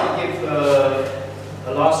I want to give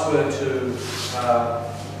a last word to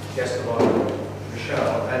guest of honour,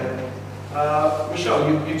 Michelle. And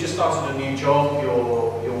Michelle, you just started a new job.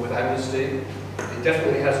 You're with Amnesty. It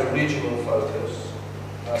definitely has a regional focus.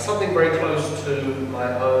 Something very close to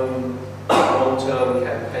my own long-term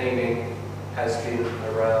campaigning has been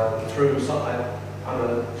around through something. I'm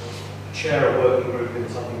a chair of a working group in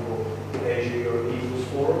something called Asia Europe Equals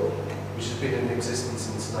Forum, which has been in existence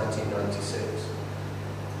since 1996.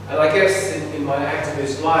 And I guess in my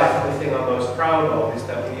activist life, the thing I'm most proud of is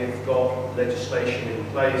that we have got legislation in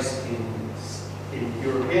place in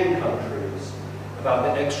European countries about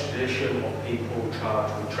the extradition of people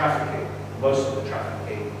charged with trafficking. Most of the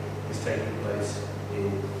trafficking is taking place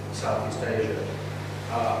in Southeast Asia.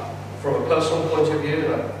 From a personal point of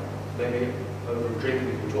view, maybe over a drink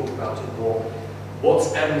we can talk about it more,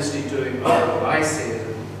 what's Amnesty doing about what I see as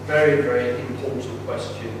a very, very important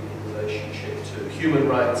question in relationship to human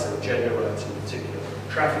rights and gender rights in particular,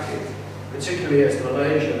 trafficking, particularly as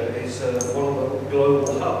Malaysia is one of the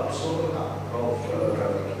global hubs of,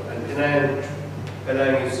 and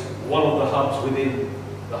Penang is one of the hubs within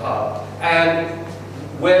the hub. And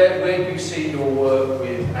where do you see your work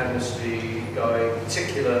with Amnesty going,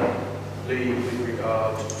 particularly with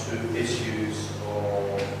regard to issues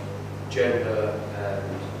of gender and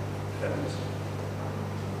feminism?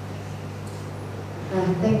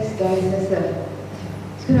 Thanks, guys. I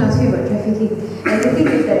was going to ask you about trafficking. And the thing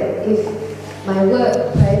is that if my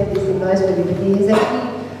work prior to this in Lawyers for Liberty has actually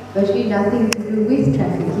virtually nothing to do with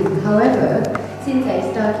trafficking. However, since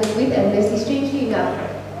I started with Amnesty, strangely enough,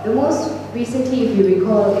 the most recently, if you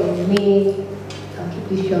recall, in May, I'll keep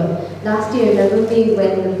this short, last year, remember me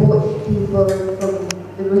when the boat people from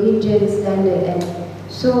the Rohingyans landed, and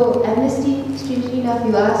so Amnesty, strangely enough,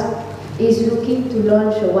 you asked, is looking to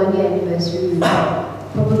launch a one-year anniversary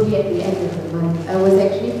report, probably at the end of the month. I was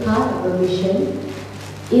actually part of a mission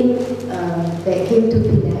that came to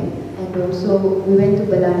Penang, and also we went to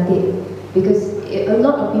Belante, because a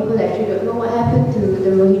lot of people actually don't know what happened to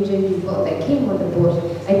the Rohingya people that came on the boat.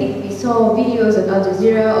 I think we saw videos on Al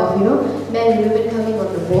Jazeera of, men and women coming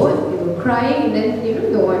on the boat, crying, and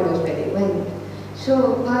then, no one knows where they went.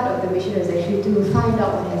 So part of the mission was actually to find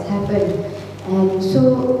out what has happened. And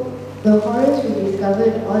so the horrors we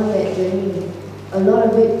discovered on that journey, a lot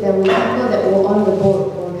of it, there were people that were on the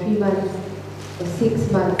boat for 3 months, for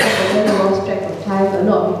 6 months, and then they lost track of time. A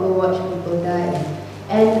lot of people watched people die.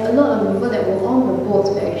 And a lot of people that were on the boats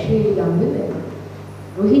were actually young women.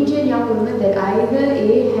 Rohingya young women that either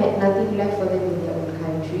A, had nothing left for them in their own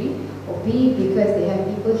country, or B, because they have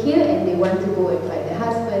people here and they want to go and find their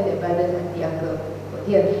husband, their brothers, auntie, uncle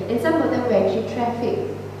here. And some of them were actually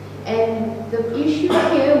trafficked. And the issue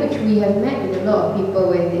here, which we have met with a lot of people,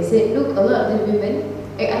 where they said, look, a lot of these women,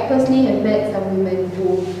 I personally have met some women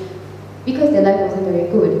who, because their life wasn't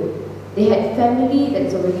very good, they had family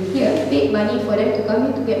that's already here, paid money for them to come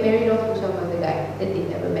here to get married off to some other guy that they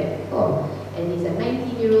never met before. And he's a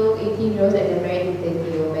 19-year-old, 18-year-old, and they're married to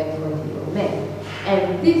 30-year-old man, 40-year-old man.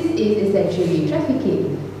 And this is essentially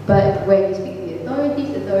trafficking. But when you speak to the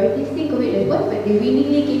authorities think of it as what? But they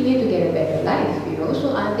willingly came here to get a better life, so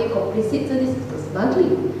aren't they complicit? So this is for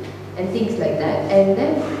smuggling and things like that. And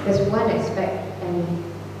then there's one aspect, and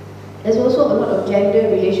there's also a lot of gender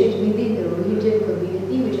relations within the Rohingya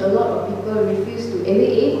community, which a lot of people refuse to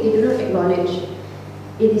alleviate. They do not acknowledge.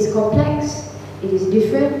 It is complex, it is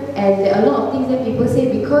different, and there are a lot of things that people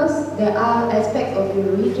say because there are aspects of the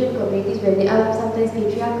Rohingya communities where they are sometimes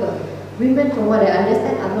patriarchal. Women, from what I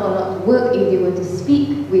understand, are not allowed to work. If they were to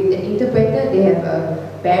speak with an interpreter, they have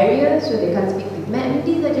a barrier, so they can't speak with men. And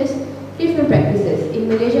these are just different practices. In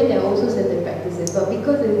Malaysia, there are also certain practices, but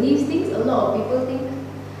because of these things, a lot of people think,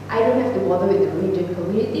 I don't have to bother with the Rohingya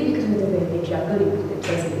community because we're very patriarchal, they put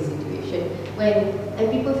themselves in the situation.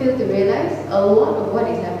 And people fail to realize a lot of what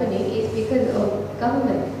is happening is because of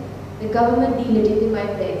government. The government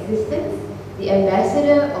delegitimized their existence. The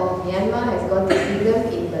ambassador of Myanmar has gone to see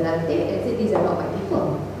them in Belante and said, these are not my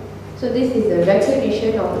people. So this is the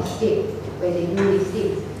recognition of the state where they do these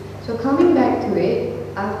things. So coming back to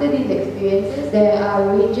it, after these experiences, there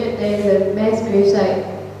is a mass gravesite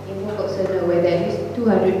in Pokok where there is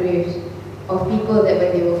 200 graves of people that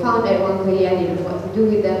when they were found at Wang Kelian, they didn't know what to do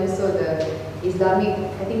with them. So the Islamic,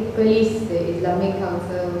 I think police, the Islamic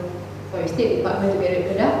Council, or State Department together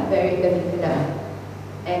with Kedah, buried them in Kedah.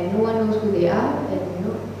 And no one knows who they are, and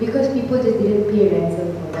because people just didn't pay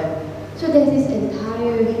ransom for them. So there's this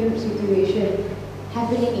entire huge situation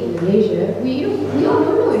happening in Malaysia. We all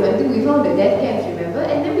don't know, until we found the death camps, remember?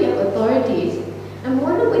 And then we have authorities, and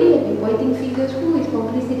nobody has been pointing fingers who is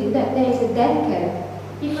complicit in that. There is a death camp.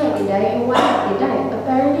 People have been dying, and why have they died?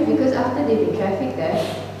 Apparently because after they've been trafficked there,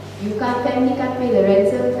 family can't pay the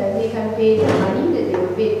ransom, family can't pay the money that they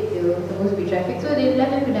were paid, they were supposed to be trafficked, so they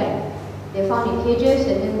left them to die. They're found in cages,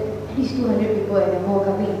 and then at least 200 people and more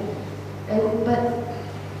coming. But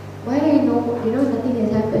why nothing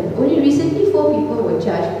has happened? Only recently 4 people were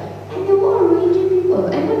charged, and they were all Malaysian people,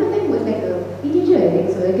 and one of them was like a teenager, I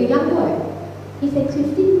think so, like a young boy. He's like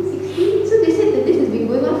 15, 16, so they said that this has been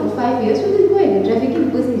going on for 5 years, so this boy has been trafficking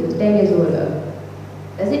people since he was 10 years old.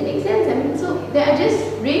 Does it make sense? I mean, so there are just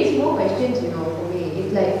raised more questions, for me.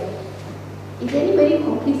 It's like, is anybody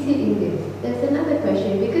complicit in this? That's another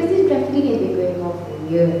question, because this trafficking has been going on for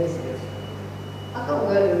years. How come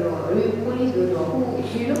we don't know? Police don't know who,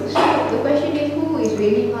 so the question is who is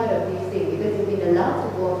really part of this thing, because it's been allowed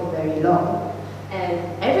to go on for very long.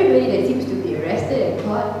 And everybody that seems to be arrested and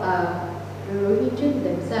caught are the Rohingyas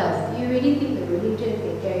themselves. Do you really think the Rohingyas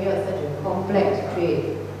can carry out such a complex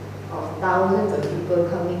trade of thousands of people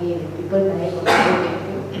coming in and people dying of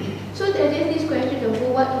everything? So there's just this question of,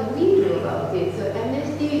 well, what can we do about it? So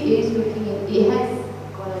Amnesty is looking at, it has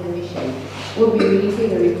gone on a mission. We'll be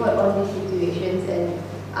releasing a report on these situations, and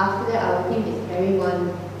after that our team is carrying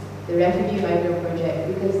on the refugee migrant project,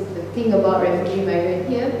 because the thing about refugee migrant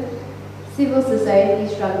here, civil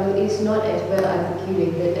society struggle is not as well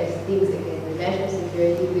articulated as things against the national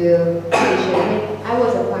security bill, I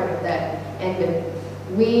was a part of that, and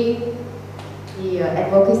the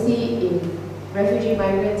advocacy in refugee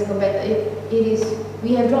migrants compared to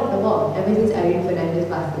we have dropped the ball ever since Irene Fernandez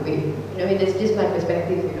passed away. That's just my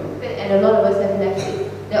perspective, and a lot of us have left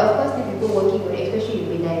it. There are of course still people working on it, especially in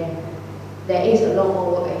Penang. There is a lot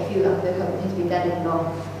more work I feel after has been done in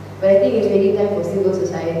law. But I think it's really time for civil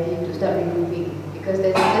society to start regrouping, because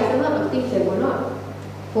there's a lot of things that we're not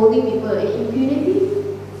holding people in impunity.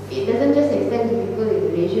 It doesn't just extend to people in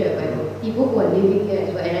Malaysia, but people who are living here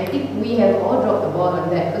as well. And I think we have all dropped the ball on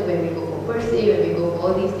that, because when we go for per se, when we go for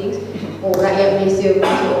all these things, Rakyat Malaysia,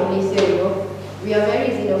 Malaysia, we are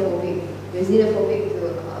very xenophobic. We're xenophobic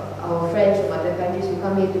to our friends from other countries who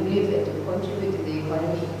come here to live and to contribute to the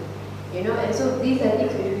economy. And so these are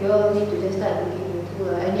things which we all need to just start looking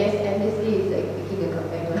into. And yes, Amnesty is like making a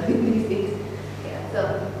comeback on these things. Yeah, so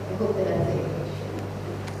I hope that answers your question.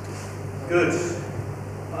 Good.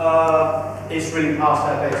 It's really past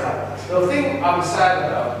our bedtime. The thing I'm sad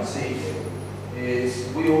about this evening is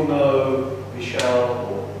we all know Michelle,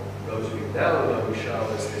 or those of you now know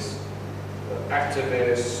Michelle as this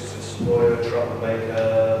activist, this lawyer,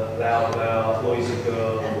 troublemaker, loud mouth, noisy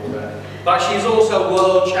girl, all that. But she's also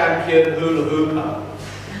world champion hula hooper.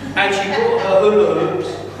 And she brought her hula hoops,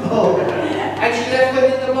 and she left them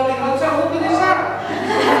in the bloody hotel. What good is that?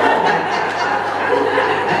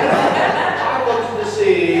 I wanted to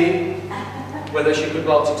see whether she could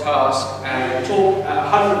multitask and talk at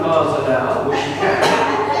 100 miles an hour, which she can,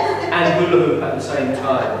 and hula hoop at the same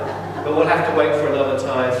time. But we'll have to wait for another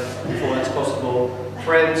time before that's possible.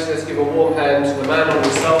 Friends, let's give a warm hand to the man on the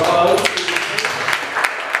cell phone.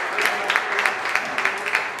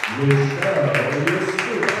 Michelle.